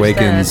Force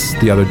Awakens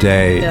the other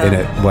day, and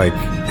it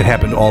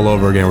happened all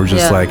over again. We're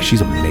just like,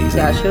 she's amazing.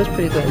 Yeah, she was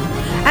pretty good.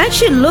 And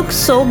she looks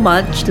so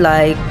much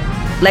like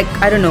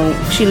I don't know,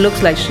 she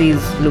looks like she's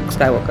Luke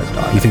Skywalker's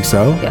daughter. You think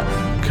so? Yeah.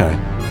 Okay.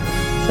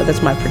 So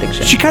that's my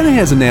prediction. She kind of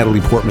has a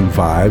Natalie Portman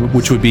vibe,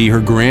 which would be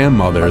her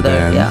grandmother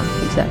then.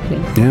 Yeah, exactly.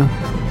 Yeah.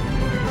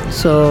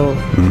 So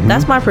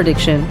that's my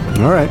prediction.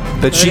 All right.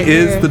 That she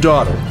is the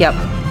daughter. Yep.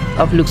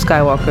 Of Luke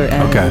Skywalker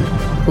and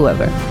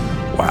whoever.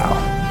 Wow.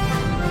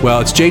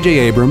 Well, it's J.J.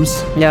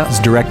 Abrams. Yeah. He's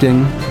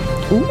directing.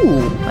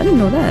 Ooh, I didn't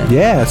know that.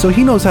 Yeah, so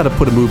he knows how to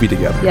put a movie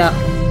together. Yeah,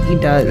 he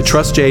does. I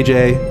trust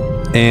J.J.,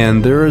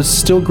 and there is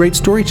still great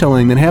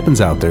storytelling that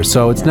happens out there.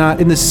 So it's not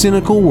in the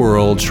cynical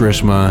world,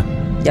 Shrishma.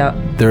 Yeah.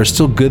 There are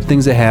still good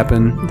things that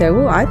happen. There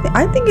will. I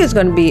think it's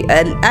going to be,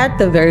 at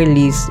the very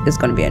least, it's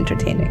going to be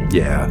entertaining.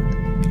 Yeah.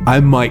 I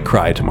might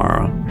cry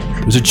tomorrow.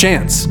 There's a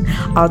chance.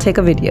 I'll take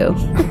a video.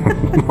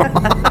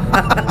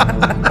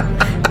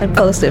 And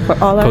post it for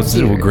all our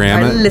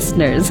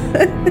listeners.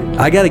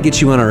 I got to get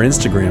you on our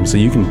Instagram so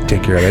you can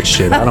take care of that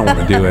shit. I don't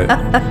want to do it.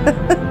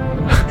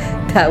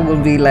 That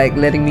would be like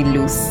letting me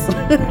loose.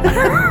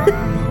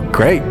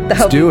 Great.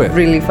 Let's do it.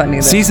 Really funny.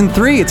 Though. Season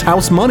 3, it's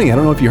house money. I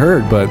don't know if you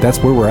heard, but that's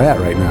where we're at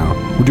right now.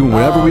 We're doing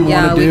whatever we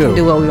want to do. Yeah, we can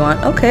do what we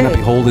want. Okay. We're not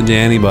beholden to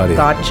anybody.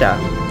 Gotcha.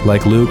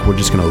 Like Luke, we're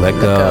just going to let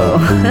go.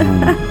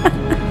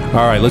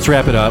 All right, let's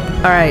wrap it up.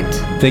 All right.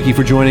 Thank you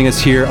for joining us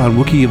here on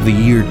Wookiee of the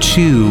Year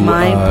 2.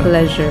 My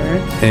pleasure.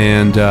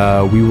 And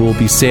we will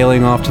be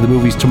sailing off to the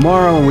movies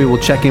tomorrow, and we will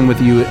check in with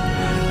you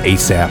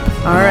ASAP.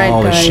 All right,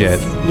 all guys. This shit.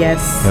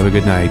 Yes. Have a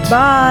good night.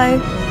 Bye.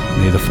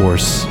 May the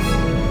Force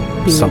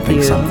be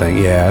something.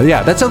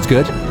 Yeah, that sounds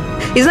good.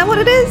 Is that what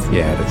it is?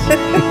 Yeah, it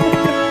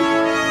is.